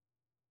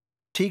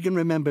 Tegan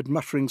remembered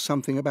muttering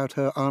something about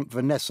her Aunt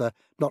Vanessa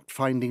not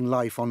finding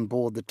life on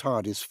board the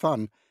TARDIS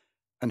fun,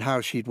 and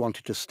how she'd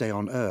wanted to stay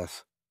on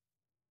Earth.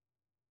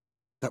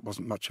 That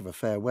wasn't much of a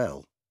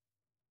farewell.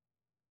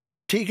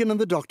 Tegan and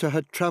the Doctor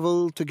had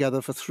travelled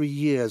together for 3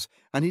 years,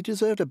 and he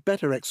deserved a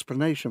better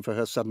explanation for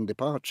her sudden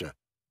departure.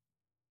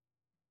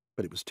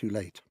 But it was too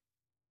late.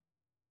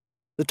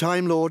 The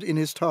Time Lord in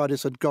his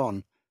TARDIS had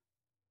gone,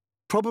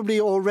 probably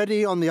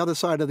already on the other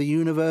side of the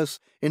universe,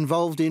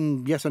 involved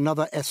in yet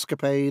another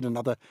escapade,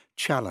 another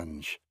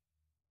challenge.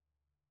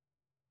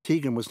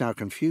 Tegan was now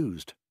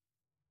confused.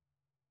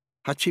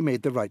 Had she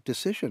made the right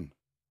decision?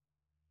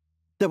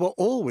 There were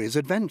always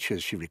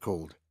adventures, she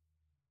recalled.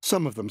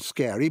 Some of them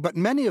scary, but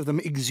many of them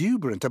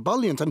exuberant,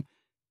 ebullient, and,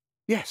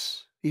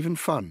 yes, even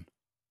fun.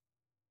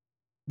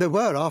 There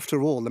were,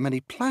 after all, the many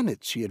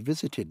planets she had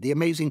visited, the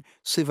amazing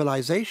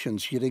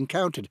civilizations she had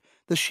encountered,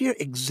 the sheer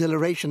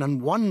exhilaration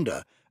and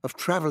wonder of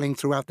travelling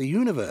throughout the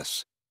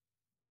universe.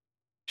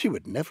 She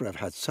would never have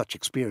had such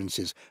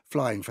experiences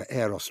flying for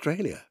Air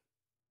Australia.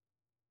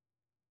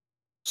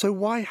 So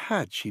why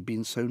had she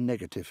been so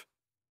negative?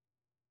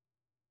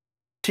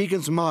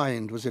 Tegan's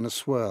mind was in a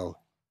swirl.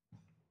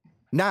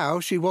 Now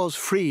she was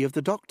free of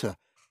the Doctor.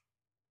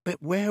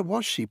 But where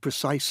was she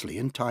precisely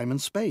in time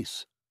and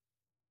space?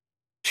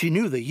 She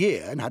knew the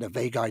year and had a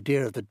vague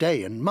idea of the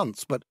day and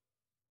months, but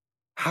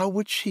how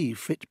would she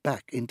fit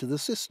back into the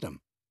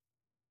system?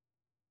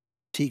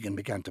 Tegan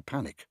began to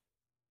panic.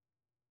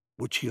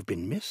 Would she have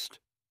been missed?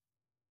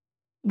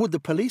 Would the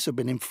police have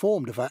been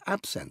informed of her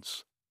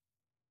absence?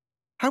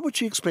 How would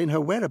she explain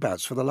her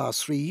whereabouts for the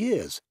last 3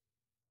 years?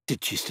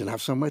 Did she still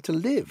have somewhere to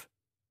live?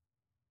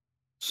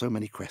 So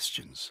many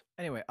questions.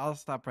 Anyway, I'll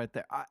stop right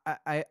there.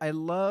 I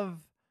love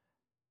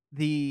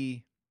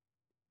the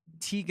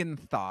Tegan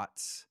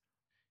thoughts.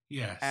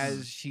 Yes.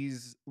 As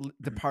she's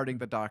departing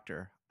the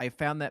Doctor. I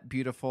found that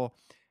beautiful.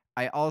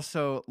 I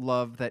also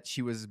love that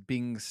she was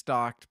being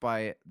stalked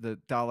by the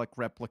Dalek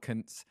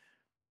replicants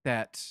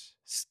that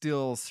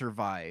still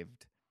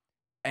survived.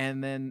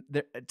 And then,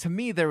 to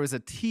me, there was a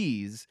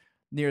tease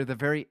near the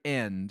very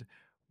end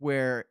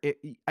where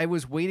I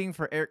was waiting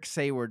for Eric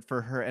Saward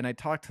for her, and I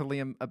talked to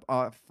Liam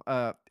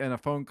in a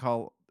phone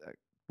call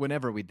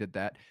whenever we did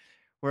that,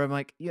 where I'm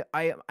like, yeah,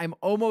 I'm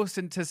almost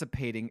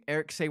anticipating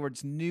Eric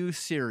Saward's new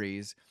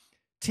series,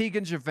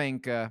 Tegan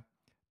Javanka,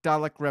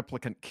 Dalek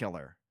Replicant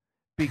Killer.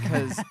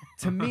 Because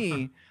to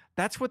me,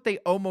 that's what they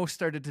almost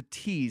started to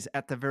tease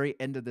at the very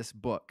end of this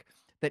book.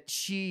 That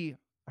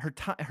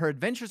her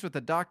adventures with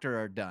the Doctor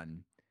are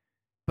done,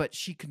 but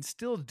she can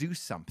still do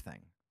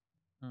something.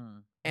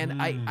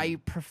 And I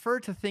prefer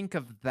to think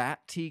of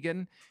that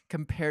Tegan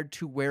compared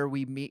to where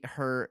we meet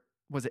her.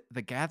 Was it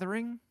The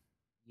Gathering?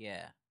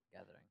 Yeah,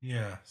 Gathering.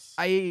 Yes.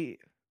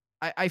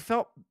 I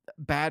felt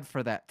bad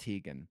for that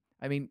Tegan.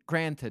 I mean,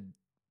 granted,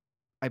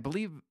 I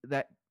believe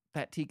that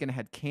Tegan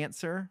had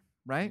cancer,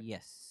 right?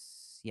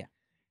 Yes. Yeah.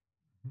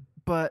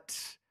 But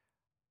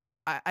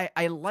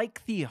I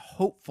like the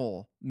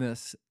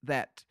hopefulness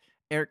that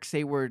Eric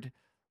Saward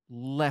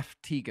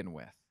left Tegan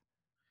with.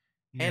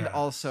 Yes. And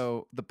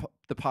also the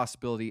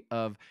possibility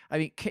of, I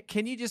mean,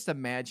 can you just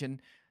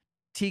imagine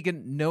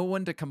Tegan, no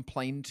one to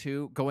complain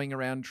to, going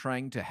around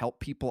trying to help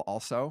people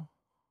also?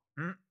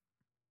 Yes.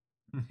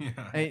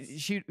 And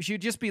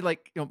she'd just be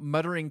like,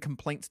 muttering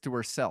complaints to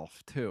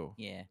herself too.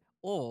 Yeah.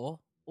 Or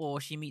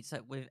she meets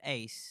up with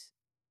Ace,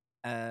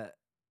 and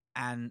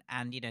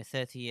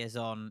 30 years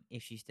on,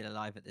 if she's still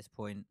alive at this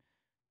point,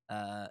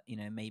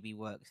 maybe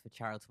works for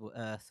Charitable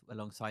Earth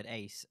alongside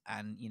Ace,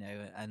 and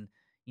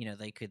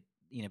they could,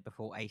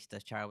 before Ace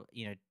does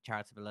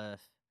Charitable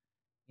Earth,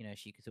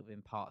 she could sort of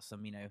impart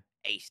some,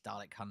 Ace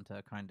Dalek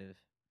Hunter kind of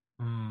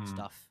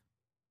stuff.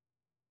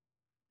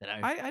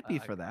 I'd be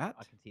for that.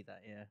 I can see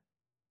that, yeah.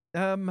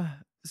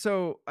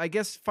 So I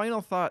guess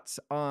final thoughts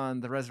on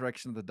the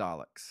resurrection of the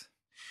Daleks.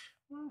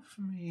 Well,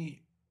 for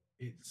me,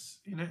 it's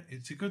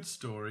a good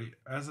story.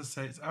 As I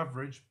say, it's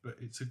average, but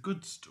it's a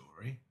good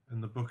story,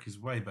 and the book is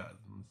way better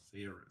than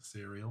the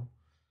serial.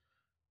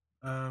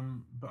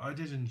 But I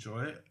did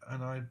enjoy it,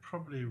 and I'd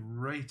probably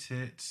rate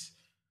it,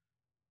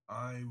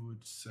 I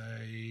would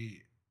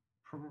say,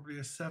 probably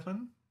a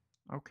 7.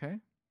 Okay.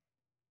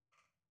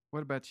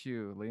 What about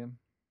you, Liam?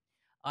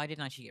 I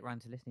didn't actually get around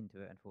to listening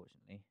to it,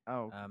 unfortunately.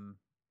 Oh.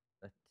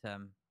 But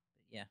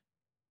yeah.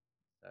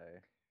 So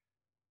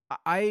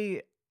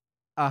I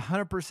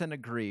 100%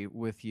 agree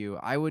with you.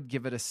 I would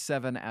give it a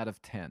 7 out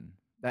of 10.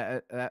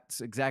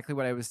 That's exactly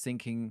what I was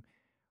thinking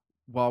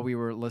while we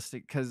were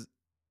listening, because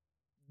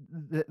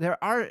there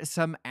are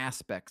some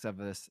aspects of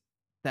this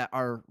that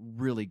are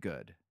really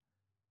good.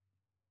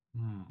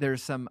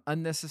 There's some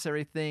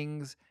unnecessary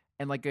things,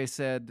 and like I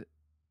said,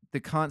 the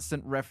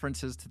constant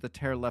references to the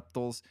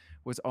pteroleptals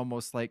was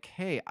almost like,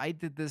 hey, I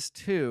did this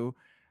too.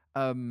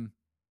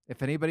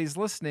 If anybody's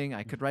listening,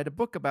 I could write a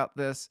book about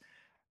this.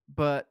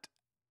 But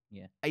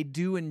yeah, I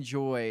did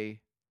enjoy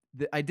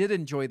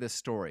this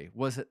story.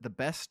 Was it the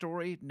best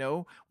story?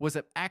 No. Was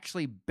it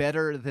actually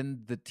better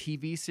than the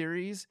TV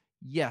series?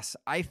 Yes,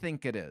 I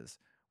think it is.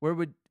 Where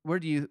would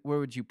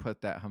you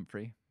put that,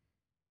 Humphrey?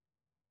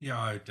 Yeah,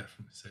 I would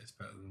definitely say it's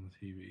better than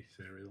the TV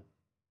serial.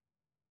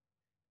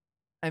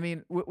 I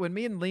mean, when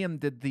me and Liam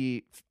did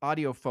the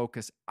audio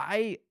focus,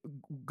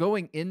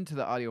 going into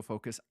the audio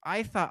focus,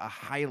 I thought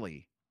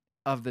highly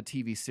of the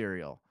TV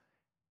serial.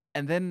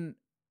 And then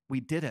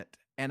we did it.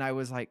 And I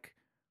was like,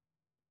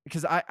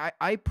 because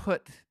I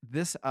put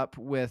this up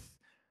with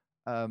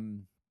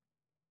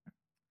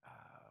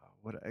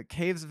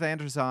Caves of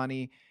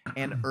Androzani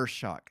and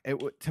Earthshock.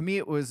 To me,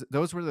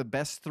 those were the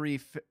best 3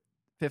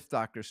 Fifth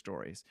Doctor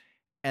stories.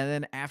 And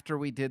then after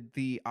we did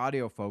the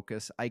audio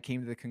focus, I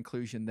came to the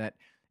conclusion that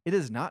it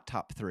is not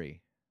top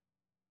 3.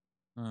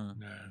 No.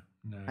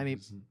 I mean,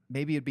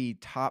 maybe it'd be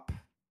top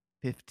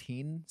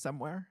 15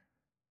 somewhere.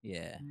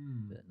 Yeah,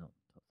 but not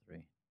top 3.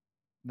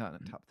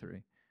 Not top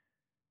 3.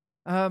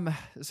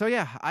 So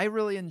yeah, I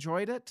really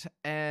enjoyed it,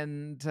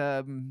 and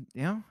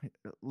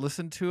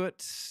listen to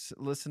it.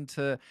 Listen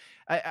to.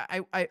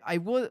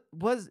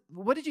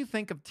 What did you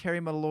think of Terry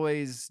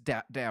Molloy's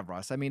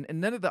Davros? I mean, in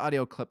none of the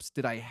audio clips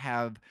did I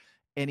have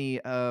any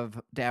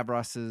of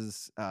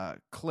Davros's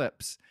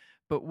clips.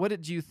 But what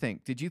did you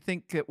think? Did you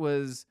think it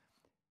was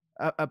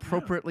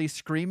appropriately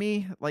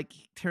screamy like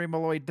Terry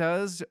Molloy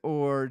does,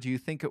 or do you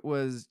think it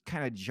was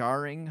kind of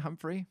jarring,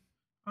 Humphrey?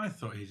 I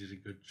thought he did a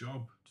good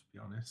job, to be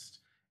honest.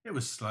 It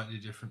was slightly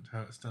different to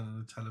how it's done in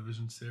the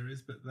television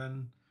series, but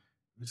then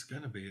it's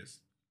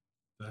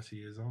 30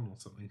 years on or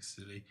something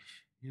silly,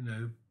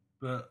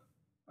 but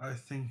I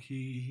think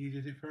he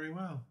did it very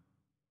well.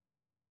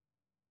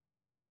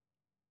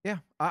 Yeah,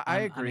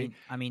 I agree.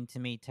 I mean, to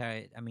me,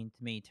 Terry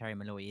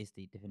Molloy is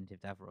the definitive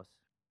Davros.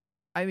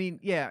 I mean,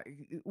 yeah.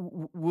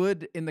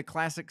 Would in the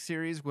classic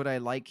series would I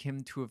like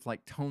him to have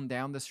like toned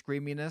down the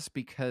screaminess,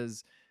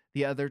 because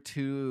the other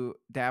two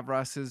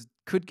Davroses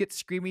could get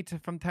screamy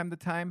from time to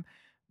time,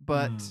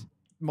 but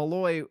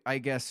Molloy, I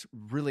guess,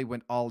 really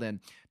went all in.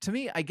 To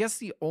me, I guess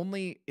the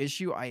only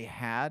issue I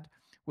had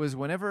was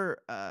whenever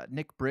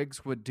Nick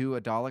Briggs would do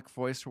a Dalek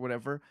voice or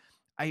whatever.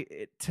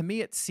 To me,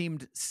 it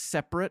seemed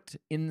separate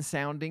in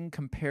sounding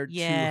compared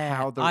to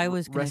how the I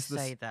was rest going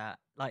of to say that.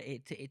 Like,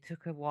 it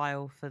took a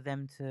while for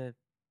them to,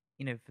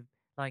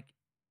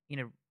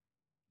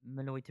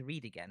 Molloy to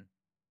read again.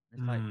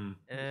 It's like,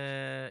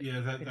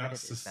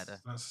 that's a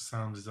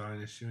sound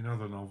design issue. In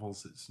other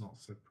novels, it's not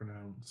so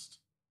pronounced.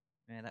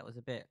 Yeah, that was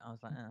a bit. I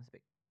was like, that's a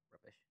bit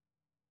rubbish.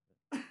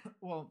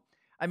 Well,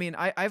 I mean,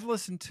 I've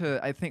listened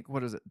to, I think,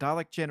 what is it,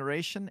 Dalek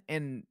Generation,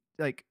 and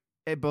like,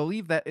 I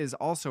believe that is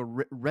also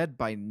read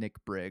by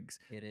Nick Briggs.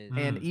 It is.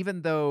 And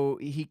even though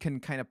he can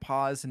kind of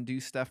pause and do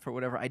stuff or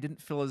whatever, I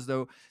didn't feel as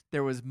though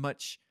there was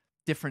much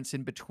difference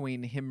in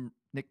between him,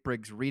 Nick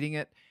Briggs, reading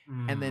it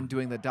and then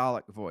doing the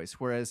Dalek voice.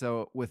 Whereas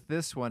though with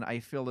this one,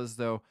 I feel as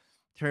though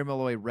Terry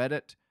Molloy read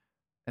it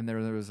and there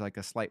was like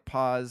a slight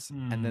pause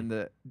and then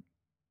the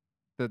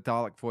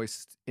Dalek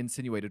voice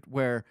insinuated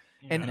where,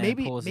 and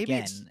maybe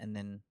again, it's, and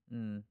then.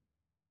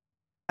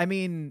 I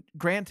mean,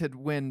 granted,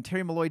 when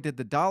Terry Molloy did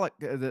the Dalek,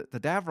 the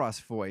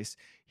Davros voice,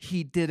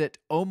 he did it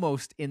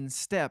almost in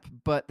step,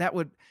 but that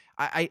would,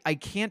 I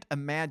can't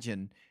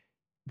imagine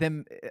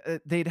them,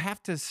 they'd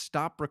have to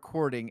stop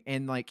recording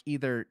and like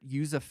either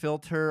use a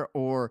filter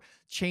or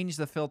change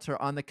the filter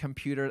on the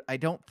computer. I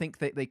don't think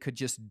that they could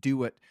just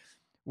do it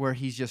where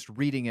he's just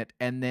reading it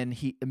and then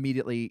he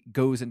immediately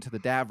goes into the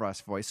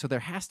Davros voice. So there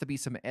has to be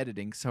some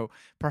editing. So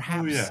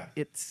perhaps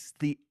it's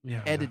the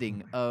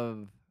editing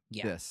of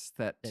this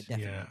that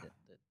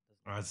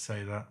I'd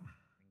say that.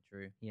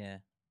 True. Yeah.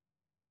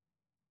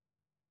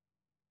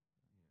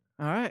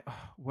 All right.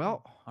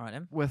 Well, all right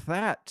then. With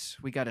that,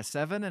 we got a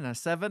 7 and a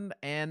 7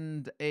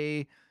 and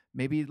a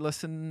maybe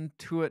listen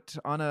to it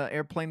on an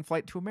airplane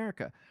flight to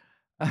America.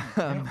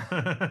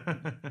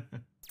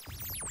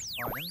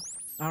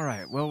 All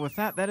right. Well, with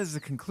that, that is the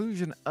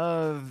conclusion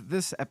of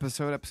this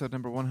episode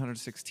number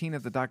 116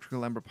 of the Dr. Who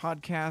Alhambra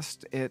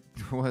podcast. It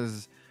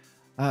was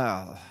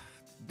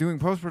doing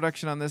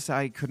post-production on this.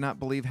 I could not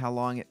believe how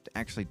long it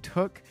actually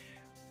took.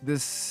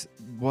 This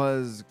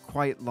was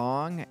quite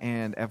long,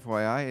 and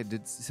FYI, I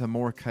did some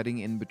more cutting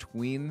in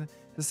between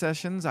the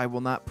sessions. I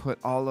will not put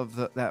all of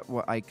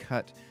what I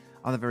cut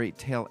on the very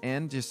tail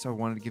end, just so I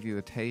wanted to give you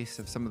a taste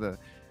of some of the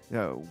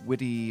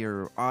witty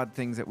or odd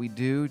things that we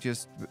do,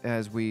 just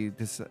as we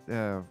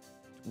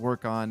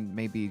work on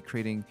maybe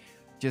creating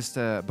just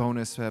a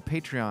bonus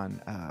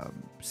Patreon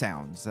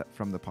sounds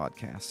from the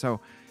podcast. So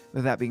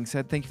with that being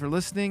said, thank you for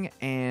listening,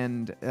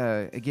 and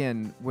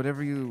again,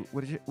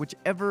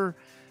 whichever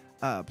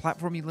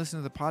platform you listen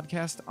to the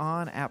podcast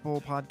on, Apple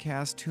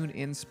Podcasts,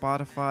 TuneIn,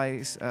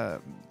 Spotify,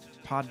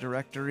 Pod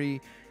Directory,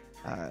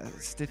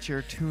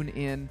 Stitcher,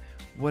 TuneIn,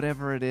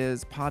 whatever it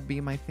is,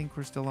 Podbeam, I think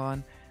we're still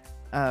on.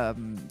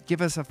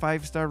 Give us a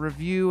 5-star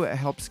review. It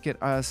helps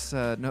get us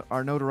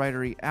our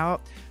notoriety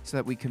out so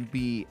that we can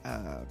be,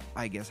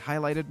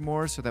 highlighted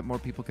more, so that more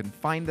people can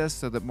find us,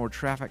 so that more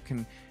traffic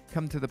can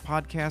come to the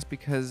podcast,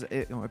 because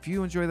if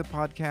you enjoy the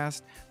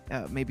podcast,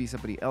 maybe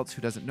somebody else who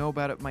doesn't know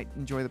about it might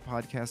enjoy the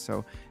podcast.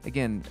 So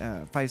again,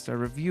 5-star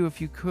review if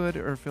you could,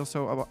 or feel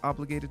so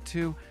obligated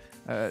to.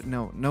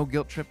 No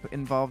guilt trip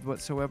involved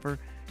whatsoever,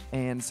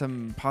 and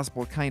some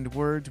possible kind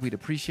words. We'd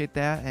appreciate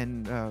that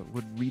and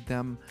would read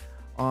them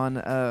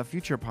on a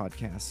future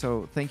podcast.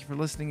 So thank you for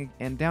listening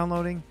and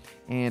downloading,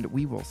 and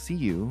we will see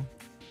you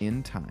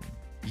in time.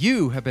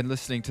 You have been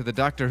listening to the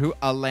Doctor Who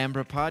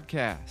Alhambra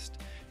podcast.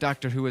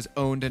 Doctor Who is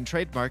owned and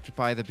trademarked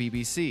by the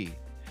BBC.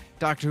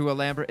 Doctor Who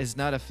Alhambra is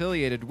not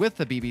affiliated with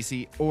the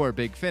BBC or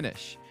Big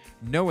Finish.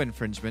 No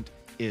infringement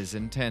is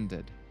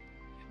intended.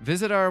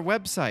 Visit our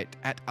website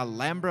at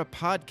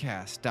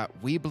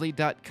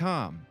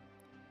alhambrapodcast.weebly.com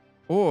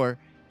or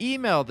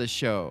email the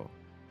show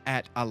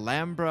at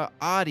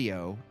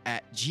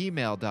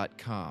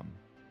alhambraaudio@gmail.com.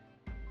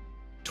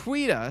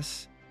 Tweet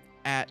us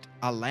at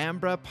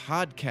Alhambra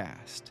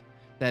Podcast.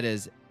 That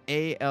is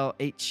ALHAMBRA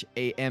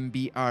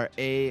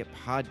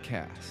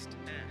podcast.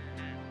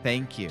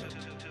 Thank you.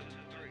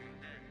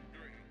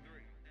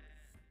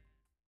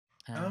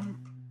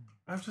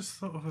 I've just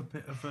thought of a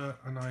bit of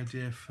an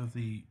idea for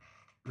the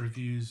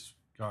reviews,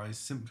 guys,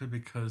 simply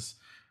because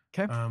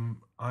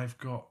I've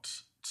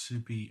got to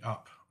be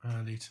up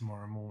early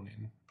tomorrow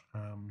morning.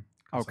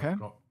 I've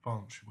got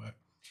voluntary work.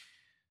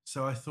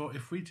 So I thought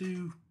if we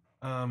do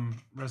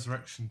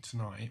Resurrection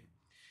tonight,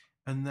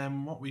 and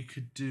then what we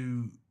could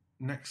do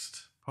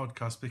next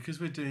podcast, because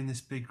we're doing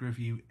this big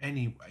review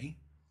anyway,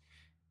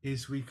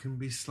 is we can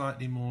be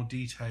slightly more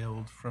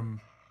detailed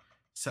from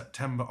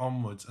September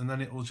onwards, and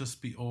then it will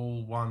just be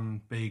all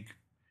one big,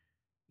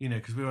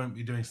 because we won't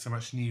be doing so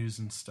much news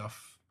and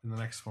stuff in the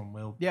next one,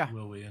 will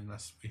we?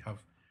 Unless we have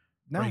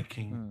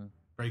breaking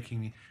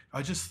news.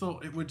 I just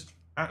thought it would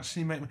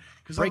actually make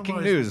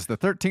breaking news: the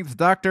 13th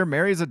Doctor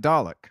marries a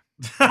Dalek.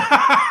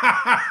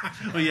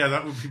 Well, yeah,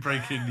 that would be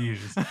breaking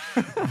news. But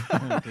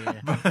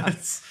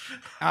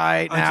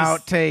I now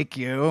take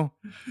you.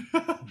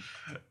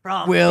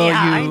 From Will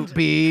behind. you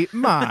be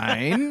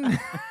mine?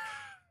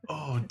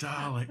 Oh,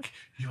 Dalek,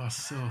 you are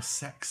so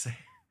sexy.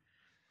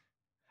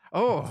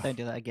 Oh, Don't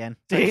do that again.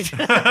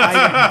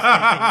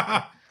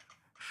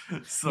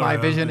 My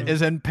vision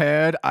is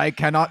impaired. I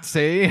cannot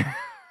see.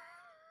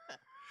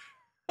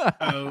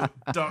 Oh,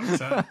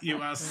 Doctor, you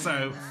are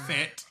so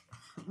fit.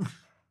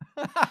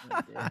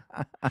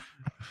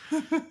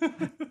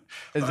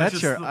 Is that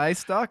your eye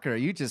stalker? Are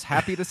you just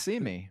happy to see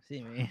me?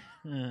 See me.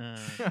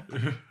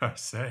 I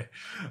say.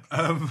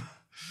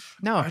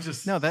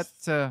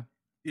 That's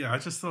yeah, I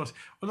just thought,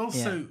 but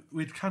also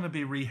we'd kind of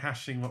be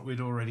rehashing what we'd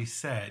already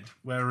said.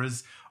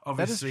 Whereas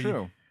obviously, that is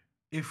true.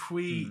 If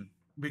we,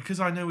 because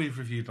I know we've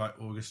reviewed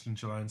like August and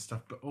July and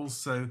stuff, but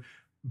also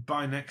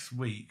by next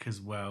week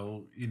as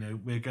well,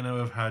 we're going to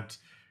have had,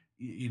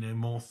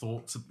 more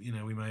thoughts. We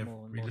may have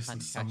re-listened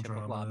to some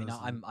dramas. Well,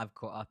 I mean, I've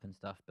caught up and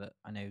stuff, but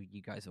I know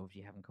you guys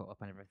obviously haven't caught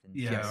up on everything.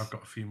 Yeah, I've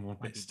got a few more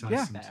bits to listen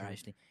listen better, to.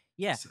 actually.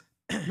 Yeah. So,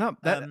 no,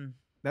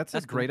 that's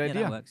a great cool.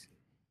 idea. Yeah, that works.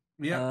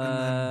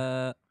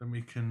 Yeah, and then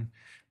we can.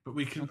 But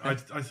we can. Okay.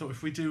 I thought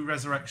if we do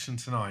Resurrection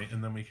tonight,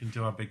 and then we can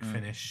do our big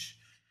finish.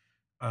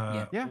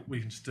 We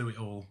can just do it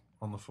all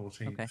on the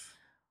 14th. Okay.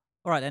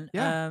 All right then.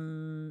 Yeah.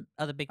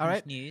 Other big All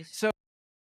right. news. So